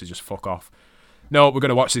tell Eric to just fuck off. No, we're going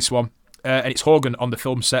to watch this one. And it's Hogan on the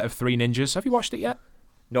film set of Three Ninjas. Have you watched it yet?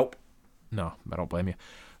 Nope. No, I don't blame you.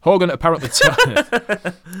 Hogan apparently talks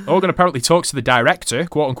to the director,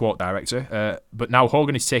 quote-unquote director, but now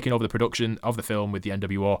Hogan is taking over the production of the film with the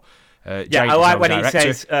NWO. I like when he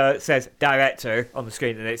says director on the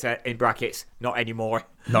screen and it's in brackets, not anymore.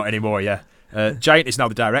 Not anymore, yeah. Giant is now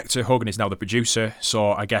the director, Hogan is now the producer,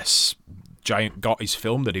 so I guess Giant got his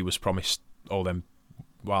film that he was promised all them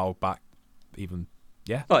while back, even,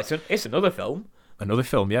 yeah. Oh, it's another film. Another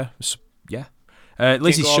film, yeah. Yeah.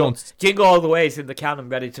 Lizzie's shown... Jingle All the Way is in the can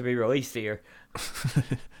and ready to be released here.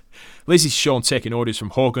 Lizzie's shown taking orders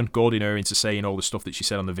from Hogan, goading her into saying all the stuff that she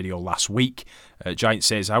said on the video last week. Giant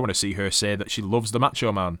says, I want to see her say that she loves the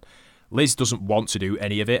Macho Man. Liz doesn't want to do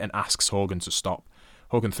any of it and asks Hogan to stop.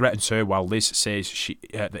 Hogan threatens her while Liz says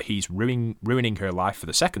that he's ruining her life for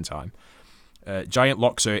the second time. Giant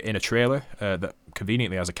locks her in a trailer that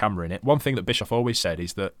conveniently has a camera in it. One thing that Bischoff always said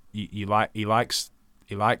is that he likes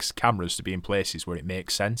cameras to be in places where it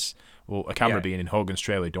makes sense. Well, a camera being in Hogan's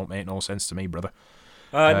trailer don't make no sense to me, brother.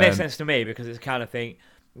 It makes sense to me because it's the kind of thing.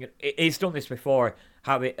 He's done this before,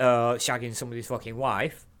 shagging somebody's fucking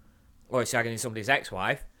wife or shagging somebody's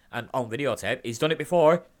ex-wife, and on videotape. He's done it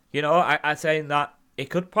before. I'm saying that he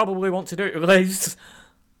could probably want to do it with Liz.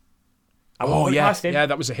 Yeah,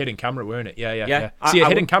 that was a hidden camera, weren't it? Yeah. See, a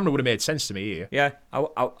hidden camera would have made sense to me here. Yeah, I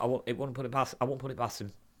wouldn't put it past. I won't put it past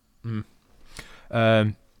him.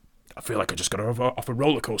 I feel like I just got off a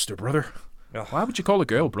roller coaster, brother. Oh. Why would you call a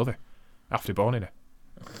girl brother after boning her?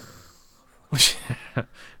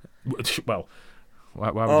 Well,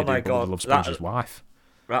 why would you do Brother Love Sponge's wife?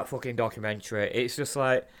 That fucking documentary. It's just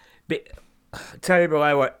like Terry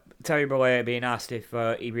Bollea being asked if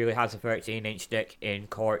he really has a 13-inch dick in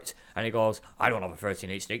court, and he goes, "I don't have a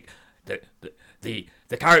 13-inch dick. The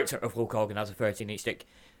character of Hulk Hogan has a 13-inch dick."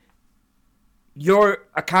 You're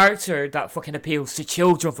a character that fucking appeals to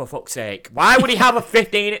children, for fuck's sake. Why would he have a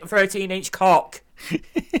 13-inch cock?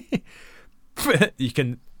 You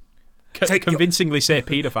can convincingly say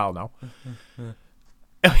paedophile now.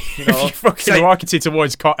 You fucking marketed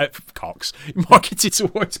towards cocks. Marketed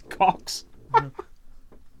towards cocks.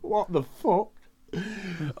 What the fuck?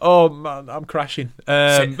 Oh man, I'm crashing.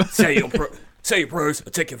 Say your prayers,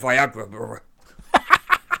 take your Viagra, bro.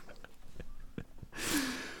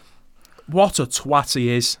 What a twat he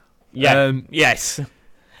is. Yeah. Yes.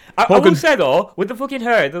 I will say though, with the fucking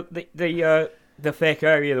hair, the fake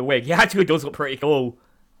area of the wig, he actually does look pretty cool.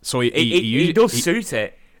 So he does suit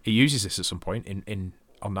it. He uses this at some point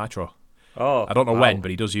on Nitro. Oh, I don't know when,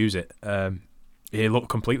 but he does use it. He looked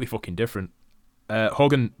completely fucking different.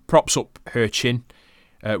 Hogan props up her chin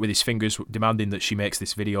with his fingers, demanding that she makes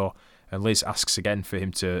this video, and Liz asks again for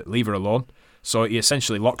him to leave her alone. So he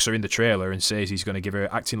essentially locks her in the trailer and says he's going to give her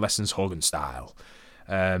acting lessons Hogan style.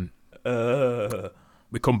 We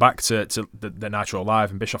come back to the Nitro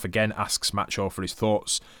Live, and Bischoff again asks Macho for his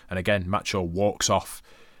thoughts, and again Macho walks off.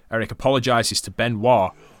 Eric apologises to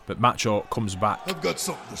Benoit, but Macho comes back. I've got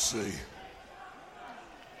something to say.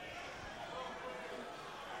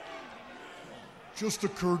 Just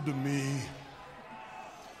occurred to me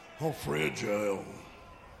how fragile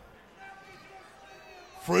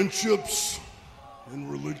friendships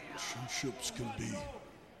and relationships can be.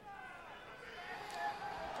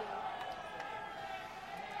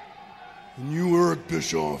 And you, Eric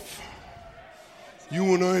Bischoff,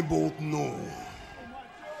 you and I both know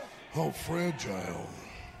how fragile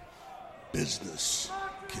business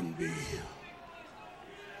can be.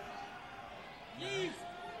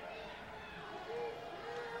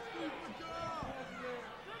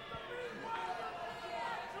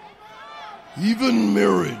 Even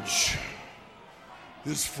marriage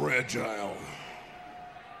is fragile.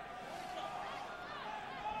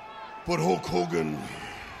 But Hulk Hogan,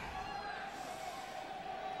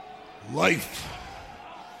 life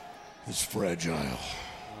is fragile.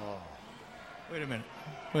 Wait a minute.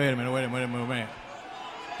 Don't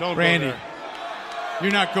Randy, go there.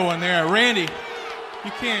 you're not going there. Randy,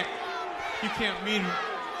 you can't mean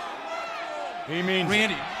He means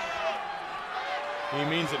Randy. He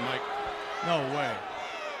means it, Mike. No way.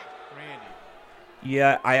 Randy.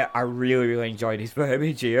 Yeah, I really enjoyed his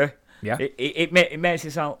verbiage here. Yeah. It makes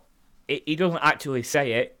it sound... He doesn't actually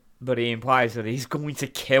say it, but he implies that he's going to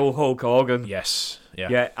kill Hulk Hogan. Yes. Yeah.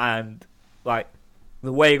 Yeah, and, like,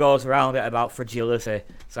 the way he goes around it about fragility,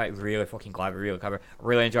 it's, like, really fucking clever, really clever. I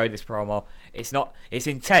really enjoyed this promo. It's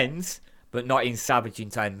intense, but not in savage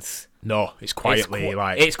intense. No, it's quietly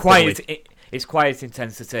It's quiet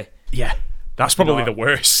intensity. Yeah. That's probably the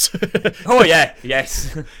worst. Oh, yeah,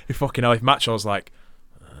 yes. Fucking hell, if Macho's like,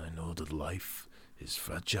 I know that life is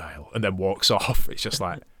fragile, and then walks off, it's just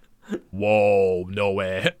like, whoa, no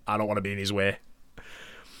way. I don't want to be in his way.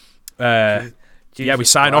 Yeah, we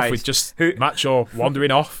sign off with just Macho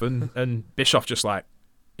wandering off, and Bischoff just like,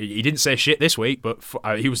 he didn't say shit this week, but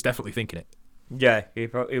he was definitely thinking it. Yeah, he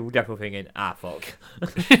was definitely thinking, fuck.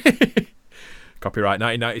 Copyright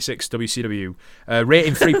 1996 WCW.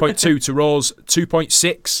 Rating 3.2 to Raw's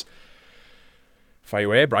 2.6. Fire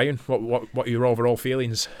away, Brian. What are your overall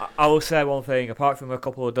feelings? I will say one thing. Apart from a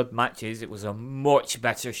couple of dud matches, it was a much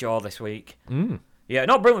better show this week. Yeah,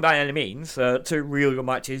 not brilliant by any means. 2 really good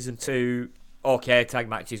matches and 2 okay tag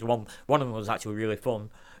matches. One of them was actually really fun.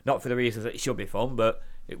 Not for the reasons that it should be fun, but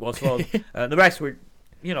it was fun. The rest were,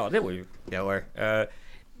 they were.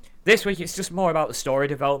 This week it's just more about the story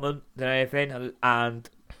development than anything, and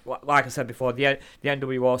like I said before, the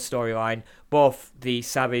NWO storyline, both the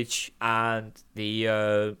Savage and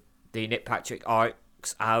the Nick Patrick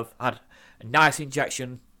arcs have had a nice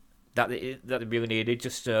injection that they really needed,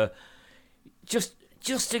 just to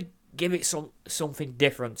give it something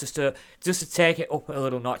different, just to take it up a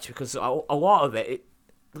little notch, because a lot of it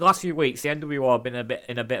the last few weeks the NWO have been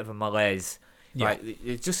in a bit of a malaise. Yeah. Like,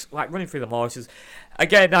 it's just like running through the motions.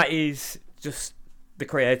 Again, that is just the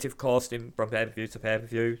creative costing from pay-per-view to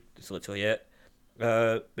pay-per-view. That's literally it.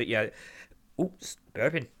 But yeah, oops,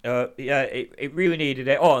 burping. Yeah, it really needed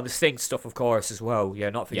it. Oh, and the Sting stuff, of course, as well. Yeah,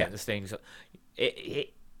 not forgetting the Stings.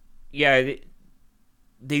 They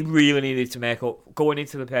really needed to make up going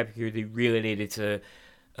into the pay-per-view. They really needed to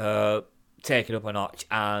take it up a notch,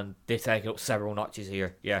 and they take it up several notches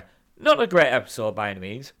here. Yeah. Not a great episode by any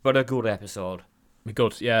means, but a good episode.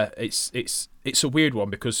 Good, yeah. It's a weird one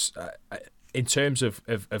because in terms of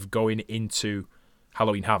going into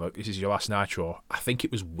Halloween Havoc, this is your last Nitro, I think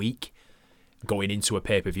it was weak going into a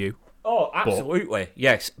pay-per-view. Oh, absolutely,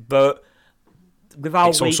 yes. But with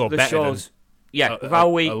how weak the shows... Yeah, with how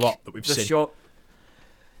weak a lot that we've seen.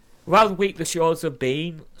 With how weak the shows have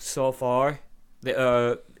been so far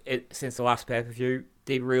since the last pay-per-view,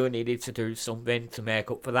 they really needed to do something to make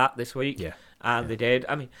up for that this week. Yeah. And they did.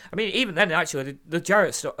 I mean, even then, actually, the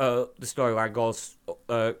Jarrett the storyline goes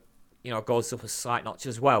up a slight notch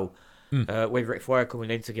as well. With Ric Flair coming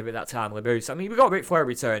in to give it that timely boost. I mean, we got Ric Flair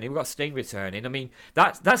returning, we got Sting returning. I mean,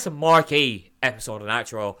 that's a marquee episode of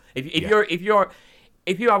Nitro. If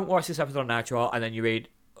you haven't watched this episode of Nitro and then you read,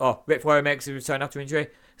 Ric Flair makes his return after injury,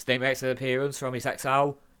 Sting makes an appearance from his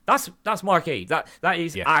exile, that's marquee. That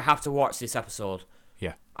is, I have to watch this episode.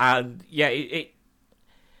 Yeah. And yeah,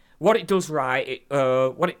 what it does right,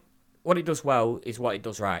 what it does well is what it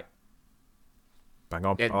does right. Bang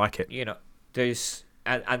on, I like it. There's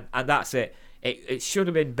and that's it. It should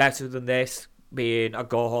have been better than this, being a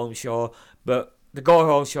go home show, but the go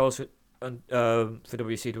home shows for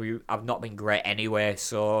WCW have not been great anyway.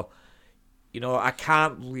 So I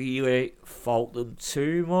can't really fault them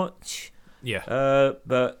too much. Yeah.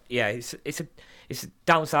 But yeah, it's a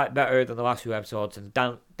downside better than the last few episodes, and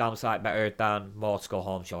downside better than most go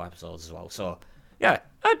home show episodes as well. So yeah,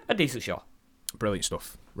 a decent show. Brilliant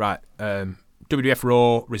stuff. Right. WWF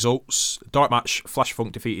Raw results. Dark match. Flash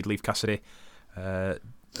Funk defeated Leif Cassidy.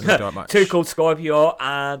 Dark match. Too Cold Scorpio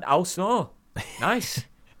and Al Snow. Nice.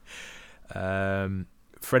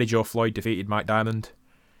 Freddie Joe Floyd defeated Mike Diamond.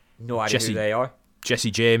 No idea who they are.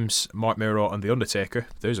 Jesse James, Mark Miro, and The Undertaker.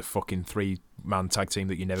 There's a fucking 3-man tag team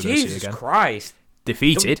that you're never going to see again. Jesus Christ.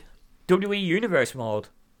 Defeated. WWE Universe mode.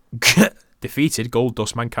 Defeated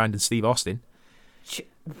Goldust, Mankind, and Steve Austin.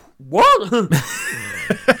 What?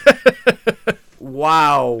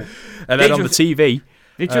 Wow. And then on the TV...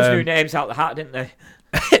 They just knew names out the hat, didn't they?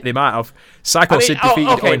 They might have. Psycho Sid defeated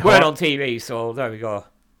Owen Hart. We're on TV, so there we go.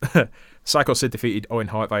 Psycho Sid defeated Owen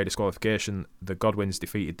Hart via disqualification. The Godwins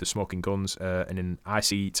defeated the Smoking Guns. In an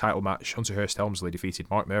IC title match, Hunter Hearst Helmsley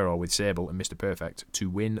defeated Mark Miro with Sable and Mr. Perfect to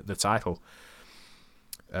win the title.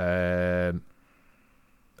 Yeah,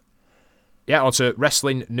 onto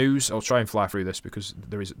wrestling news. I'll try and fly through this because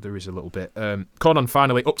there is a little bit. Conan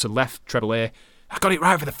finally up to left Treble A. I got it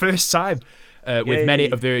right for the first time. With many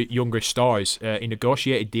of their younger stars. He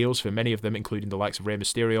negotiated deals for many of them, including the likes of Rey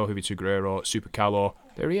Mysterio, Juventud Guerrero, Super Calo,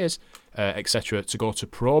 there he is, etc., to go to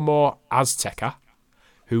Promo Azteca,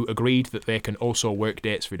 who agreed that they can also work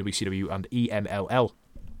dates for WCW and EMLL.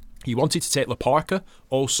 He wanted to take La Parka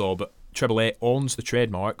also, but Treble A owns the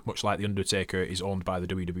trademark, much like The Undertaker is owned by the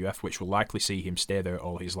WWF, which will likely see him stay there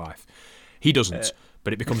all his life. He doesn't,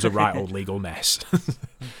 but it becomes a right old legal mess.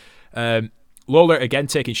 Lawler again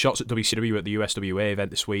taking shots at WCW at the USWA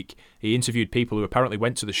event this week. He interviewed people who apparently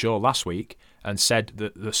went to the show last week and said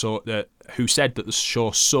that the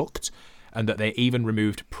show sucked and that they even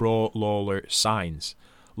removed pro-Lawler signs.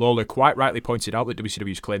 Lawler quite rightly pointed out that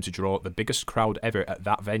WCW's claim to draw the biggest crowd ever at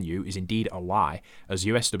that venue is indeed a lie, as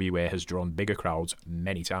USWA has drawn bigger crowds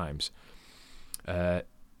many times.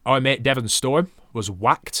 Our mate Devon Storm was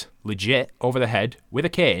whacked legit over the head with a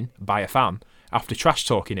cane by a fan after trash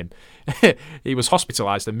talking him. He was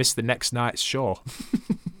hospitalised and missed the next night's show.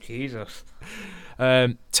 Jesus.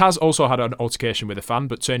 Taz also had an altercation with a fan,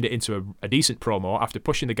 but turned it into a decent promo after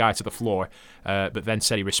pushing the guy to the floor, but then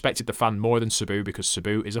said he respected the fan more than Sabu because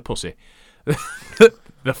Sabu is a pussy.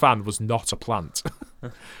 The fan was not a plant.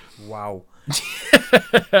 Wow.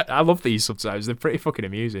 I love these sometimes. They're pretty fucking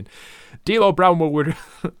amusing. D'Lo Brown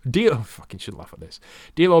fucking should laugh at this.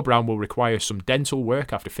 D'Lo Brown will require some dental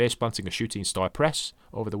work after face planting a shooting star press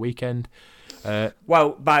over the weekend.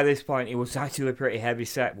 Well, by this point, he was actually a pretty heavy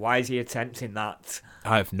set. Why is he attempting that?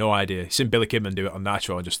 I have no idea. Seen Billy Kidman do it on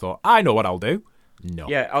Nitro and just thought, I know what I'll do. No.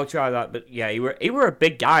 Yeah, I'll try that. But yeah, he were a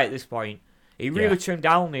big guy at this point. He really trimmed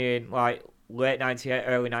down in like late 98,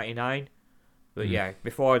 early 99. But yeah,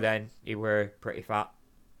 before then, he were pretty fat.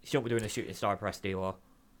 You shouldn't be doing a shooting star press, D'Lo.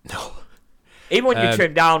 No. Even when you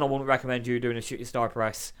trim down, I wouldn't recommend you doing a shooting star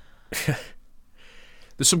press.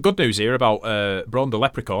 There's some good news here about Braun the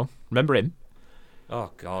Leprechaun. Remember him?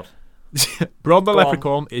 Oh, God. Braun the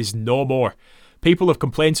Leprechaun is no more. People have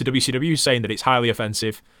complained to WCW saying that it's highly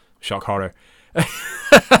offensive. Shock horror.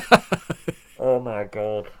 Oh, my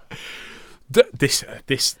God. This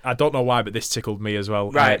I don't know why, but this tickled me as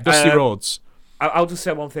well. Right, Dusty Rhodes. I'll just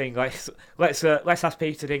say one thing. Let's ask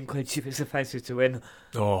Peter Dinklage if it's offensive to win.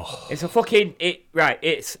 Oh, it's a fucking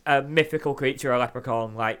It's a mythical creature, a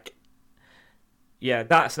leprechaun. Like, yeah,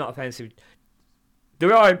 that's not offensive.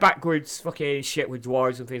 There are backwards fucking shit with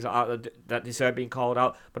dwarves and things like that deserve being called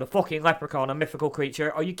out. But a fucking leprechaun, a mythical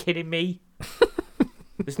creature. Are you kidding me?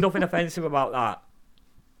 There's nothing offensive about that.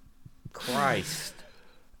 Christ.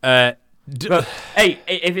 But hey,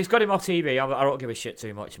 if it's got him off TV, I don't give a shit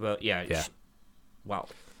too much. But yeah. Wow.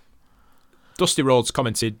 Dusty Rhodes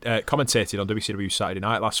commentated on WCW Saturday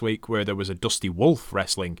Night last week, where there was a Dusty Wolf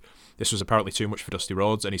wrestling. This was apparently too much for Dusty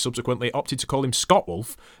Rhodes, and he subsequently opted to call him Scott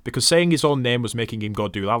Wolf because saying his own name was making him go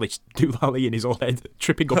doolally in his own head,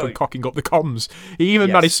 tripping up and cocking up the comms. He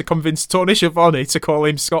even managed to convince Tony Schiavone to call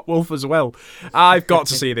him Scott Wolf as well. I've got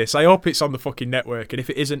to see this. I hope it's on the fucking network, and if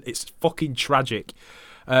it isn't, it's fucking tragic.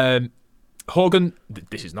 Hogan,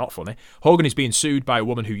 this is not funny. Hogan is being sued by a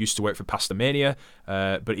woman who used to work for Pastamania,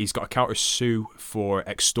 but he's got a counter-sue for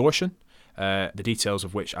extortion, the details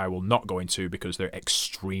of which I will not go into because they're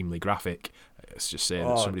extremely graphic. Let's just say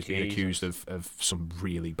that somebody's being accused of some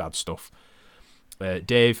really bad stuff.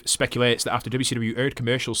 Dave speculates that after WCW aired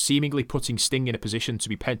commercials seemingly putting Sting in a position to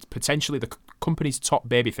be potentially the company's top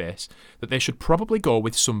babyface, that they should probably go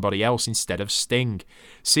with somebody else instead of Sting,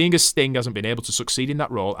 seeing as Sting hasn't been able to succeed in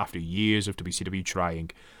that role after years of WCW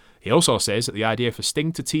trying. He also says that the idea for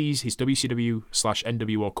Sting to tease his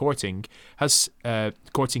WCW/NWO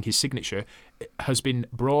courting his signature has been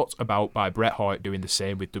brought about by Bret Hart doing the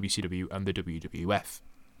same with WCW and the WWF.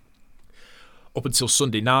 Up until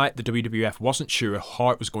Sunday night, the WWF wasn't sure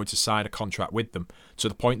Hart was going to sign a contract with them, to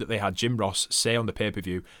the point that they had Jim Ross say on the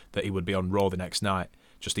pay-per-view that he would be on Raw the next night,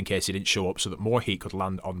 just in case he didn't show up so that more heat could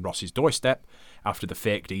land on Ross's doorstep after the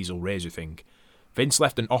fake Diesel Razor thing. Vince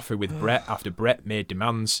left an offer with Bret after Bret made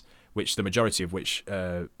demands, which the majority of which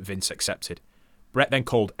Vince accepted. Bret then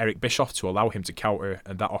called Eric Bischoff to allow him to counter,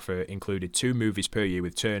 and that offer included 2 movies per year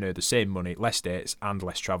with Turner, the same money, less dates, and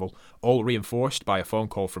less travel, all reinforced by a phone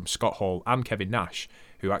call from Scott Hall and Kevin Nash,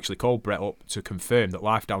 who actually called Bret up to confirm that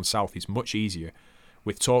life down south is much easier,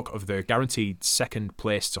 with talk of the guaranteed second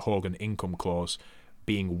place to Hogan income clause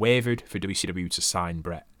being waived for WCW to sign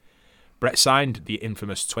Bret. Bret signed the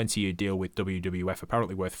infamous 20-year deal with WWF,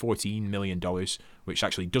 apparently worth $14 million, which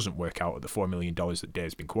actually doesn't work out at the $4 million that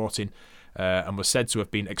Dave's been quoting, and was said to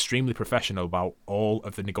have been extremely professional about all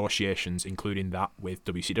of the negotiations, including that with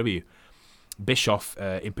WCW. Bischoff,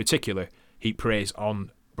 in particular, heaped praise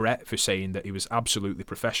on Bret for saying that he was absolutely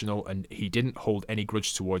professional and he didn't hold any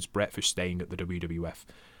grudge towards Bret for staying at the WWF.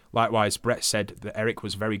 Likewise, Bret said that Eric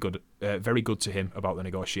was very good to him about the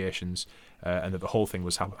negotiations, and that the whole thing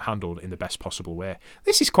was handled in the best possible way.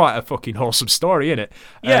 This is quite a fucking wholesome story, isn't it?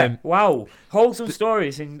 Yeah, wow. Wholesome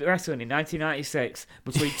stories in wrestling in 1996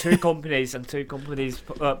 between two companies and two companies'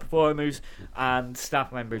 performers and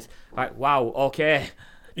staff members. Like, wow, okay.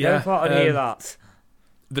 Never thought I'd hear that.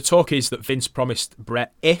 The talk is that Vince promised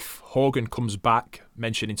Bret, if Hogan comes back,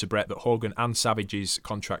 mentioning to Bret that Hogan and Savage's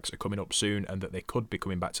contracts are coming up soon and that they could be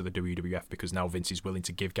coming back to the WWF because now Vince is willing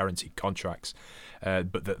to give guaranteed contracts,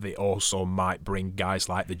 but that they also might bring guys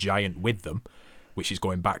like the Giant with them, which is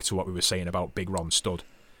going back to what we were saying about Big Ron Studd.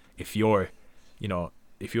 If you're a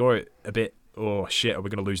bit, oh shit, are we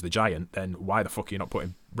going to lose the Giant, then why the fuck are you not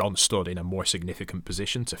putting Ron Studd in a more significant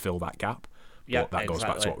position to fill that gap? Yeah, but that goes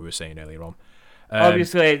back to what we were saying earlier on.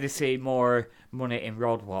 Obviously, they see more money in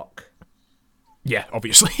Roadblock. Yeah,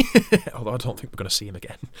 obviously. Although I don't think we're going to see him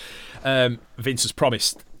again. Vince has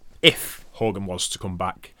promised, if Hogan was to come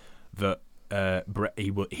back, that Bret,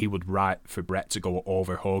 he would write for Bret to go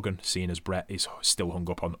over Hogan, seeing as Bret is still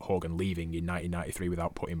hung up on Hogan leaving in 1993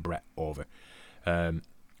 without putting Bret over. There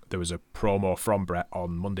was a promo from Bret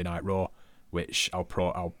on Monday Night Raw, which I'll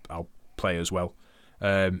play as well.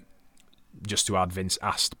 Just to add, Vince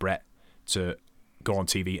asked Bret to go on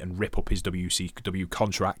TV and rip up his WCW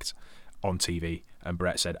contract on TV, and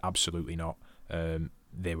Bret said absolutely not.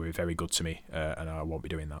 They were very good to me, and I won't be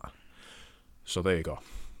doing that. So there you go,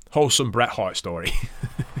 wholesome Bret Hart story. The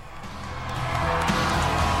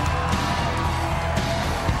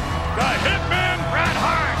Hitman Bret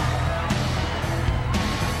Hart.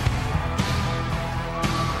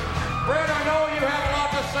 Bret, I know you have a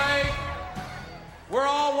lot to say. We're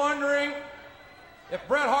all wondering if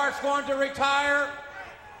Bret Hart's going to retire.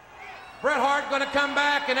 Bret Hart going to come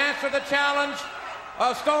back and answer the challenge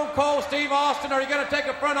of Stone Cold Steve Austin? Are you going to take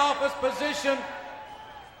a front office position?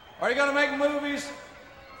 Are you going to make movies?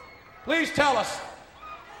 Please tell us,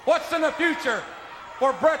 what's in the future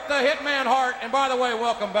for Bret the Hitman Hart? And by the way,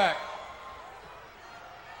 welcome back.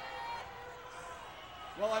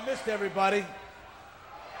 Well, I missed everybody.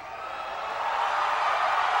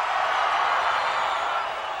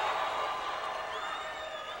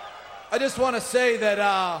 I just want to say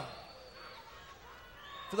that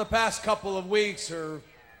for the past couple of weeks, or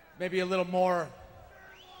maybe a little more,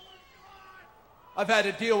 I've had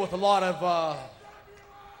to deal with a lot of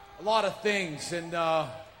things, and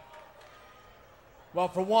well,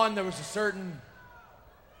 for one, there was a certain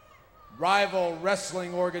rival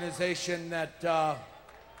wrestling organization that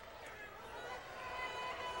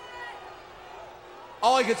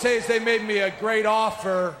all I could say is they made me a great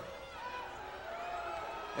offer.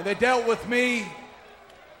 And they dealt with me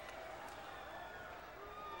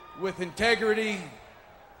with integrity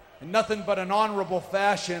and nothing but an honorable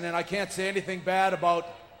fashion, and I can't say anything bad about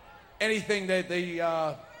anything that they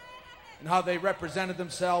and how they represented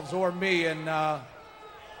themselves or me. And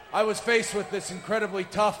I was faced with this incredibly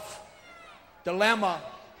tough dilemma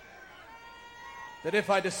that if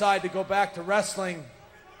I decide to go back to wrestling,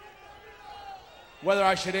 whether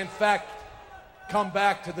I should in fact come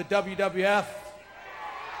back to the WWF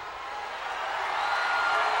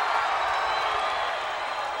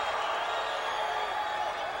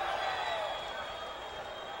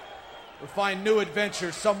or find new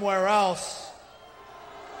adventures somewhere else.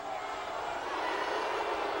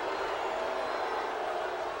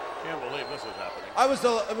 Can't believe this is happening.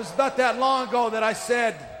 It was not that long ago that I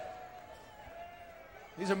said,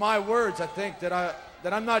 these are my words, I think, that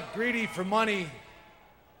I'm not greedy for money.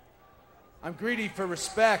 I'm greedy for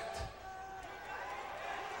respect.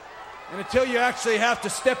 And until you actually have to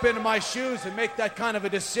step into my shoes and make that kind of a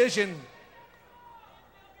decision,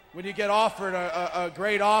 when you get offered a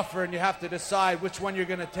great offer and you have to decide which one you're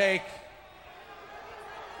going to take.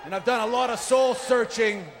 And I've done a lot of soul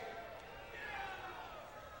searching.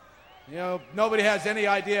 You know, nobody has any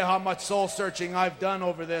idea how much soul searching I've done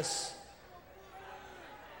over this.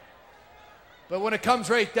 But when it comes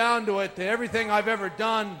right down to it, everything I've ever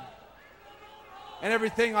done and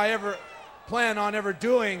everything I ever plan on ever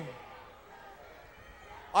doing,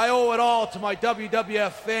 I owe it all to my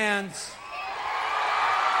WWF fans.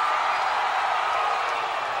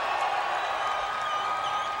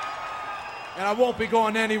 And I won't be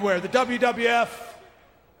going anywhere. The WWF,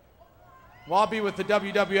 well, I'll be with the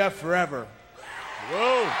WWF forever.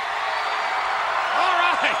 Whoa. All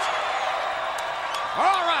right.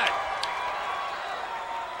 All right.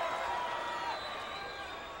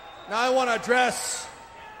 Now I want to address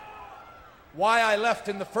why I left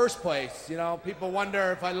in the first place. You know, people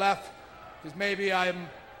wonder if I left because maybe I'm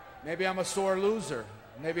a sore loser.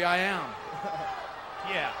 Maybe I am.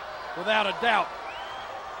 Yeah, without a doubt.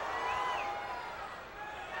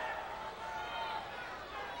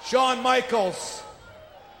 Shawn Michaels,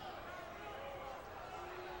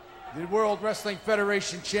 the World Wrestling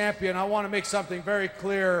Federation champion. I want to make something very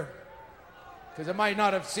clear because it might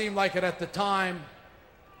not have seemed like it at the time.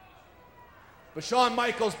 But Shawn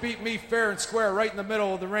Michaels beat me fair and square right in the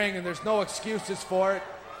middle of the ring, and there's no excuses for it.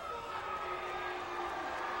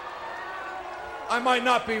 I might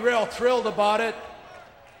not be real thrilled about it,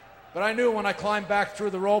 but I knew when I climbed back through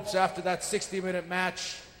the ropes after that 60-minute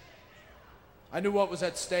match, I knew what was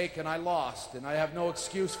at stake, and I lost, and I have no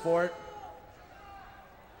excuse for it.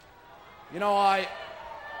 You know, I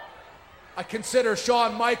consider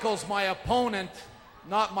Shawn Michaels my opponent,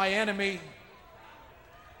 not my enemy.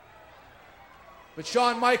 But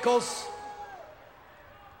Shawn Michaels,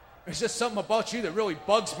 there's just something about you that really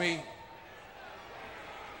bugs me.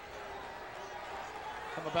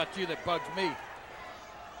 Something about you that bugs me.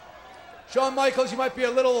 Shawn Michaels, you might be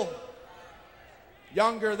a little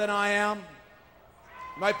younger than I am.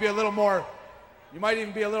 You might be a little more, you might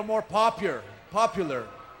even be a little more popular.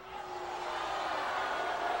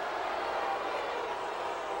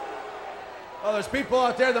 Well, there's people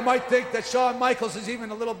out there that might think that Shawn Michaels is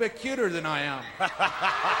even a little bit cuter than I am.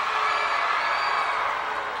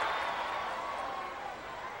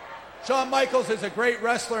 Shawn Michaels is a great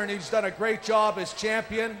wrestler, and he's done a great job as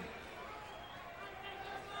champion.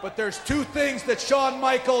 But there's two things that Shawn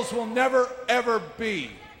Michaels will never, ever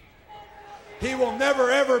be. He will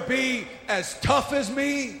never, ever be as tough as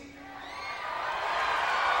me.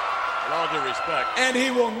 With all due respect. And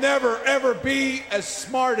he will never, ever be as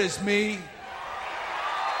smart as me.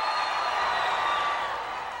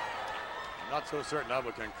 Not so certain I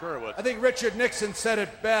would concur with. I think Richard Nixon said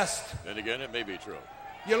it best. Then again, it may be true.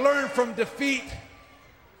 You learn from defeat,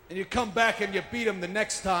 and you come back and you beat him the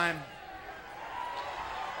next time.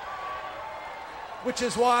 Which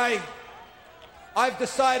is why I've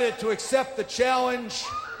decided to accept the challenge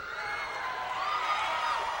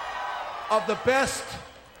of the best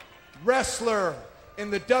wrestler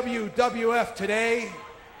in the WWF today.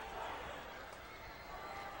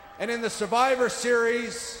 And in the Survivor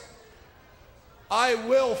Series, I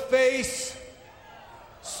will face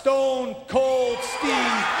Stone Cold Steve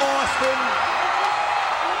Austin.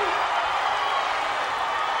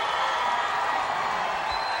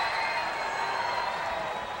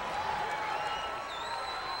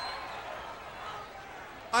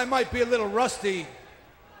 I might be a little rusty,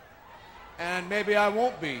 and maybe I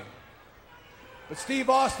won't be. But Steve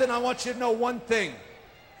Austin, I want you to know one thing.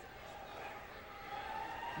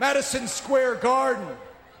 Madison Square Garden,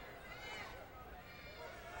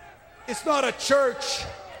 it's not a church,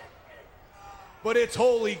 but it's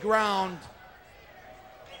holy ground.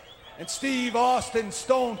 And Steve Austin,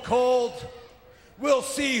 Stone Cold, we'll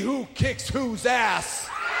see who kicks whose ass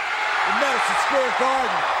in Madison Square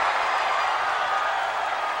Garden.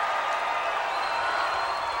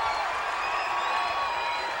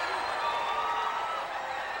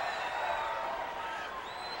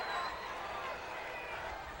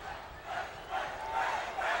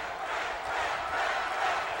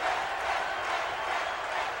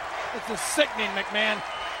 It's sickening, McMahon.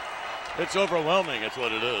 It's overwhelming, it's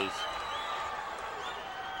what it is.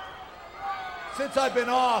 Since I've been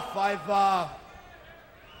off, I've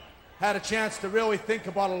had a chance to really think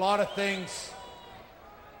about a lot of things.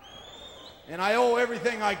 And I owe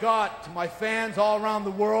everything I got to my fans all around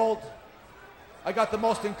the world. I got the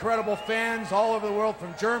most incredible fans all over the world,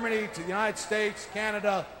 from Germany to the United States,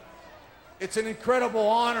 Canada. It's an incredible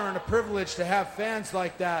honor and a privilege to have fans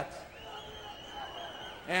like that.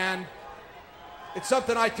 And it's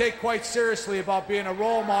something I take quite seriously about being a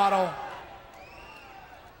role model.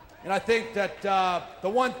 And I think that the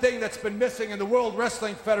one thing that's been missing in the World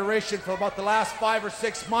Wrestling Federation for about the last 5 or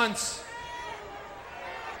 6 months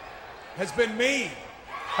has been me.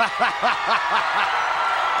 No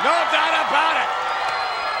doubt about it.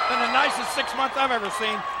 Been the nicest 6 months I've ever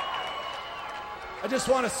seen. I just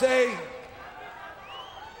want to say,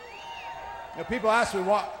 people ask me,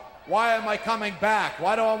 why am I coming back?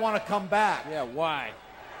 Why do I want to come back? Yeah, why?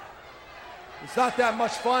 It's not that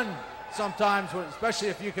much fun sometimes, especially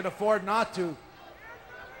if you can afford not to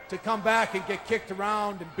come back and get kicked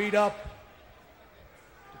around and beat up.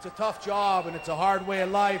 It's a tough job and it's a hard way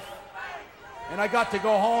of life. And I got to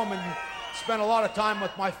go home and spend a lot of time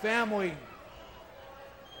with my family.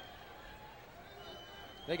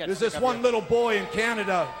 There's this one little boy in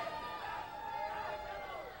Canada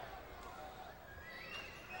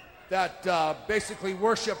that basically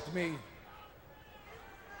worshipped me,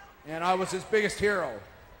 and I was his biggest hero.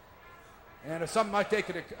 And it's something I take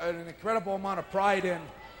an incredible amount of pride in.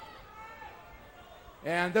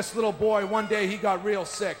 And this little boy, one day he got real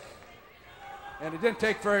sick. And it didn't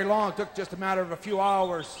take very long, it took just a matter of a few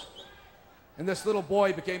hours. And this little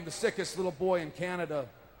boy became the sickest little boy in Canada.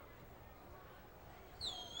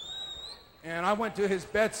 And I went to his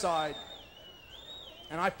bedside,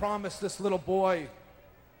 and I promised this little boy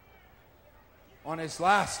on his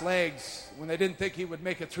last legs, when they didn't think he would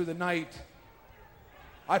make it through the night,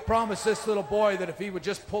 I promised this little boy that if he would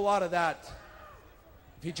just pull out of that,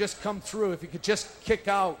 if he'd just come through, if he could just kick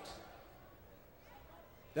out,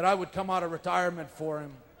 that I would come out of retirement for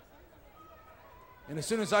him. And as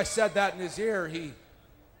soon as I said that in his ear, he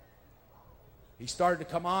started to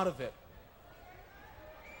come out of it.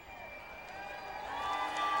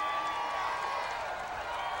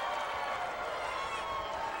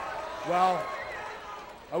 Well,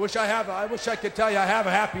 I wish I could tell you I have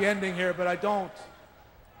a happy ending here, but I don't.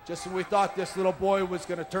 Just when we thought this little boy was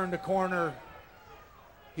going to turn the corner,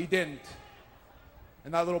 he didn't.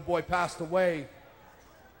 And that little boy passed away.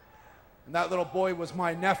 And that little boy was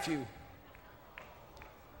my nephew.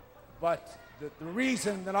 But the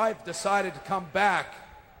reason that I've decided to come back,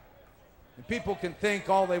 and people can think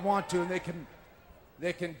all they want to, and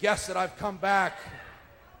they can guess that I've come back,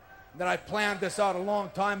 that I planned this out a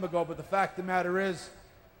long time ago, but the fact of the matter is,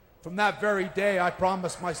 from that very day, I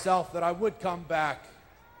promised myself that I would come back,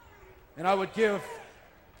 and I would give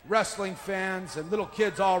wrestling fans and little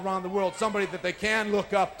kids all around the world somebody that they can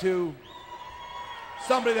look up to,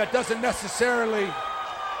 somebody that doesn't necessarily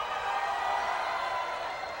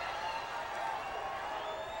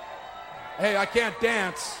hey, I can't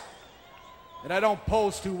dance, and I don't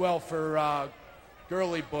pose too well for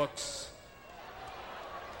girly books.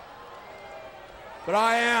 But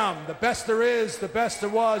I am the best there is, the best there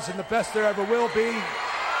was, and the best there ever will be.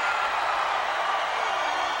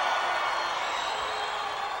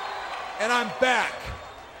 And I'm back.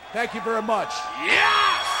 Thank you very much.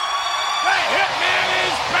 Yes! The Hitman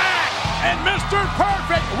is back! And Mr.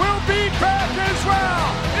 Perfect will be back as well!